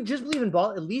Baal. If you just believe in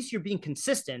Baal, at least you're being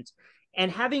consistent, and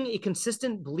having a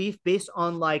consistent belief based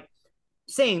on like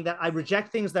saying that I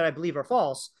reject things that I believe are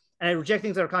false and I reject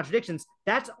things that are contradictions,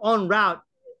 that's en route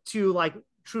to like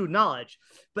true knowledge.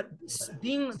 But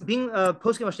being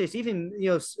poskim, you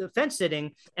know, fence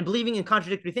sitting and believing in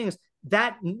contradictory things,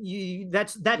 that's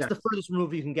the furthest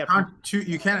remove you can get from.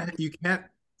 You can't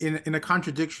in a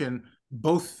contradiction,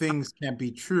 both things can't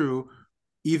be true.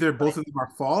 Either both of them are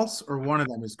false or one of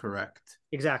them is correct.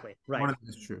 Exactly. Right. One of them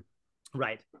is true.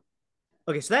 Right.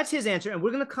 Okay, so that's his answer, and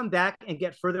we're going to come back and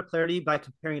get further clarity by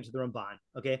comparing it to the Ramban.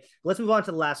 Okay, let's move on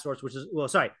to the last source, which is,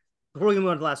 before we move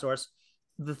on to the last source,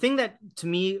 the thing that, to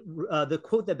me, the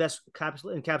quote that best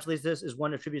encapsulates this is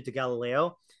one attributed to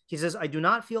Galileo. He says, I do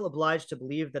not feel obliged to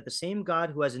believe that the same God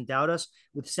who has endowed us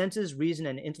with senses, reason,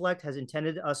 and intellect has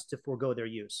intended us to forego their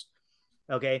use.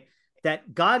 Okay,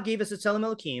 that God gave us a Tselem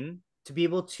Elohim to be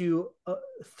able to,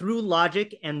 through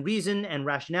logic and reason and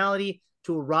rationality,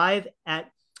 to arrive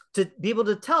at, to be able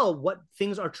to tell what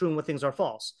things are true and what things are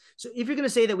false. So if you're going to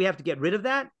say that we have to get rid of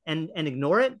that and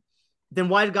ignore it, then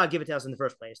why did God give it to us in the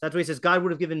first place? That's why he says God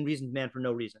would have given reason to man for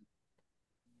no reason.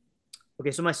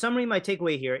 Okay, so my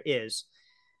takeaway here is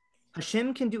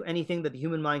Hashem can do anything that the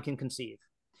human mind can conceive.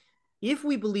 If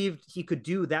we believed he could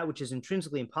do that which is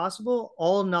intrinsically impossible,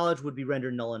 all knowledge would be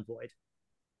rendered null and void.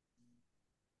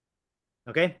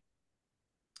 Okay.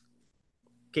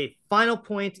 Okay. Final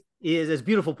point is this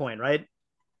beautiful point, right?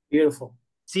 Beautiful.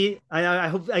 See, I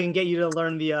hope I can get you to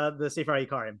learn the Sefer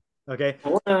Yikarim. Okay.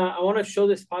 I wanna show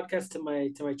this podcast to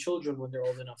my children when they're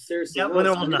old enough. Seriously, Yeah, no, when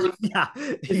they're it's old really, enough.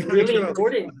 Yeah. it's really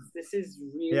important. This is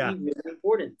Yeah. really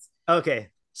important.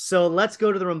 Okay. So let's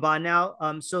go to the Ramban now.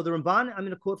 So the Ramban, I'm going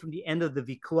to quote from the end of the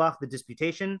Vikuach, the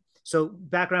disputation. So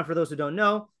background for those who don't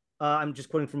know, I'm just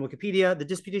quoting from Wikipedia. The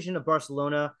disputation of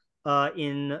Barcelona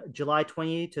in July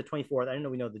 20 to 24th. I didn't know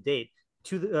we know the date.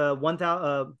 To the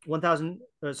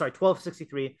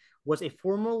 1263 was a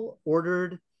formal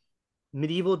ordered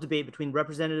medieval debate between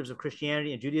representatives of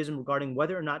Christianity and Judaism regarding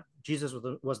whether or not Jesus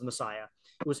was the Messiah.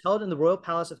 It was held in the royal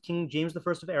palace of King James I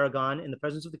of Aragon in the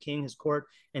presence of the king, his court,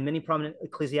 and many prominent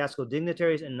ecclesiastical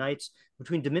dignitaries and knights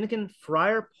between Dominican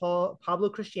Friar Pablo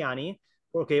Cristiani,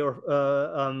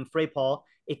 Fray Paul,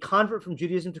 a convert from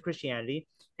Judaism to Christianity,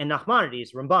 and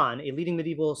Nachmanides, Ramban, a leading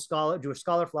medieval Jewish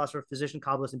scholar, philosopher, physician,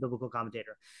 Kabbalist, and biblical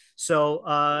commentator. So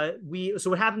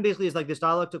what happened basically is like this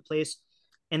dialogue took place,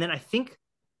 and then I think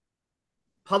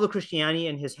Pablo Cristiani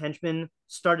and his henchmen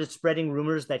started spreading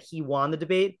rumors that he won the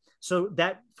debate. So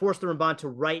that forced the Ramban to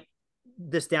write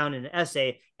this down in an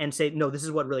essay and say, no, this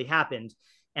is what really happened.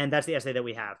 And that's the essay that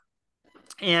we have.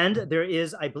 And there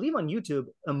is, I believe on YouTube,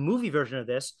 a movie version of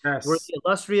this, yes, where the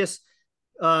illustrious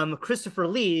Christopher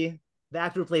Lee, the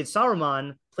actor who played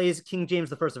Saruman, plays King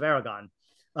James I of Aragon.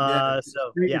 It's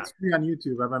free on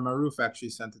YouTube. Rabbi Maruf actually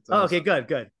sent it to us. Okay,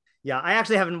 good. Yeah, I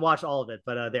actually haven't watched all of it,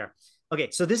 but there. Okay,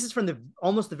 so this is from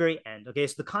almost the very end. Okay,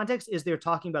 so the context is they're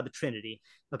talking about the Trinity.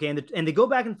 Okay, and they go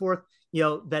back and forth.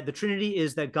 That the Trinity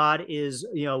is that God is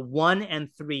one and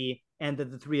three, and that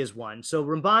the three is one. So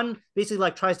Ramban basically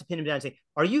like tries to pin him down and say,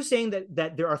 "Are you saying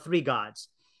that there are three gods?"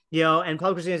 And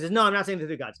Paul Christian says, "No, I'm not saying there are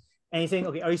three gods." And he's saying,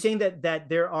 "Okay, are you saying that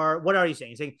there are? What are you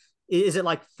saying?" He's saying, "Is it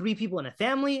like three people in a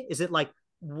family? Is it like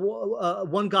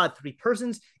one God, three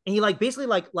persons?" And he like basically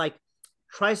like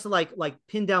tries to like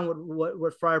pin down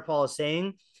what Friar Paul is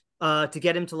saying to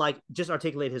get him to like just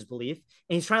articulate his belief,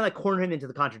 and he's trying to like corner him into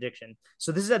the contradiction.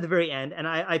 So this is at the very end, and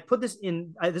I put this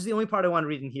in. This is the only part I want to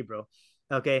read in Hebrew.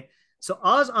 Okay, so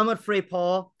Az Amad Friar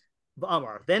Paul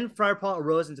Amar. Then Friar Paul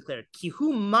arose and declared,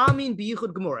 "Kihu mamin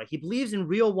biyichud gemora." He believes in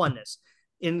real oneness,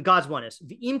 in God's oneness.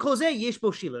 V'im kozeh yesh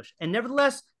bo shilush, and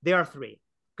nevertheless there are three.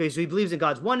 Okay, so he believes in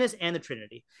God's oneness and the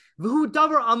Trinity. V'hu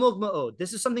davar amog ma'od.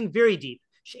 This is something very deep.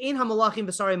 That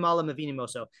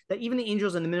even the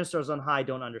angels and the ministers on high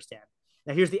don't understand.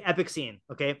 Now here's the epic scene.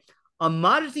 Okay,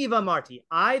 Amarti v'amarti.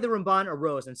 I, the Ramban,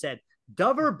 arose and said,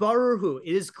 "Davar baruhu.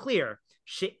 It is clear.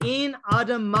 She'ein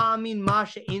adam ma'amin ma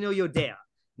she'eno yodea.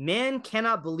 Man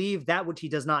cannot believe that which he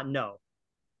does not know.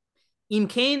 Im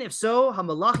kain, if so,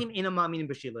 hamalachim enam ma'aminim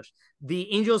b'shilush.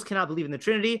 The angels cannot believe in the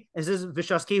Trinity." And this is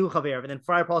v'shaskehu chaver. And then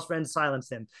Friar Paul's friends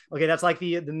silenced him. Okay, that's like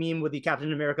the meme with the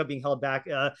Captain America being held back.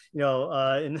 So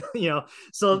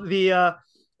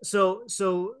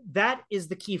that is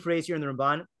the key phrase here in the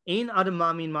Ramban. Ein adam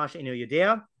ma'amin ma she'eno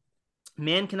yodea.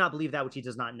 Man cannot believe that which he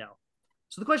does not know.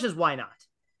 So the question is, why not?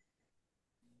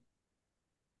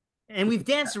 And we've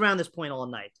danced around this point all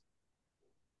night.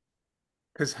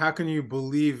 Because how can you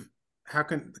believe? How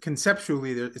can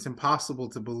conceptually it's impossible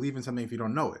to believe in something if you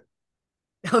don't know it?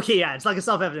 Okay, yeah, it's like a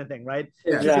self-evident thing, right?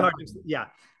 Yeah.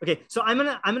 Okay, so I'm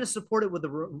gonna support it with the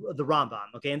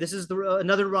Rambam. Okay, and this is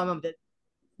another Rambam that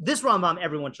this Rambam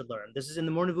everyone should learn. This is in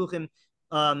the Moreh Nevuchim,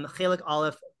 Chelik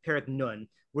Aleph Perek Nun,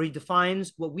 where he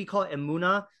defines what we call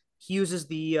emuna. He uses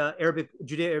the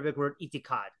Judeo-Arabic word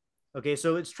itikad. Okay,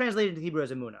 so it's translated into Hebrew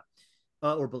as emuna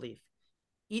or belief.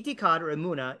 Itikad or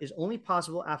emuna is only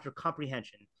possible after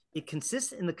comprehension. It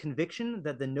consists in the conviction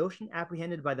that the notion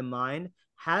apprehended by the mind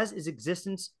has its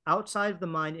existence outside of the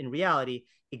mind in reality,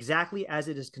 exactly as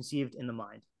it is conceived in the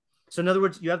mind. So in other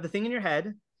words, you have the thing in your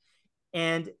head,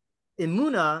 and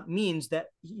emuna means that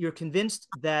you're convinced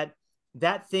that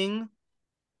that thing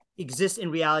exists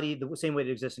in reality the same way it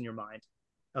exists in your mind.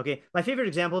 Okay, my favorite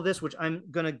example of this, which I'm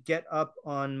going to get up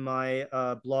on my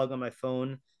blog on my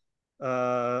phone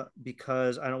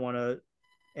because I don't want to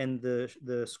end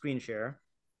the screen share.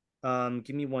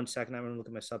 Give me 1 second. I'm going to look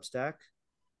at my Substack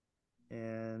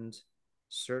and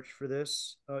search for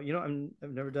this. I've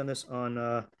never done this on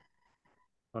the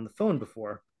phone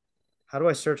before. How do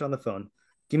I search on the phone?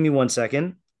 Give me 1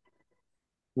 second.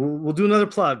 We'll do another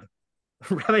plug.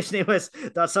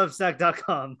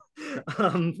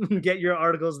 RabbiSchneeweiss.substack.com. Get your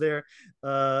articles there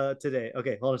today.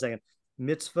 Okay, hold on a second.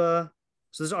 Mitzvah.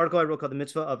 So this is an article I wrote called The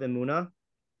Mitzvah of Emuna.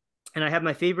 And I have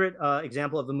my favorite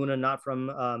example of Emuna, not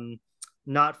from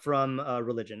not from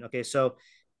religion. Okay, so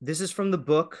this is from the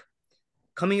book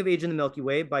Coming of Age in the Milky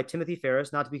Way by Timothy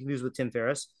Ferris, not to be confused with Tim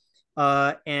Ferriss.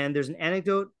 And there's an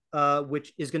anecdote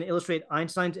which is going to illustrate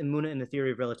Einstein's emunah in the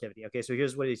theory of relativity. Okay, so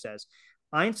here's what he says.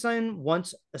 Einstein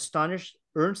once astonished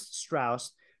Ernst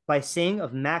Strauss by saying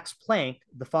of Max Planck,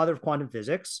 the father of quantum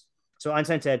physics. So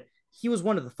Einstein said, he was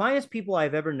one of the finest people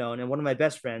I've ever known and one of my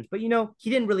best friends, but he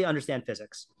didn't really understand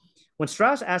physics. When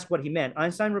Strauss asked what he meant,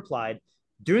 Einstein replied,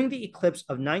 during the eclipse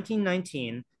of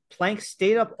 1919, Planck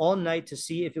stayed up all night to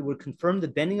see if it would confirm the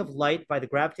bending of light by the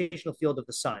gravitational field of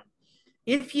the sun.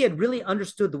 If he had really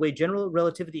understood the way general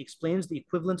relativity explains the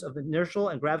equivalence of inertial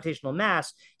and gravitational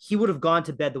mass, he would have gone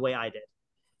to bed the way I did.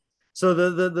 So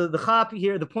the chap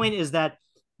here, the point is that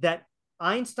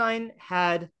Einstein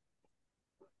had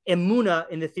emunah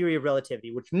in the theory of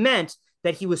relativity, which meant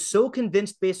that he was so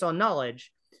convinced based on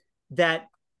knowledge that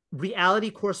reality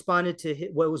corresponded to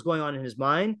what was going on in his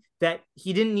mind that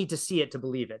he didn't need to see it to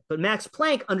believe it. But Max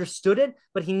Planck understood it,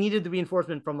 but he needed the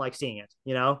reinforcement from seeing it,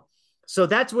 So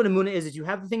that's what emunah is you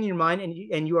have the thing in your mind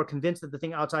and you are convinced that the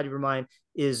thing outside of your mind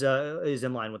is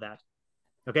in line with that.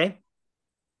 Okay?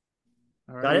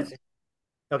 All right. Got it?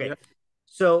 Okay. Yep.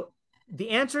 So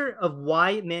the answer of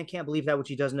why man can't believe that which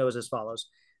he doesn't know is as follows.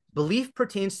 Belief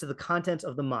pertains to the contents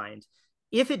of the mind.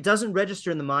 If it doesn't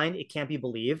register in the mind, it can't be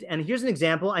believed. And here's an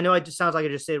example. I know it just sounds like I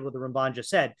just said what the Ramban just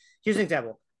said. Here's an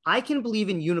example. I can believe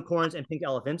in unicorns and pink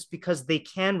elephants because they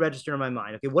can register in my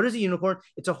mind. Okay, what is a unicorn?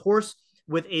 It's a horse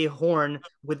with a horn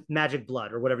with magic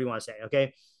blood or whatever you want to say.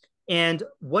 Okay, and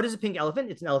what is a pink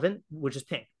elephant? It's an elephant which is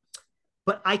pink.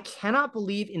 But I cannot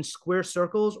believe in square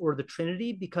circles or the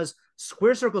Trinity because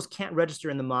square circles can't register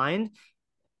in the mind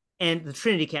and the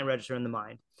Trinity can't register in the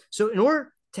mind. So in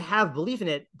order to have belief in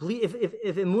it,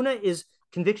 if emunah is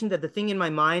conviction that the thing in my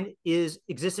mind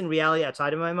exists in reality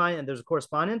outside of my mind and there's a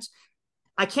correspondence,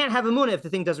 I can't have emunah if the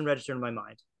thing doesn't register in my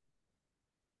mind.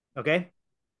 Okay?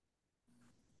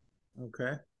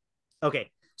 Okay.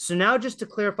 Okay. So now just to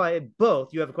clarify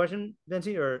both, you have a question,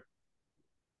 Vinci, or?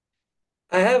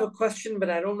 I have a question, but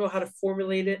I don't know how to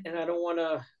formulate it and I don't want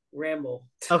to ramble.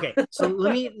 Okay. So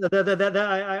let me,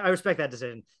 I respect that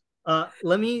decision.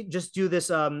 Let me just do this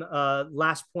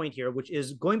last point here, which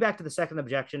is going back to the second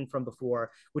objection from before,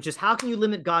 which is how can you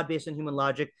limit God based on human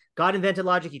logic? God invented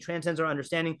logic. He transcends our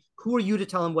understanding. Who are you to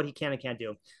tell him what he can and can't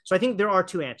do? So I think there are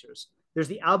two answers. There's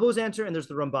the Albo's answer and there's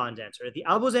the Ramban's answer. The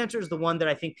Albo's answer is the one that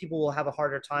I think people will have a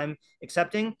harder time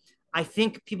accepting. I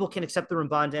think people can accept the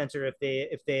Ramban's answer if they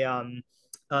can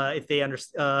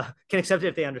accept it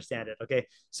if they understand it. Okay,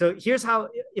 so here's how.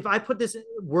 If I put this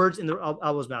words in the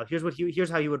Albo's mouth, here's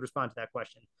how he would respond to that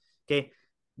question. Okay,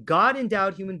 God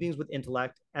endowed human beings with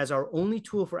intellect as our only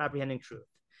tool for apprehending truth.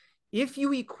 If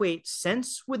you equate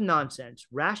sense with nonsense,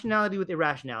 rationality with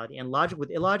irrationality, and logic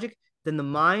with illogic, then the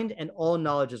mind and all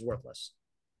knowledge is worthless.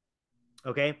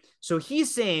 Okay, so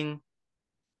he's saying,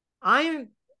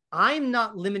 I'm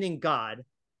not limiting God.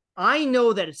 I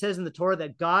know that it says in the Torah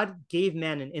that God gave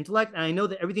man an intellect, and I know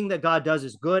that everything that God does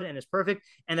is good and is perfect,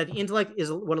 and that the intellect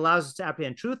is what allows us to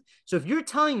apprehend truth. So if you're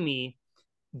telling me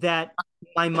that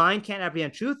my mind can't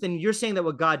apprehend truth, then you're saying that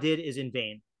what God did is in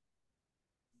vain.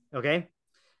 Okay?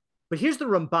 But here's the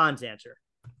Ramban's answer.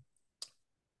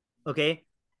 Okay?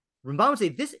 Ramban would say,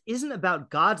 this isn't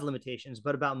about God's limitations,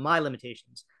 but about my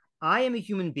limitations. I am a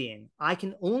human being. I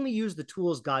can only use the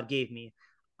tools God gave me.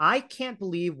 I can't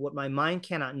believe what my mind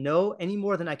cannot know any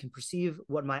more than I can perceive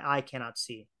what my eye cannot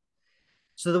see.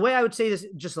 So the way I would say this,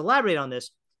 just elaborate on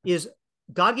this, is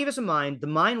God gave us a mind. The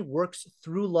mind works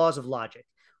through laws of logic.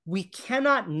 We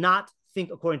cannot not think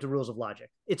according to rules of logic.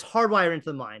 It's hardwired into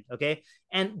the mind, okay?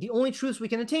 And the only truths we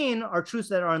can attain are truths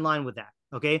that are in line with that,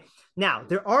 okay? Now,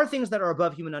 there are things that are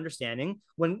above human understanding.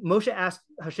 When Moshe asked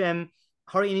Hashem,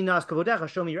 Hari nas kavodecha,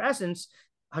 show me your essence,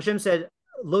 Hashem said,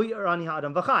 Lo yarani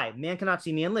ha'adam v'chai, man cannot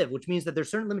see me and live, which means that there's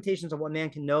certain limitations on what man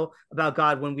can know about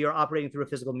God when we are operating through a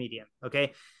physical medium,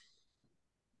 okay?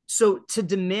 So to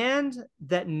demand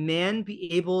that man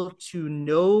be able to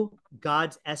know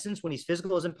God's essence when he's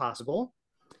physical is impossible.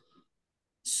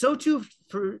 So too,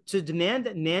 to demand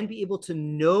that man be able to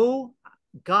know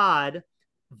God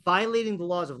violating the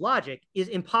laws of logic is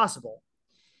impossible.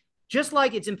 Just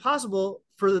like it's impossible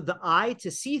for the eye to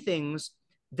see things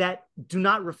that do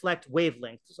not reflect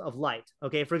wavelengths of light.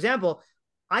 Okay, for example,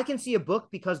 I can see a book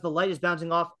because the light is bouncing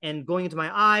off and going into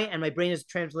my eye, and my brain is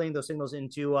translating those signals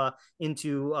into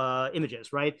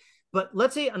images, right? But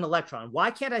let's say an electron.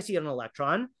 Why can't I see an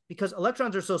electron? Because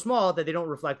electrons are so small that they don't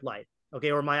reflect light.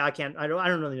 Okay, or my eye can't. I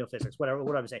don't really know physics. Whatever.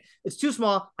 What I'm saying, it's too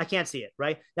small. I can't see it.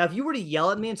 Right now, if you were to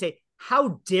yell at me and say,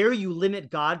 "How dare you limit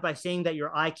God by saying that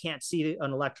your eye can't see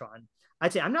an electron?"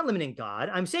 I'd say I'm not limiting God.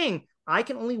 I'm saying I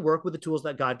can only work with the tools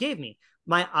that God gave me.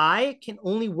 My eye can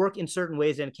only work in certain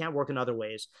ways and can't work in other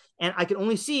ways. And I can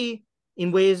only see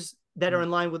in ways that are in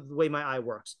line with the way my eye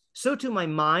works. So too, my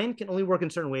mind can only work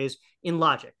in certain ways in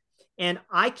logic. And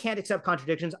I can't accept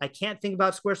contradictions. I can't think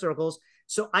about square circles.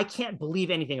 So I can't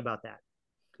believe anything about that.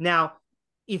 Now,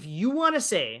 if you want to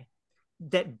say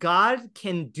that God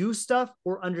can do stuff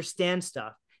or understand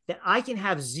stuff that I can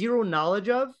have zero knowledge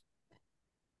of,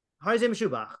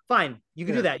 fine, you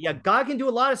can do that. Yeah, God can do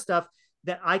a lot of stuff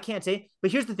that I can't say.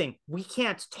 But here's the thing: we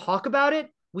can't talk about it,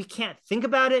 we can't think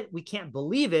about it, we can't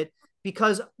believe it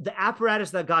because the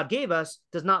apparatus that God gave us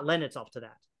does not lend itself to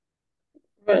that.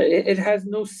 Right. It has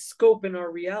no scope in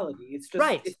our reality. It's just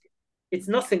right. It's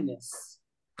nothingness.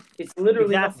 It's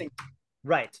literally nothing.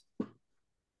 Right.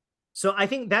 So I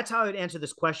think that's how I would answer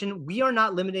this question. We are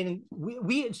not limiting.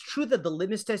 It's true that the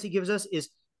litmus test he gives us is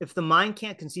if the mind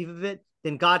can't conceive of it,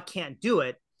 then God can't do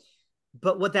it.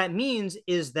 But what that means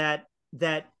is that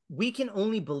we can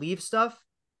only believe stuff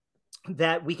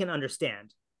that we can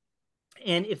understand.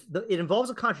 And if it involves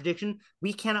a contradiction,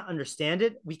 we cannot understand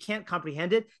it. We can't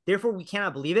comprehend it. Therefore, we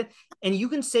cannot believe it. And you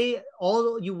can say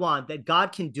all you want that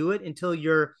God can do it until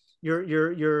you're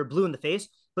blue in the face.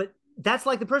 But that's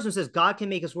like the person who says God can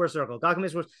make a square circle. God can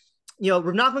make a square.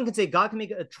 Rav Nachman can say God can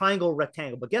make a triangle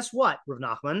rectangle. But guess what, Rav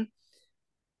Nachman?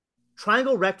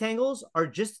 Triangle rectangles are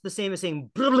just the same as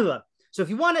saying blah, blah, blah. So if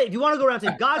you want to go around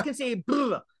saying God can say blah,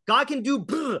 blah, God can do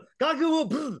blah, God can do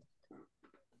blah,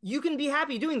 you can be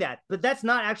happy doing that, but that's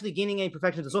not actually gaining any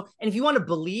perfection of the soul. And if you want to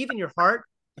believe in your heart,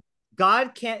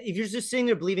 God can't, if you're just sitting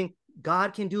there believing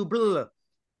God can do blah, blah, blah,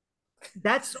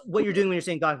 that's what you're doing when you're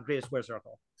saying God can create a square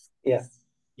circle. Yeah.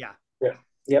 Yeah. Yeah.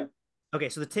 Yep. Okay.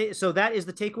 So that is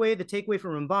the takeaway. The takeaway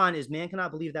from Ramban is man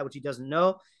cannot believe that which he doesn't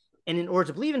know. And in order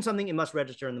to believe in something, it must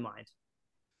register in the mind.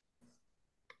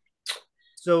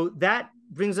 So that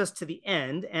brings us to the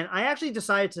end. And I actually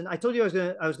decided to, I told you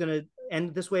I was going to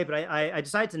end this way, but I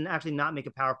decided to actually not make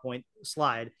a PowerPoint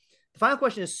slide. The final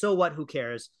question is, so what, who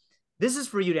cares? This is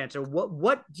for you to answer.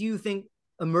 What do you think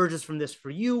emerges from this for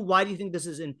you? Why do you think this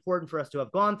is important for us to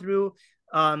have gone through?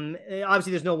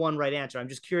 Obviously there's no one right answer. I'm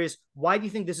just curious, why do you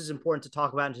think this is important to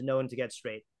talk about and to know and to get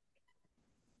straight?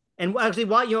 And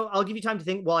actually, I'll give you time to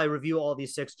think while I review all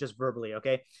these 6 just verbally,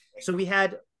 okay? So we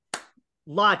had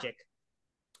logic,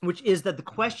 which is that the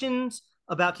questions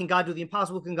about can God do the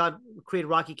impossible, can God create a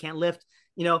rock he can't lift,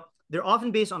 they're often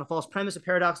based on a false premise, a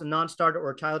paradox, a non-starter, or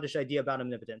a childish idea about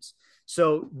omnipotence.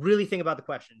 So really think about the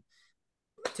question.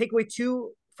 Takeaway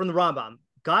 2 from the Rambam: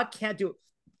 God can't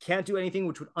do anything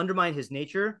which would undermine his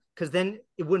nature, because then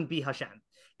it wouldn't be Hashem.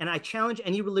 And I challenge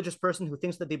any religious person who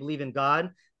thinks that they believe in God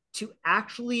to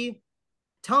actually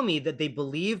tell me that they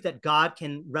believe that God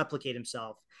can replicate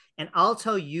himself. And I'll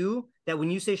tell you that when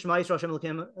you say Shema Yisrael Hashem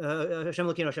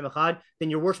Elokeinu Hashem Echad, then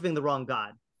you're worshiping the wrong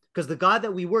God, because the God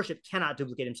that we worship cannot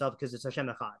duplicate himself because it's Hashem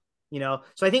Echad.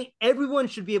 So I think everyone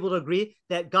should be able to agree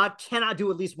that God cannot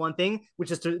do at least one thing, which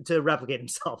is to replicate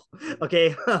himself.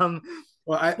 Okay.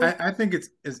 Well, I think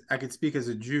I could speak as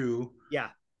a Jew,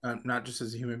 yeah, not just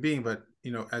as a human being, but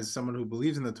as someone who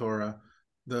believes in the Torah.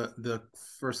 The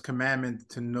first commandment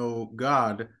to know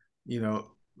God,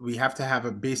 we have to have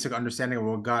a basic understanding of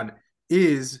what God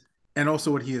is and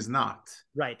also what he is not.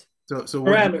 Right. So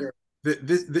parameter.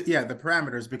 The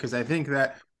parameters, because I think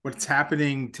that what's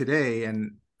happening today,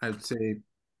 and I'd say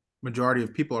majority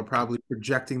of people are probably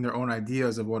projecting their own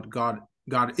ideas of what God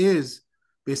is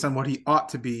based on what he ought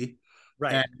to be.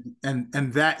 Right.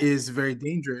 And that is very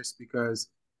dangerous, because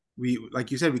we,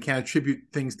 like you said, we can't attribute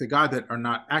things to God that are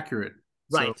not accurate.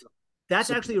 Right. So, that's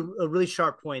actually a really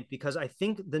sharp point, because I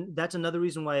think that's another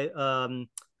reason why,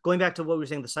 going back to what we were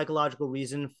saying, the psychological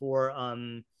reason for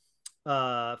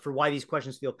why these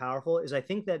questions feel powerful is, I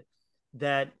think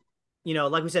that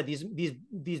like we said,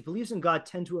 these beliefs in God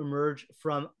tend to emerge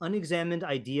from unexamined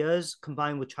ideas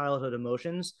combined with childhood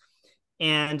emotions.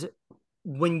 And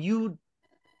when you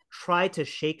try to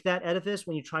shake that edifice,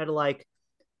 when you try to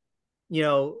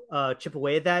chip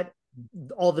away at that,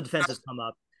 all the defenses come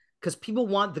up. Because people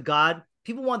want the God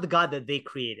that they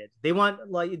created. They want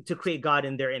to create God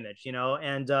in their image,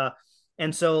 and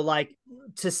so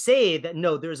to say that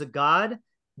no, there's a God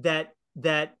that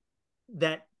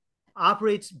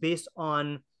operates based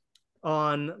on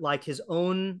his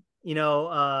own,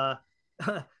 that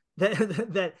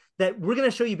we're going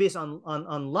to show you based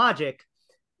on logic,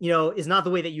 is not the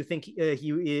way that you think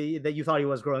that you thought he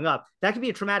was growing up. That could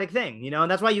be a traumatic thing, and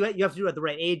that's why you have to do it at the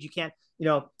right age. You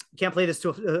can't play this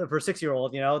for a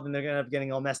 6-year-old, then they're going to end up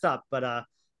getting all messed up. But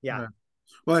yeah.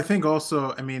 Well, I think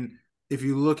also, if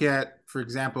you look at, for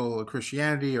example,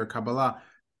 Christianity or Kabbalah,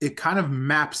 it kind of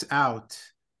maps out.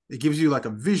 It gives you like a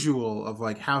visual of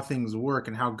like how things work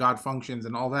and how God functions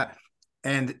and all that.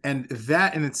 And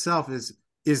that in itself is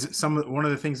one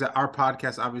of the things that our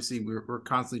podcast, obviously we're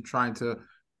constantly trying to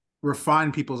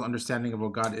refine people's understanding of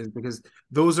what God is, because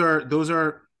those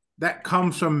are that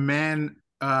comes from man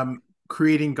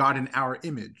creating God in our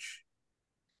image.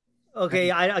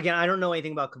 Okay, I don't know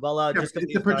anything about Kabbalah. Yeah, Just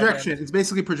it's a projection. It's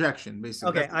basically projection,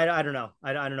 basically. Okay, I don't know.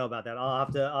 I don't know about that. I'll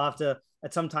have to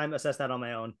at some time assess that on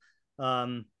my own.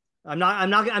 I'm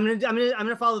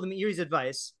gonna follow the Meiri's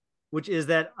advice, which is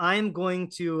that I'm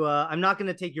not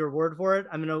gonna take your word for it.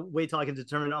 I'm gonna wait till I can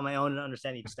determine it on my own and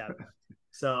understand each step.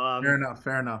 So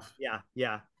fair enough.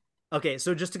 Yeah. Okay,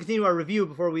 so just to continue our review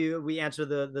before we answer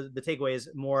the takeaways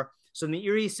more. So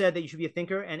Meiri said that you should be a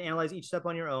thinker and analyze each step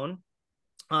on your own.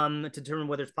 To determine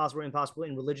whether it's possible or impossible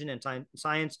in religion and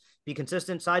science, be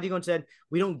consistent. Sadiq said,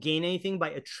 we don't gain anything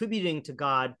by attributing to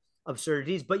God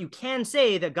absurdities, but you can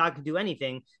say that God can do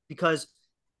anything, because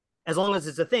as long as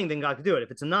it's a thing, then God can do it.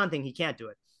 If it's a non-thing, he can't do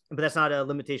it. But that's not a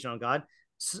limitation on God.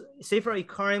 Sefer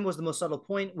Ikarim was the most subtle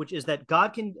point, which is that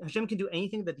Hashem can do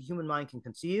anything that the human mind can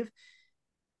conceive.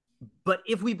 But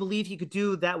if we believe he could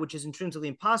do that which is intrinsically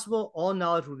impossible, all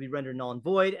knowledge would be rendered null and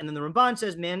void. And then the Ramban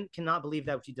says man cannot believe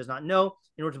that which he does not know.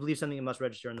 In order to believe something, it must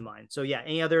register in the mind. So yeah,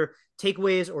 any other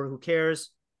takeaways or who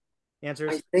cares?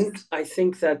 Answers? I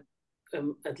think that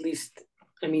at least,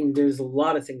 I mean, there's a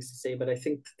lot of things to say, but I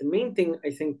think the main thing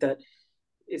that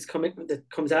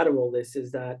comes out of all this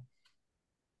is that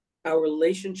our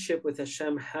relationship with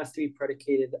Hashem has to be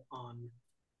predicated on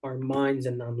our minds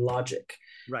and on logic.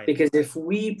 Right. Because if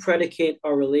we predicate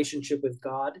our relationship with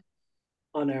God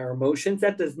on our emotions,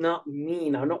 that does not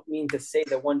mean, I don't mean to say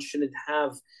that one shouldn't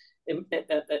have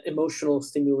emotional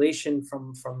stimulation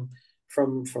from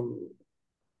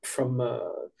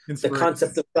the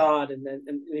concept of God and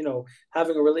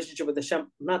having a relationship with Hashem. I'm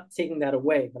not taking that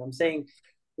away, but I'm saying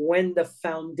when the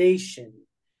foundation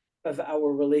of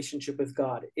our relationship with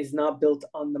God is not built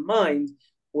on the mind,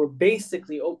 we're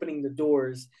basically opening the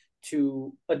doors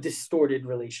to a distorted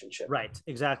relationship. Right,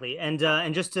 exactly. And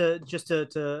just to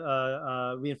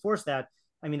reinforce that,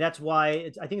 I mean, that's why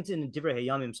I think it's in Divrei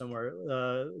Hayamim somewhere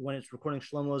when it's recording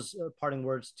Shlomo's David's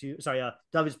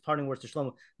parting words to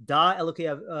Shlomo. Da Elokei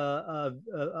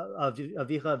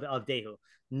Avicha Avdehu.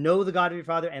 Know the God of your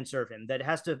father and serve him. That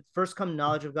has to first come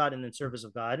knowledge of God and then service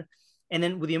of God. And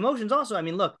then with the emotions also, I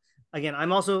mean, look, again,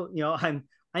 I'm also,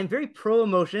 I'm very pro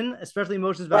emotion, especially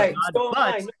emotions about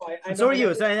God. But so are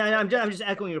you. So I'm just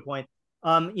echoing your point.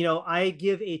 I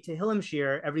give a Tehillim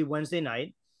shir every Wednesday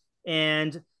night,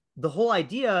 and the whole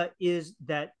idea is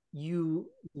that you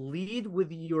lead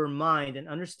with your mind and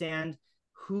understand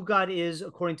who God is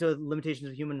according to limitations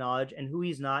of human knowledge and who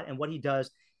he's not and what he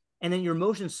does, and then your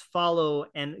emotions follow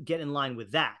and get in line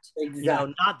with that.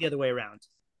 Exactly. Not the other way around.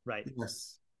 Right.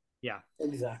 Yes. Yeah.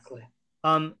 Exactly.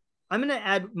 I'm going to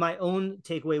add my own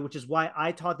takeaway, which is why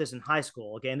I taught this in high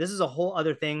school. Okay. And this is a whole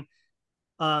other thing,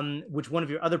 which one of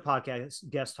your other podcast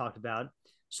guests talked about.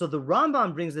 So the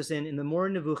Rambam brings this in the Moreh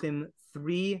Nevuchim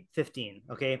 3:15.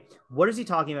 Okay. What is he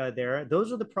talking about there?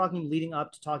 Those are the progim leading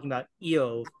up to talking about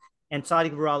Eov and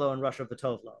Tzadik V'Ralo and Rasha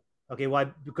V'Tovlo. Okay.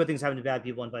 Why good things happen to bad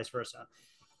people and vice versa.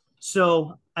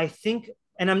 So I think,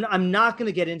 and I'm not going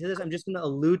to get into this. I'm just going to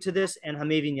allude to this and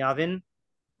Hamevin Yavin,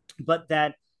 but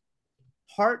that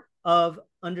part of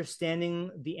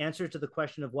understanding the answer to the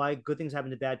question of why good things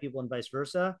happen to bad people and vice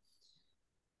versa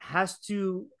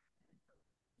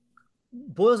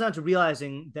boils down to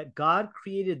realizing that God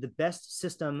created the best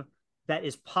system that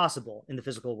is possible in the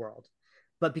physical world.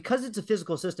 But because it's a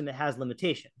physical system, it has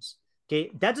limitations.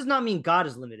 Okay. That does not mean God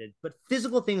is limited, but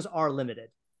physical things are limited.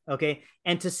 Okay.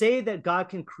 And to say that God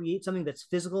can create something that's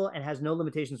physical and has no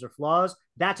limitations or flaws,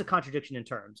 that's a contradiction in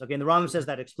terms. Okay. And the Rambam says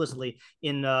that explicitly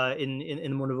in the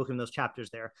Moreh Nevuchim, those chapters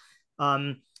there.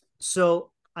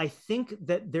 So I think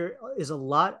that there is a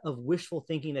lot of wishful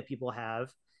thinking that people have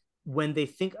when they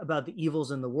think about the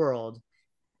evils in the world,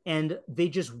 and they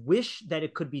just wish that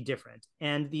it could be different.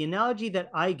 And the analogy that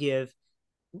I give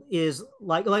is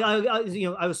like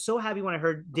I was so happy when I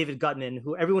heard David Gutman,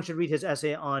 who everyone should read his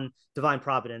essay on divine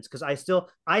providence, because I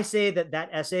say that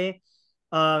essay,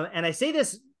 and I say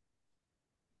this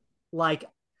like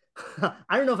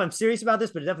I don't know if I'm serious about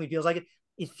this, but it definitely feels like it.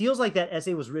 It feels like that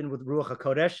essay was written with Ruach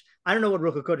HaKodesh. I don't know what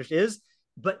Ruach HaKodesh is,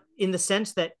 but in the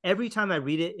sense that every time I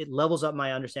read it, it levels up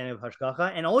my understanding of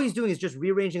Hashgacha, and all he's doing is just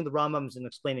rearranging the Rambams and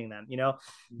explaining them,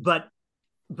 But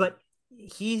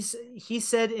he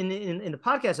said in the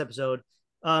podcast episode,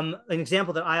 an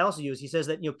example that I also use. He says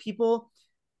that people,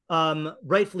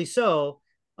 rightfully so,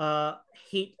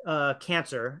 hate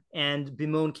cancer and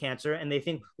bemoan cancer, and they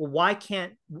think, well, why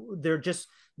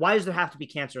does there have to be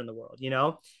cancer in the world,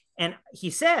 And he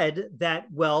said that,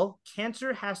 well,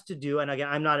 cancer has to do, and again,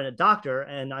 I'm not a doctor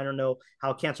and I don't know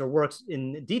how cancer works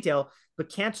in detail,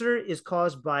 but cancer is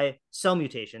caused by cell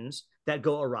mutations that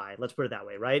go awry. Let's put it that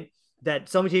way, right? That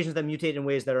cell mutations that mutate in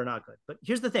ways that are not good. But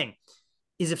here's the thing,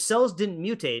 is if cells didn't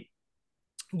mutate,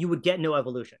 you would get no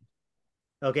evolution.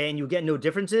 Okay. And you get no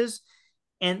differences.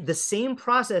 And the same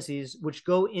processes which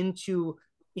go into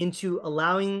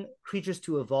allowing creatures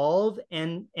to evolve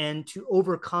and to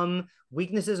overcome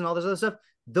weaknesses and all this other stuff,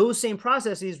 those same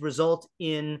processes result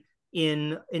in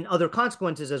other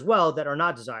consequences as well that are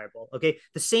not desirable. Okay.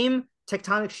 The same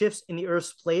tectonic shifts in the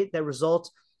Earth's plate that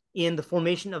result in the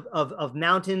formation of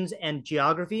mountains and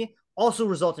geography also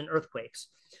result in earthquakes.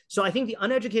 So I think the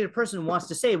uneducated person wants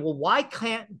to say, well, why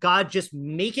can't God just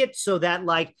make it so that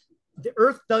like the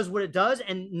earth does what it does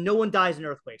and no one dies in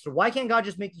earthquakes? Or why can't God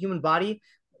just make the human body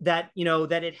that,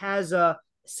 that it has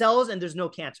cells and there's no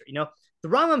cancer? The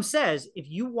Rambam says, if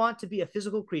you want to be a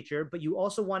physical creature, but you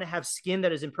also want to have skin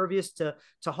that is impervious to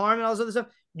harm and all this other stuff,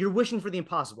 you're wishing for the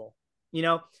impossible.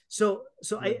 So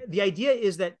the idea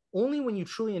is that only when you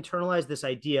truly internalize this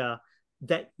idea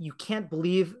that you can't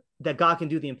believe that God can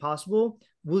do the impossible,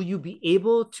 will you be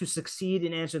able to succeed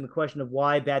in answering the question of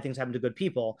why bad things happen to good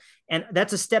people. And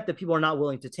that's a step that people are not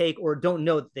willing to take or don't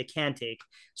know that they can take.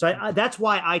 So that's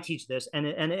why I teach this. And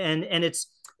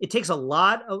it takes a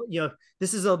lot of,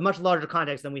 this is a much larger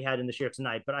context than we had in the share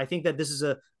tonight, but I think that this is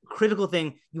a critical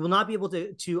thing. You will not be able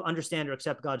to understand or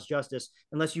accept God's justice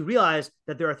unless you realize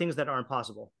that there are things that are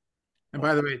impossible. And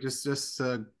by the way, just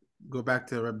go back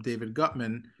to Reb David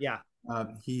Gutman. Yeah.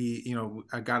 We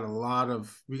got a lot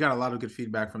of good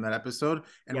feedback from that episode,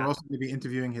 and we're also going to be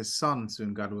interviewing his son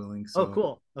soon, God willing. So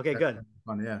cool. Okay, good.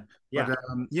 Fun, yeah. Yeah. But,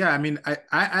 I mean, I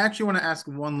actually want to ask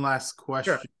one last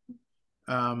question.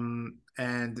 Sure.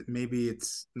 And maybe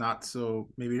it's not so,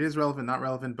 maybe it is relevant, not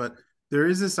relevant, but there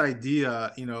is this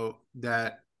idea,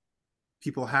 that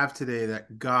people have today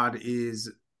that God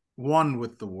is one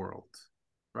with the world,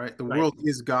 right? The world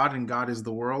is God and God is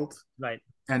the world. Right.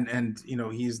 And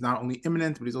he is not only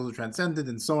immanent, but he's also transcendent,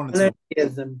 and so on and so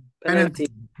on.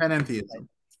 Panentheism.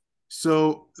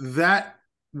 So that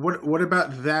what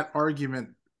about that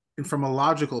argument from a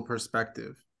logical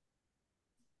perspective?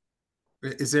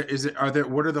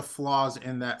 What are the flaws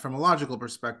in that from a logical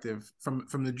perspective,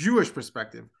 from the Jewish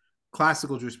perspective,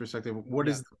 classical Jewish perspective? What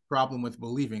is the problem with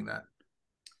believing that?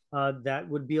 That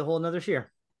would be a whole nother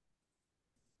share.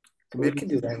 We can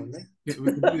do that one, right? Yeah,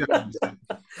 we can do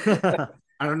that.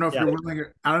 I don't know if you're willing.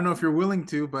 I don't know if you're willing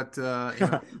to, but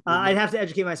I'd have to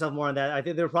educate myself more on that. I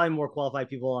think there are probably more qualified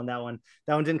people on that one.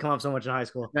 That one didn't come up so much in high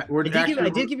school. Yeah, I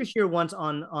did give you a share once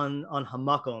on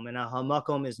hamakom, and a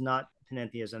hamakom is not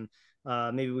panentheism.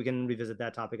 Maybe we can revisit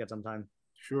that topic at some time.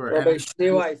 Sure. Rabbi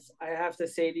Schneeweiss, I have to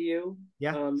say to you,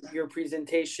 your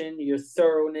presentation, your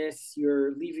thoroughness,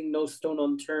 your leaving no stone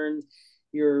unturned,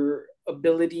 your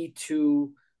ability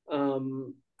to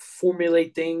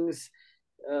formulate things.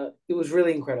 It was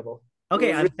really incredible.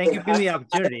 Okay, thank you for giving me the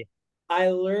opportunity. I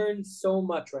learned so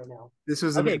much right now. This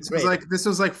was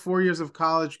like 4 years of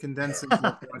college condensed.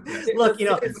 Look,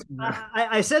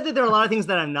 I said that there are a lot of things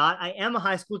that I'm not. I am a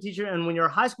high school teacher, and when you're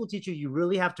a high school teacher, you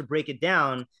really have to break it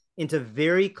down into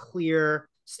very clear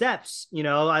steps.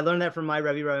 I learned that from my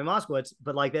Rabbi Moskowitz,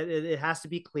 but like that, it has to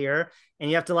be clear, and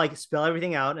you have to like spell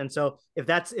everything out. And so if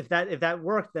that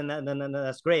worked, then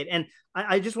that's great. And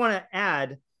I just want to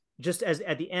add, just as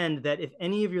at the end, that if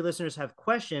any of your listeners have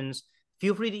questions,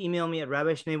 feel free to email me at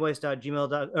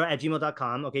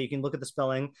rabbischneeweiss@gmail.com. Okay, you can look at the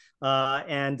spelling.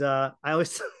 I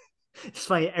always, it's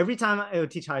funny, every time I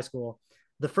would teach high school,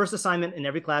 the first assignment in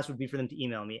every class would be for them to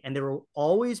email me. And there will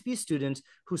always be students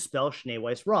who spell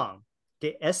Schneeweiss wrong.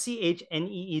 Okay, Schneeweiss.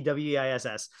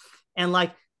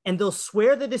 And they'll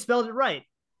swear that they spelled it right.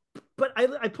 But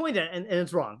I point at it and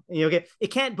it's wrong. Okay, it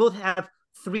can't both have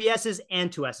 3 S's and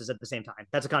 2 S's at the same time.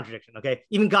 That's a contradiction. Okay,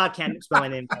 even God can't spell my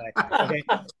name correctly.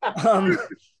 Okay.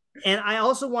 And I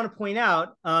also want to point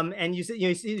out, and you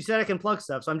said I can plug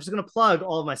stuff, so I'm just going to plug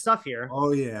all of my stuff here.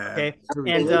 Oh yeah. Okay.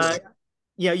 And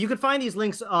you can find these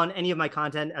links on any of my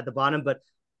content at the bottom, but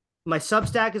my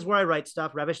Substack is where I write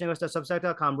stuff.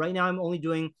 rabbischneeweiss.substack.com. Right now, I'm only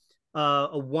doing a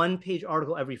 1-page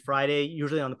article every Friday,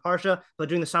 usually on the Parsha, but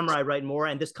during the summer I write more.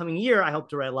 And this coming year, I hope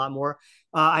to write a lot more.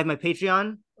 I have my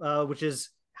Patreon, which is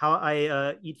how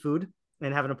I eat food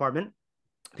and have an apartment.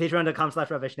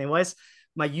 Patreon.com/Rabbi Schneeweiss.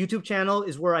 My YouTube channel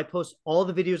is where I post all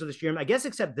the videos of the shiurim, I guess,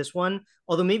 except this one.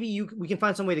 Although maybe we can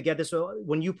find some way to get this. So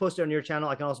when you post it on your channel,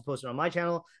 I can also post it on my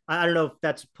channel. I don't know if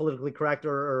that's politically correct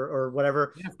or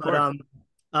whatever. Yeah, of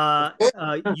but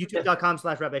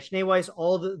YouTube.com/Rabbi Schneeweiss.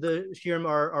 All the shiurim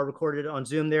are recorded on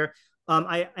Zoom there.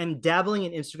 I am dabbling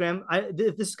in Instagram.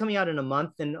 This is coming out in a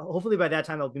month, and hopefully by that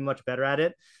time I'll be much better at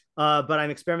it. But I'm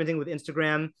experimenting with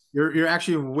Instagram. You're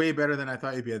actually way better than I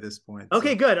thought you'd be at this point. So.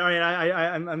 Okay, good. All right,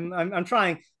 I'm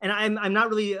trying, and I'm not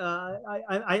really.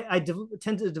 I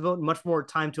tend to devote much more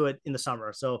time to it in the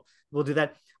summer, so we'll do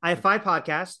that. I have 5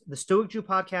 podcasts. The Stoic Jew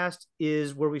podcast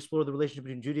is where we explore the relationship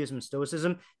between Judaism and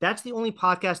Stoicism. That's the only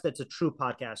podcast that's a true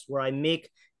podcast where I make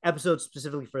episodes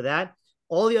specifically for that.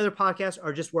 All the other podcasts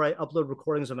are just where I upload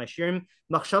recordings of my shiurim.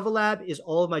 Machshava Lab is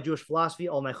all of my Jewish philosophy,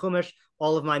 all my chumash,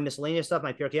 all of my miscellaneous stuff,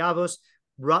 my Pirkei Avos.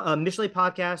 Mishlei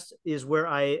podcast is where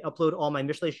I upload all my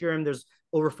Mishlei shiurim. There's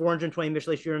over 420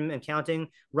 Mishlei shiurim and counting.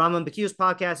 Rambam Bekius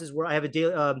podcast is where I have a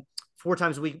daily, 4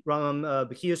 times a week Rambam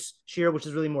Bekius shiur, which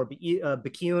is really more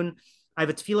Bekiyun. I have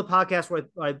a Tefillah podcast where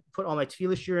I put all my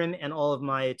Tefillah shiurim and all of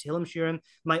my Tehillim shiurim.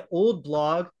 My old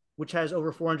blog, which has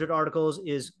over 400 articles,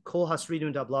 is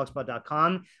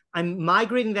kolhasridun.blogspot.com. I'm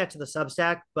migrating that to the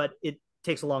Substack, but it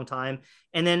takes a long time.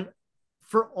 And then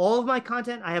for all of my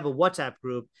content, I have a WhatsApp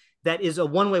group that is a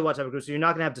one-way WhatsApp group. So you're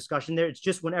not going to have discussion there. It's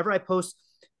just whenever I post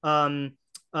podcasts,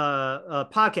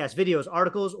 videos,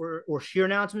 articles, or shiur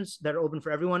announcements that are open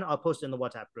for everyone, I'll post it in the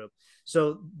WhatsApp group.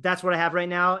 So that's what I have right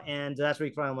now, and that's where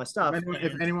you can find all my stuff.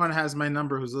 If anyone has my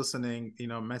number who's listening,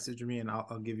 message me and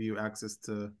I'll give you access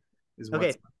to his WhatsApp.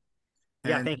 Okay.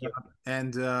 Yeah, thank you.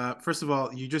 First of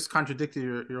all, you just contradicted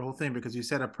your whole thing, because you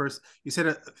said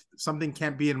something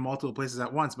can't be in multiple places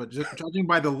at once. But just judging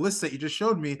by the list that you just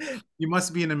showed me, you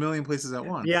must be in a million places at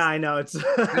once. Yeah, I know. It's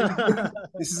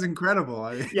this is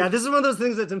incredible. Yeah, this is one of those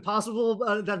things that's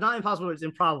impossible. That's not impossible. It's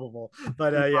improbable.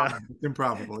 But yeah, it's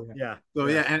improbable. Yeah. So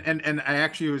and I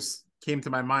actually came to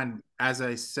my mind, as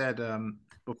I said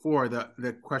before,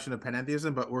 the question of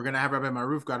panentheism. But we're gonna have Rabbi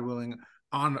Maruf, God willing,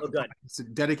 on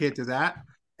dedicated to that.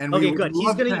 And okay, good.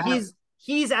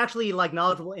 He's actually like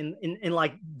knowledgeable in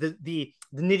like the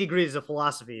nitty gritties of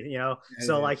philosophy,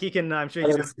 so like he can, I'm sure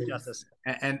he's going to do justice.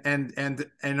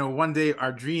 And one day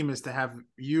our dream is to have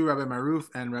you, Rabbi Maruf,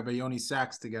 and Rabbi Yoni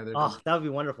Sachs together. Oh, that would be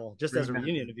wonderful. Just as a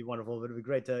reunion, it'd be wonderful. But it'd be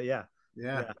great to yeah.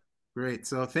 Great.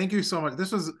 So thank you so much.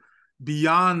 This was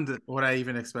beyond what I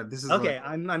even expected. This is okay.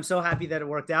 I'm so happy that it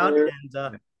worked out.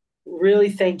 And really,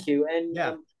 thank you. And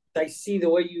I see the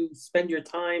way you spend your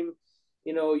time.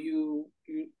 You're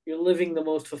living the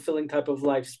most fulfilling type of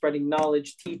life, spreading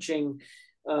knowledge, teaching.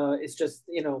 It's just,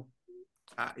 you're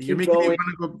making me want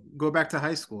to go back to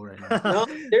high school right now. No,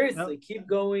 seriously, keep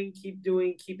going, keep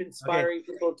doing, keep inspiring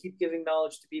people, keep giving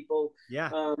knowledge to people.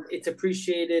 Yeah. It's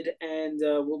appreciated, and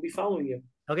we'll be following you.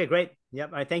 Okay, great.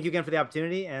 Yep. I thank you again for the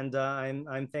opportunity, and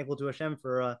I'm thankful to Hashem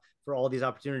for all these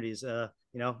opportunities.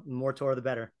 More Torah, the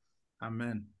better.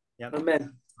 Amen. Yep.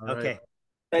 Amen. All okay. Right.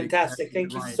 Fantastic.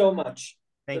 Thank you so much.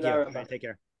 Thank you. Okay, take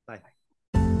care. Bye.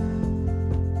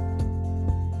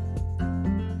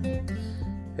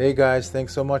 Hey guys,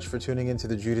 thanks so much for tuning into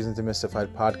the Judaism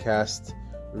Demystified podcast.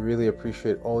 We really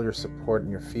appreciate all your support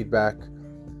and your feedback.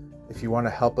 If you want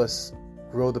to help us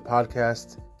grow the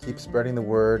podcast, keep spreading the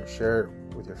word, share it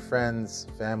with your friends,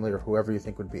 family, or whoever you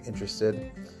think would be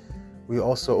interested. We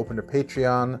also opened a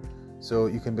Patreon, so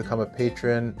you can become a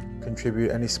patron,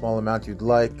 contribute any small amount you'd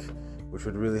like, which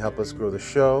would really help us grow the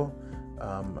show.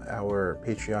 Our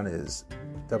Patreon is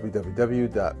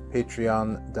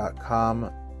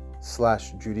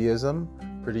www.patreon.com/Judaism.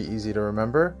 Pretty easy to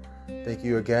remember. Thank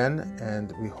you again,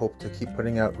 and we hope to keep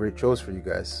putting out great shows for you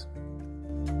guys.